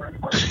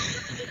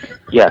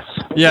 Yes.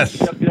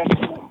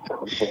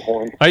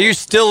 Are you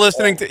still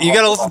listening to? You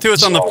got to listen to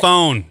us on the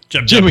phone,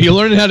 Jim, are you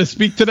learning how to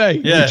speak today?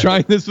 Yeah. You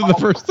trying this for the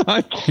first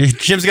time?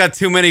 Jim's got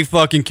too many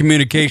fucking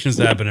communications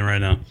happening right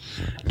now.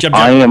 Jub.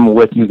 I am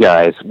with you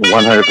guys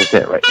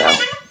 100% right now.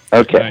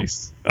 Okay.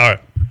 Nice. All right.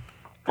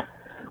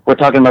 We're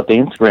talking about the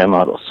Instagram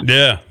models.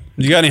 Yeah.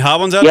 You got any hot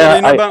ones out there that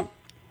you know about?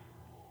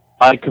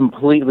 I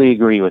completely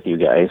agree with you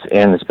guys,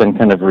 and it's been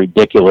kind of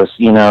ridiculous.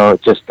 You know,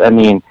 just, I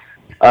mean,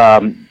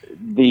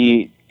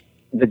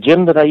 the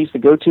gym that I used to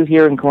go to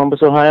here in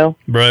Columbus, Ohio.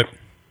 Right.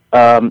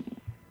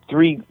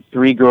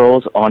 Three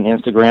girls on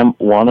Instagram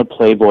want a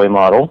Playboy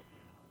model.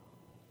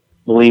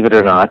 Believe it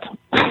or not.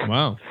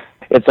 Wow.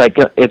 It's like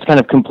it's kind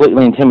of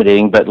completely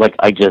intimidating, but like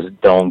I just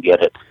don't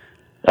get it.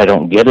 I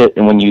don't get it.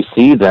 And when you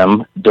see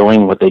them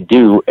doing what they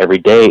do every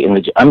day in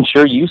the gym, I'm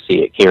sure you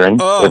see it, Kieran,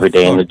 every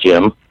day in the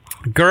gym.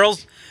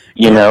 Girls,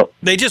 you know,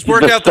 they just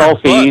work the out their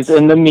selfies butts.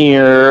 in the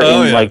mirror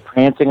Oh, and yeah. like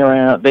prancing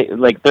around. They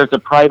like there's a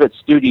private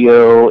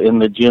studio in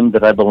the gym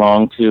that I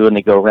belong to, and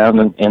they go around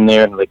in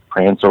there and like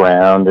prance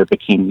around their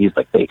bikinis,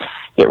 like they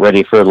get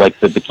ready for like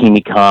the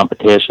bikini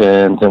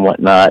competitions and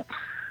whatnot.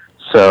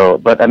 So,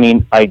 but I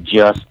mean, I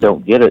just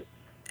don't get it.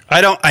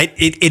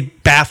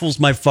 It baffles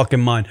my fucking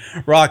mind.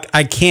 Rock,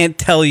 I can't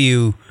tell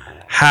you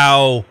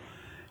how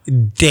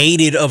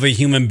dated of a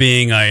human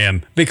being I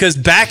am. Because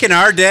back in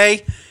our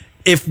day,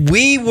 if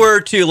we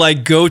were to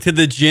like go to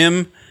the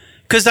gym,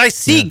 because I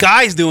see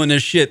guys doing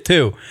this shit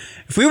too.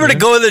 If we were to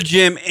go to the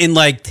gym and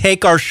like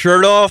take our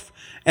shirt off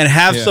and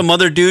have some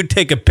other dude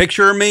take a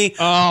picture of me.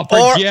 Oh,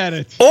 forget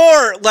it.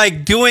 Or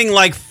like doing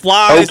like Oh,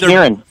 flies.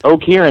 Kieran.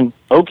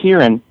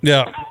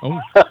 Yeah.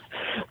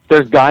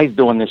 There's guys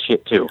doing this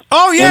shit too.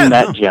 Oh, yeah. In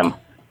that gym.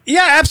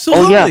 Yeah,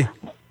 absolutely. Oh, yeah.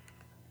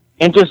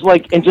 And just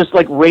like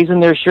raising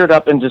their shirt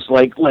up and just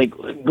like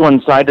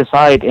going side to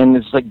side, and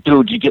it's like,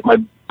 dude, did you get my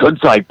good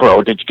side,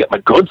 bro? Did you get my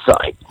good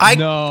side?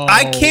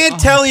 I can't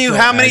tell you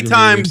how many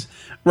times,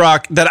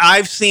 Rock, that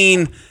I've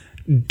seen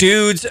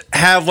dudes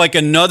have like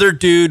another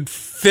dude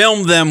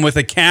film them with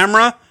a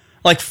camera,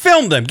 like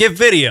film them, give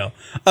video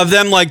of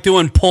them like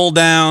doing pull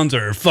downs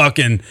or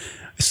fucking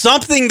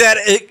something that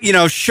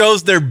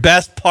shows their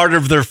best part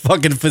of their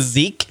fucking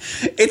physique.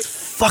 It's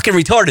fucking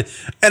retarded.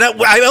 And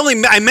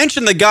I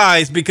mention the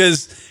guys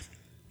because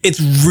it's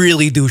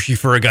really douchey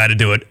for a guy to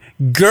do it.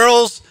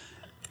 Girls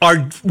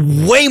are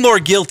way more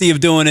guilty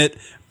of doing it,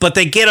 but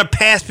they get a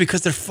pass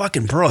because they're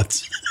fucking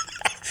broads.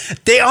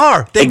 They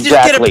are. They just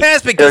get a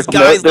pass because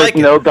guys like it.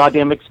 There's no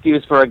goddamn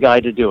excuse for a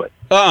guy to do it.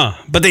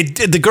 But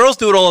the girls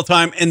do it all the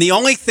time, and the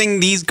only thing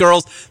these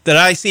girls that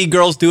I see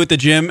girls do at the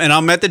gym, and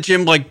I'm at the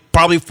gym like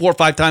probably 4 or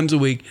 5 times a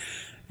week,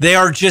 they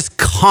are just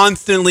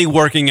constantly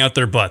working out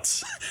their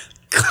butts.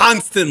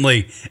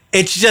 Constantly.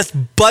 It's just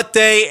butt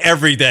day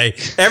every day.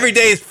 Every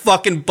day is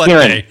fucking butt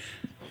Kieran, day.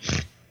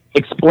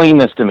 Explain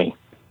this to me.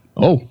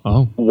 Oh.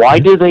 Why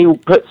do they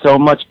put so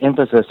much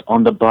emphasis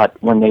on the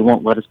butt when they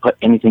won't let us put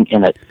anything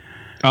in it?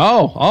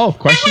 Oh,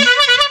 question?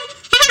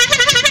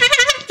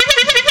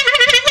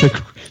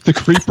 The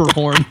creeper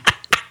horn.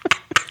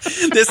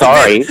 This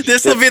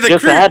will be the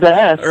just creep. had to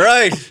ask.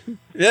 Right.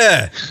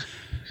 Yeah.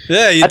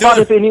 Yeah, you I do thought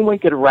it. if anyone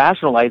could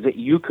rationalize it,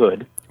 you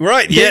could.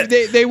 Right, yeah.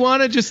 They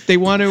want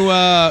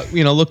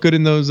to look good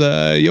in those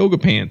yoga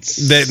pants.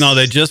 They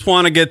just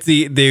want to get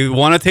they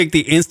want to take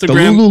the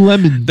Instagram. The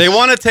Lululemons. They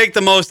want to take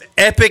the most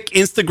epic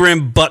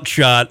Instagram butt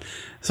shot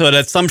so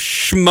that some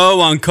schmo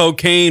on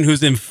cocaine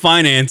who's in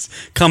finance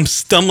comes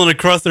stumbling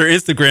across their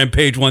Instagram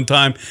page one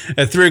time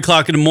at 3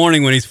 o'clock in the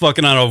morning when he's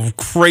fucking on a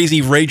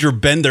crazy rager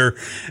bender,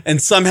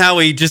 and somehow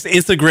he just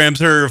Instagrams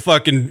her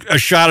a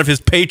shot of his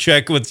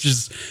paycheck, which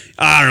is,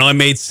 I don't know, I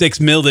made $6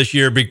 million this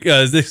year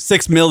because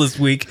 $6 million this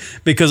week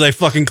because I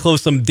fucking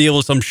closed some deal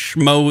with some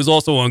schmo who's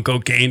also on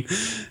cocaine.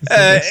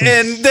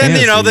 And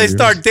then, they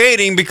start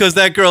dating because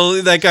that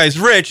guy's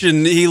rich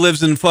and he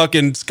lives in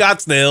fucking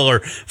Scottsdale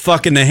or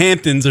fucking the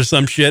Hamptons or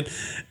some shit.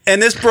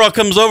 And this bro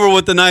comes over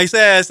with the nice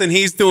ass, and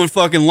he's doing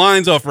fucking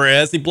lines off her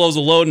ass. He blows a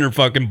load in her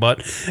fucking butt,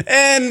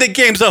 and the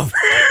game's over.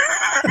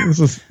 This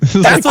is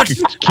That's like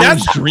what-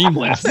 Kim's dream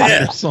last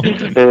night or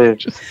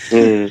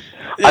something.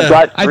 I've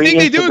got I three think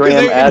they do it Instagram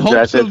because they in hopes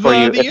addresses of for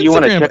you. the If you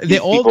want to Instagram. check They these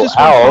all people just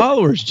want out.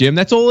 followers, Jim.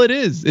 That's all it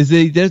is. Is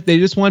they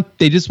just want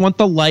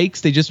the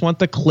likes. They just want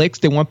the clicks.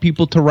 They want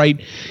people to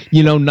write,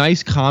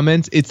 nice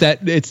comments. It's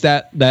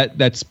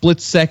that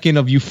split second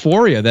of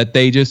euphoria that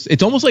they just.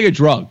 It's almost like a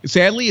drug.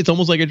 Sadly, it's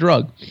almost like a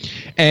drug.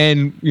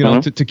 And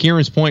to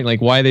Kieran's point,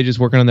 like why are they just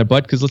working on their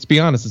butt? Because let's be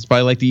honest, it's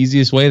probably like the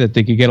easiest way that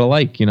they could get a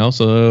like.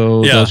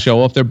 So they'll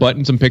show off their butt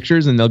in some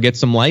pictures and they'll get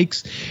some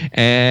likes,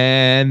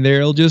 and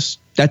they'll just.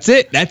 That's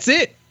it.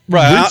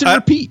 Right. Rinse and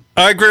repeat.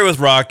 I agree with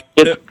Rock.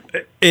 It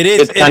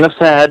is. It's kind of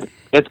sad.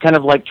 It's kind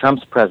of like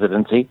Trump's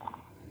presidency.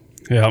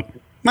 Yeah.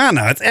 No,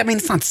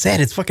 it's not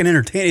sad. It's fucking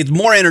entertaining. It's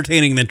more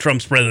entertaining than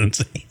Trump's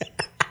presidency.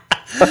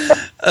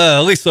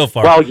 At least so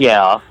far. Well,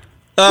 yeah.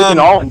 We can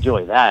all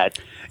enjoy that.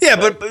 Yeah,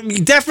 but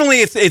definitely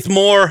it's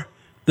more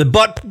the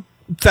butt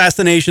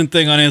fascination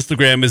thing on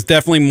Instagram is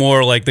definitely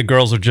more like the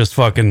girls are just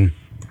fucking.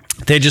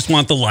 They just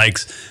want the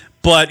likes.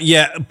 But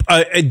yeah,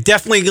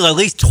 definitely at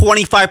least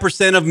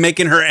 25% of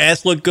making her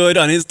ass look good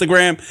on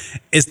Instagram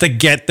is to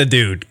get the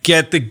dude,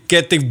 get the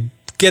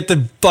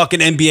fucking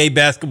NBA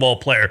basketball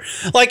player.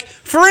 Like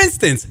for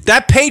instance,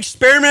 that Paige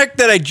Spermick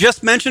that I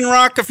just mentioned,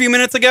 Rock, a few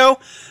minutes ago,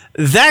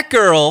 that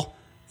girl,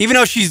 even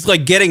though she's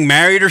like getting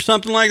married or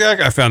something like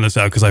that, I found this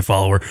out because I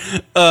follow her.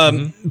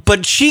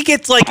 But she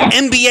gets like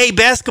NBA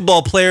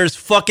basketball players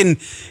fucking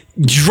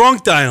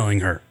drunk dialing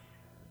her.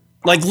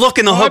 Like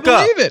looking to hook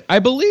up. I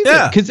believe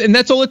it. And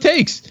that's all it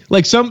takes.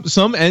 Like some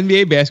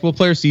NBA basketball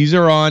player sees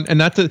her on, and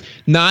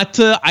not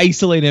to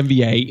isolate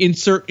NBA.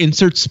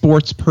 Insert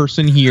sports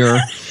person here.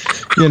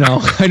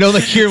 I know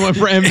that Kieran went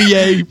for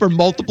NBA for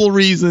multiple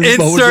reasons.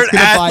 Insert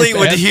athlete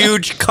with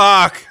huge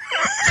cock.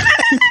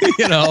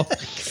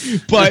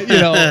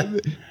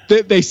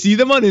 But they see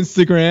them on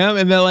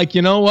Instagram and they're like,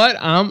 you know what?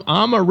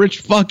 I'm a rich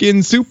fucking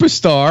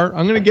superstar.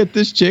 I'm gonna get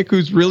this chick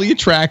who's really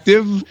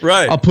attractive.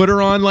 Right. I'll put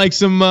her on like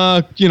some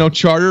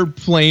charter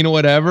plane or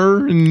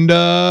whatever and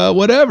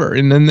whatever.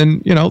 And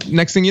then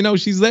next thing you know,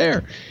 she's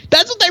there.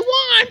 That's what they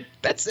want.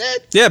 That's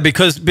it. Yeah,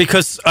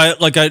 because I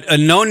like a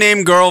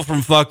no-name girl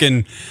from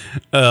fucking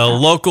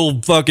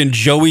local fucking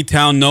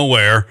Joeytown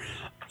nowhere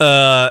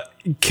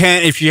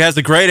can, if she has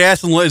a great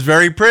ass and is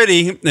very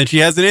pretty and she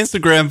has an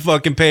Instagram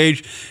fucking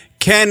page,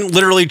 can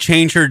literally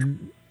change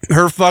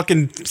her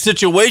fucking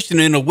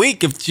situation in a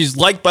week if she's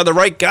liked by the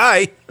right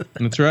guy.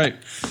 That's right.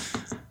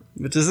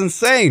 Which is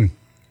insane.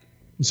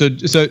 So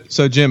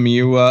Jim,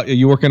 are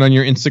you working on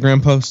your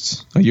Instagram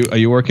posts? Are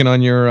you working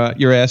on your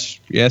ass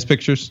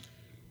pictures?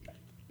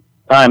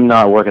 I'm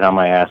not working on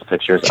my ass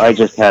pictures. I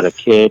just had a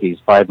kid. He's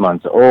 5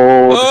 months old.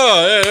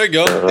 Oh, yeah, there you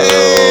go.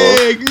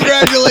 Hey,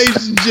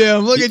 congratulations,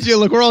 Jim. Look at you.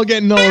 Look, we're all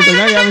getting old. Like,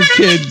 I having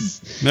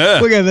kids. Yeah.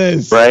 Look at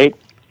this. Right.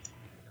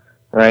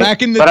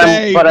 Back in the but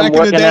day, I'm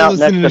working out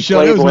next to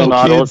Playboy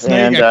models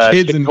and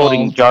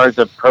holding jars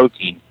of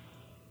protein.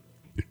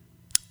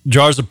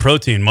 Jars of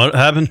protein. What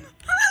happened?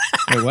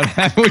 Wait, what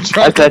happened with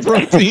jars of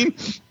protein?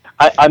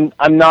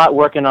 I'm not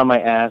working on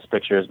my ass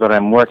pictures, but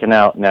I'm working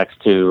out next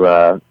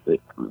to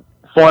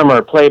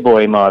former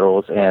Playboy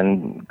models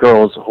and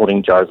girls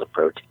holding jars of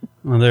protein.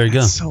 Oh, there you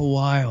go. That's so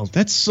wild.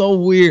 That's so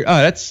weird. Oh,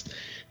 that's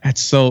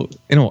so,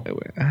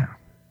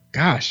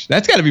 gosh,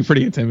 that's got to be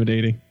pretty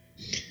intimidating.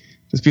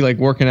 Just be like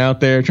working out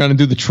there, trying to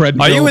do the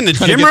treadmill. Are you in the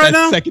gym right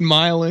now? Second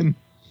mile in.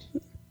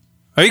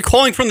 Are you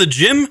calling from the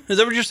gym? Is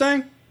that what you're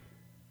saying?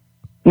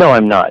 No,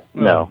 I'm not.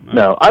 No.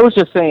 I was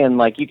just saying,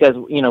 like, you guys,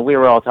 we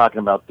were all talking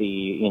about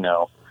the,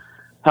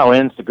 how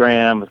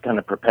Instagram was kind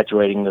of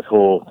perpetuating this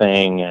whole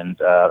thing. And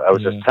I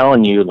was just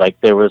telling you,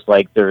 like, there's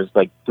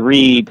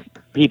three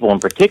people in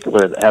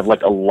particular that have,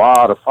 like, a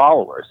lot of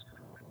followers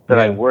that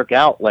I work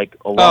out, like,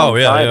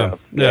 alongside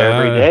of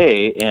every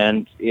day.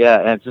 And,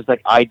 it's just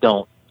like, I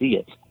don't see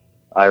it.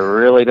 I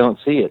really don't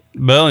see it.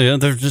 Well, yeah,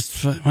 they're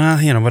just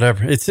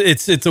whatever.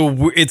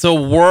 It's a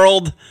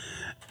world,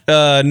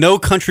 no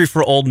country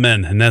for old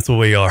men, and that's what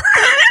we are.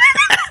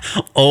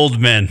 Old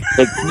men.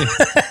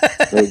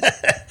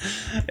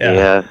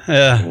 Yeah.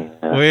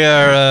 We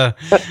are.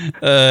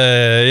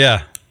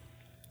 Yeah.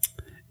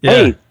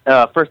 Hey,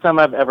 first time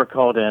I've ever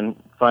called in.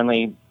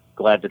 Finally,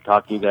 glad to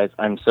talk to you guys.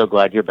 I'm so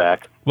glad you're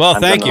back. Well,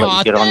 thank you.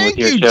 Get on with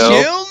your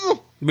show. Jim.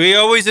 We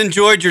always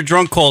enjoyed your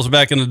drunk calls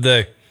back in the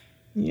day.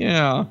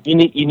 Yeah. You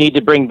need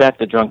to bring back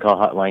the drunk call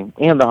hotline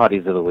and the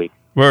hotties of the week.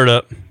 Word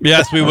up.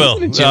 Yes, we will.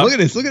 Look at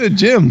this. Look at the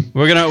Jim.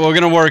 We're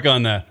gonna work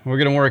on that. All right. We're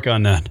gonna work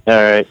I'm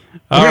on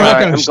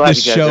glad this you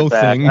guys show are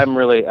back. thing. I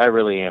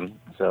really am.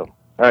 So,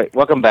 all right,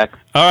 welcome back.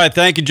 All right,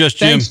 thank you, Just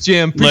Jim. Thanks,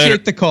 Jim.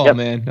 Appreciate the call,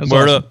 man. That was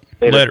Word awesome. up.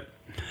 Later.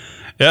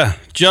 Yeah,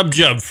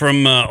 Jub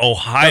from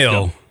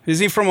Ohio. Jub. Is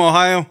he from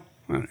Ohio?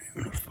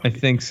 I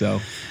think so.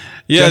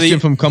 Yeah, Justin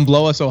from Come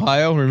Blow Us,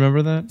 Ohio.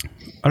 Remember that?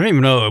 I don't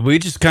even know. We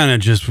just kind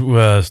of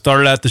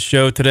started out the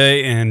show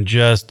today and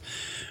just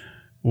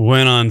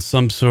went on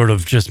some sort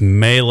of just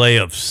melee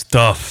of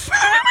stuff.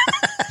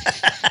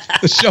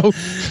 The show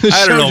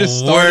I don't know just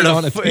started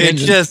on a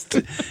tangent.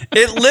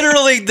 It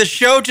literally, the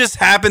show just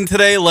happened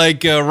today.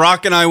 Like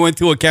Rock and I went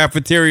to a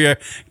cafeteria,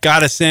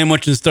 got a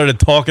sandwich, and started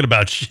talking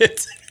about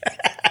shit.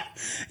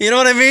 You know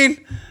what I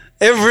mean?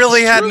 It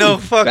really had no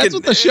fucking. That's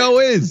what the show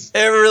is.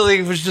 It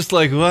really was just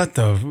like, what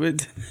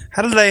the?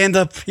 How did I end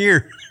up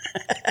here?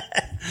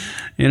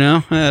 You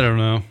know, I don't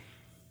know.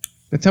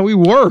 That's how we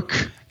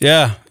work.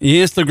 Yeah,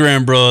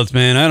 Instagram bros,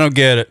 man. I don't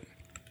get it.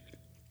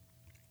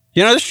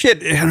 You know, this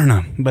shit. I don't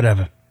know.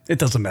 Whatever. It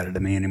doesn't matter to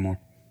me anymore.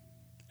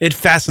 It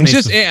fascinates.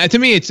 It's just to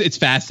me, it's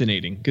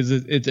fascinating because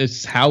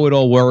it's how it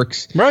all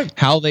works, right?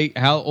 How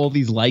all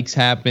these likes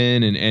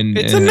happen and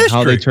It's a mystery.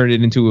 how they turn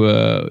it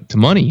into to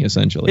money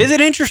essentially. Is it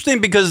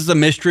interesting because it's a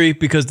mystery?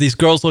 Because these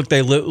girls look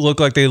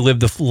like they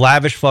lived a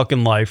lavish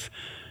fucking life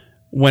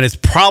when it's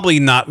probably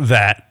not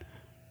that,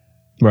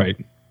 right?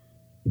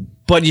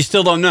 But you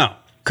still don't know.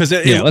 Let's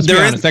be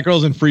honest. That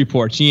girl's in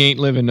Freeport. She ain't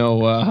living no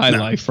high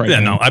life right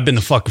now. No, I've been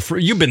to fucking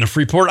You've been to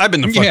Freeport. I've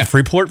been to fucking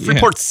Freeport.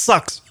 Freeport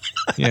sucks.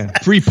 Yeah,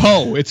 Free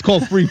Po. It's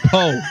called Free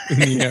Po in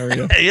the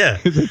area. Yeah,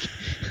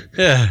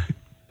 yeah.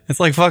 It's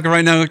like fucking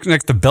right now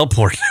next to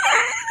Bellport.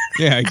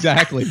 Yeah,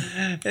 exactly.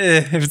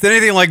 If it's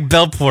anything like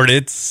Bellport,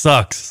 it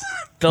sucks.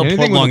 Bellport,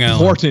 anything Long with a Island.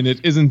 port in it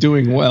isn't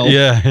doing well.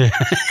 Yeah. Yeah,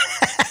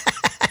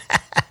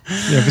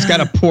 if it's got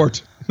a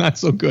port, not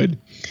so good.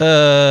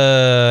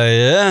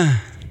 Yeah.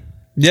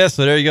 Yeah,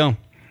 so there you go.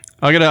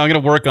 I'm gonna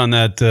work on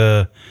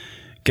that,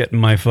 getting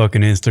my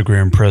fucking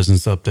Instagram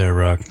presence up there,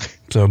 Rock.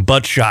 So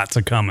butt shots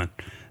are coming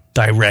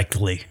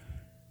directly.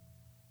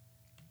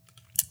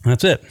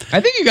 That's it.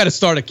 I think you got to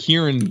start a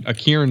Kieran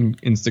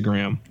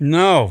Instagram.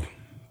 No,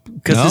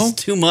 because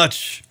it's too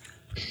much.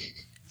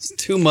 It's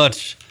too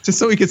much. Just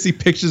so we can see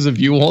pictures of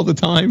you all the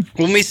time.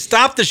 When we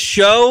stopped the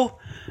show,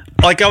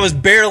 like I was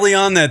barely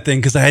on that thing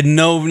because I had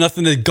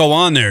nothing to go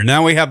on there.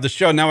 Now we have the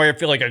show. Now I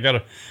feel like I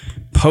gotta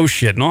post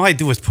shit, and all I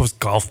do is post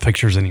golf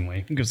pictures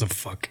anyway. Who gives a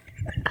fuck?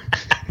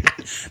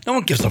 No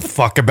one gives a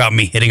fuck about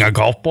me hitting a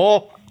golf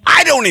ball.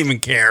 I don't even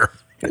care.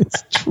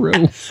 It's true.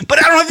 But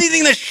I don't have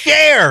anything to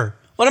share.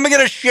 What am I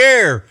going to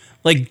share?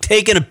 Like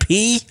taking a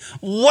pee?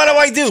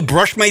 What do?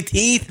 Brush my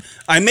teeth?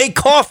 I make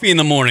coffee in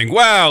the morning.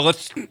 Wow,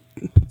 let's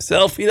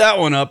selfie that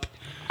one up.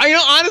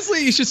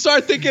 Honestly, you should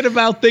start thinking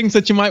about things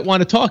that you might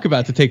want to talk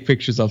about to take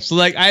pictures of. So,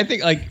 like, I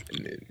think,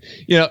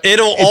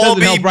 it'll all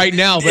be help right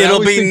now. But it'll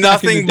be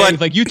nothing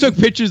but like you took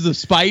pictures of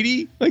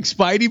Spidey, like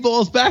Spidey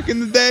balls back in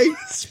the day.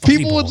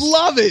 People would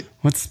love it.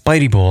 What's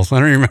Spidey balls?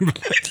 I don't remember.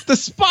 The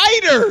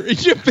spider in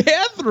your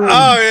bathroom.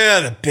 Oh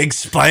yeah, the big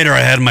spider I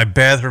had in my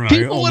bathroom.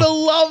 People would have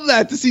loved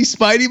that to see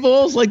Spidey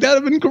balls. Like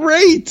that'd have been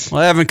great.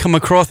 Well, I haven't come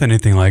across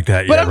anything like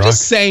that But yet. I'm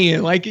just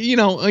saying, like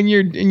in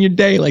your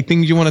day, like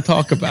things you want to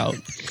talk about.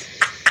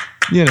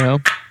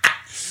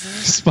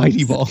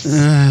 Spidey balls.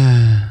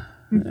 I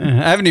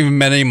haven't even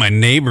met any of my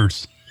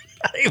neighbors.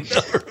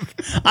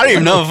 I don't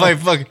even know if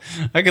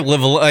I could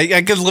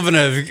live in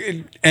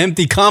an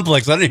empty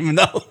complex. I don't even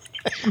know.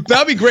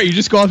 That'd be great. You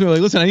just go up to me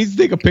like, listen, I need to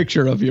take a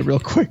picture of you real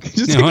quick.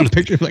 Just take a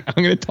picture. Like,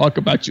 I'm going to talk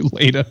about you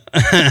later.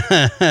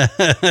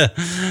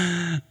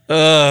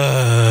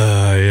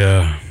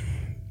 Yeah.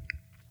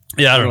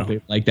 Yeah, I don't know if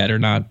they like that or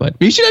not, but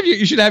you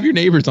should have your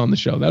neighbors on the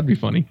show. That'd be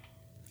funny.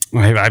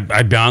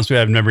 I'd be honest with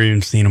you, I've never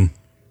even seen them.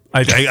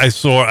 I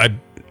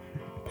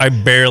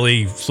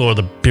barely saw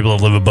the people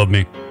that live above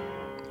me.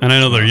 And I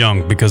know they're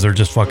young because they're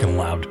just fucking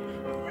loud.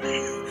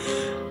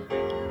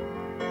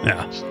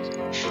 Yeah.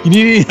 You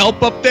need any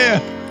help up there?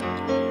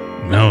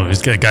 No,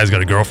 this guy's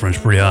got a girlfriend.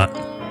 She's pretty hot.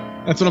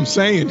 That's what I'm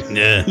saying.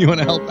 Yeah. You want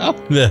to help out?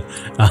 Yeah.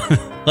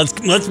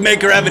 Let's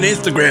make her have an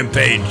Instagram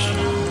page.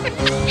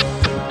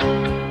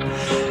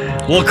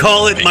 We'll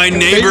call it My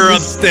Neighbor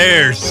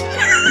Upstairs.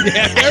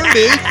 Yeah, there it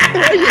is.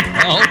 There you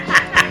go.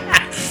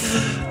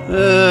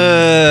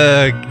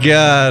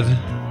 God.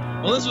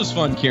 Well, this was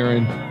fun,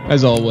 Kieran,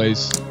 as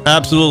always.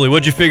 Absolutely.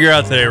 What'd you figure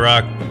out today,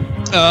 Rock?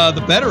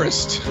 The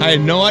Betterist. I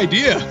had no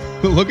idea.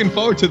 Looking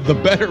forward to The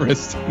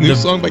Betterist. New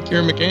song by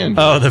Kieran McCann.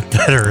 Oh, The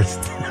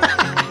Betterist.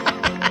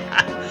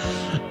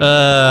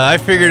 I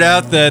figured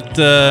out that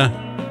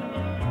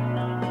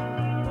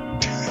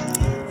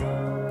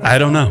I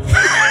don't know.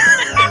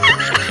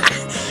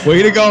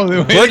 Way to go.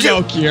 Way to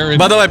go, Kieran.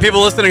 By the way,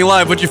 people listening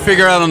live, what'd you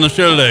figure out on the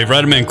show today?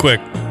 Write them in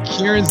quick.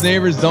 Kieran's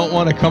neighbors don't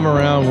want to come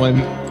around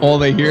when all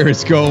they hear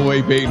is go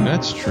away, Peyton.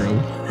 That's true.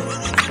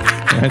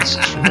 That's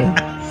true.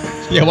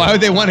 Yeah, why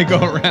would they want to go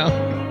around?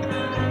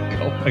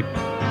 Go away.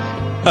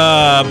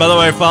 By the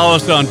way, follow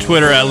us on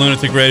Twitter at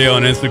Lunatic Radio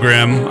and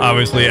Instagram,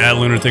 obviously at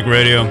Lunatic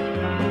Radio.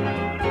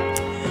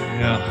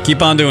 Yeah.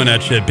 Keep on doing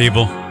that shit,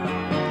 people.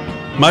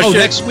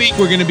 Next week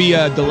we're going to be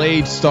a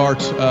delayed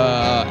start,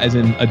 as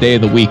in a day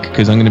of the week,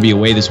 because I'm going to be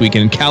away this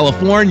weekend in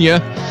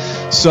California.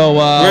 So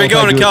where are you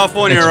going to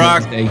California,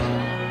 Rock? Wednesday.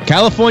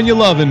 California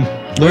loving,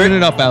 living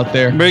it up out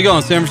there. Where are you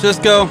going? San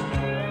Francisco?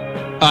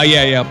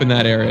 Yeah, up in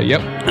that area.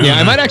 Yep. Yeah,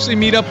 I might actually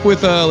meet up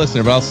with a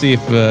listener, but I'll see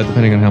if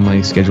depending on how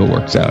my schedule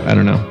works out. I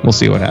don't know. We'll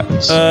see what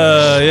happens.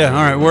 Yeah.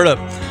 All right. Word up.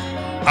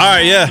 All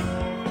right.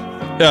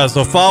 Yeah.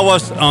 So follow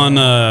us on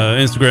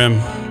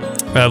Instagram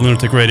at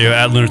Lunatic Radio,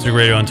 at Lunatic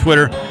Radio on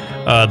Twitter.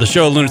 The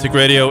show Lunatic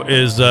Radio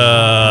is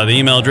the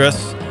email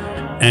address.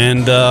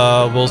 And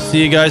we'll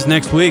see you guys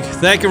next week.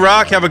 Thank you,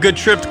 Rock. Have a good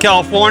trip to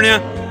California.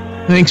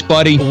 Thanks,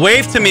 buddy.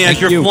 Wave to me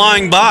as you're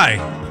flying by.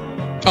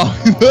 Oh.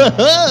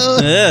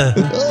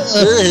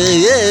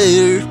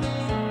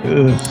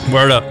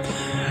 Word up.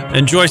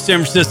 Enjoy San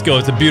Francisco.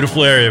 It's a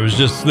beautiful area. I was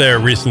just there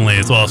recently.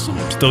 It's awesome.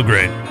 Still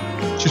great.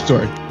 True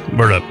story.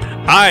 Word up.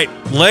 All right.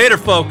 Later,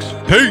 folks.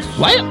 Peace.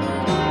 Later.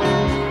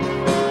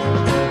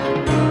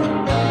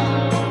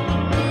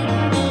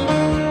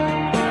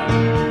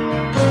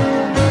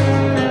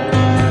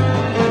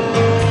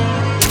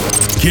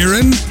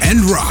 Kieran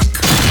and Rock.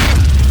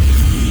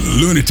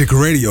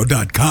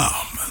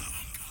 LunaticRadio.com.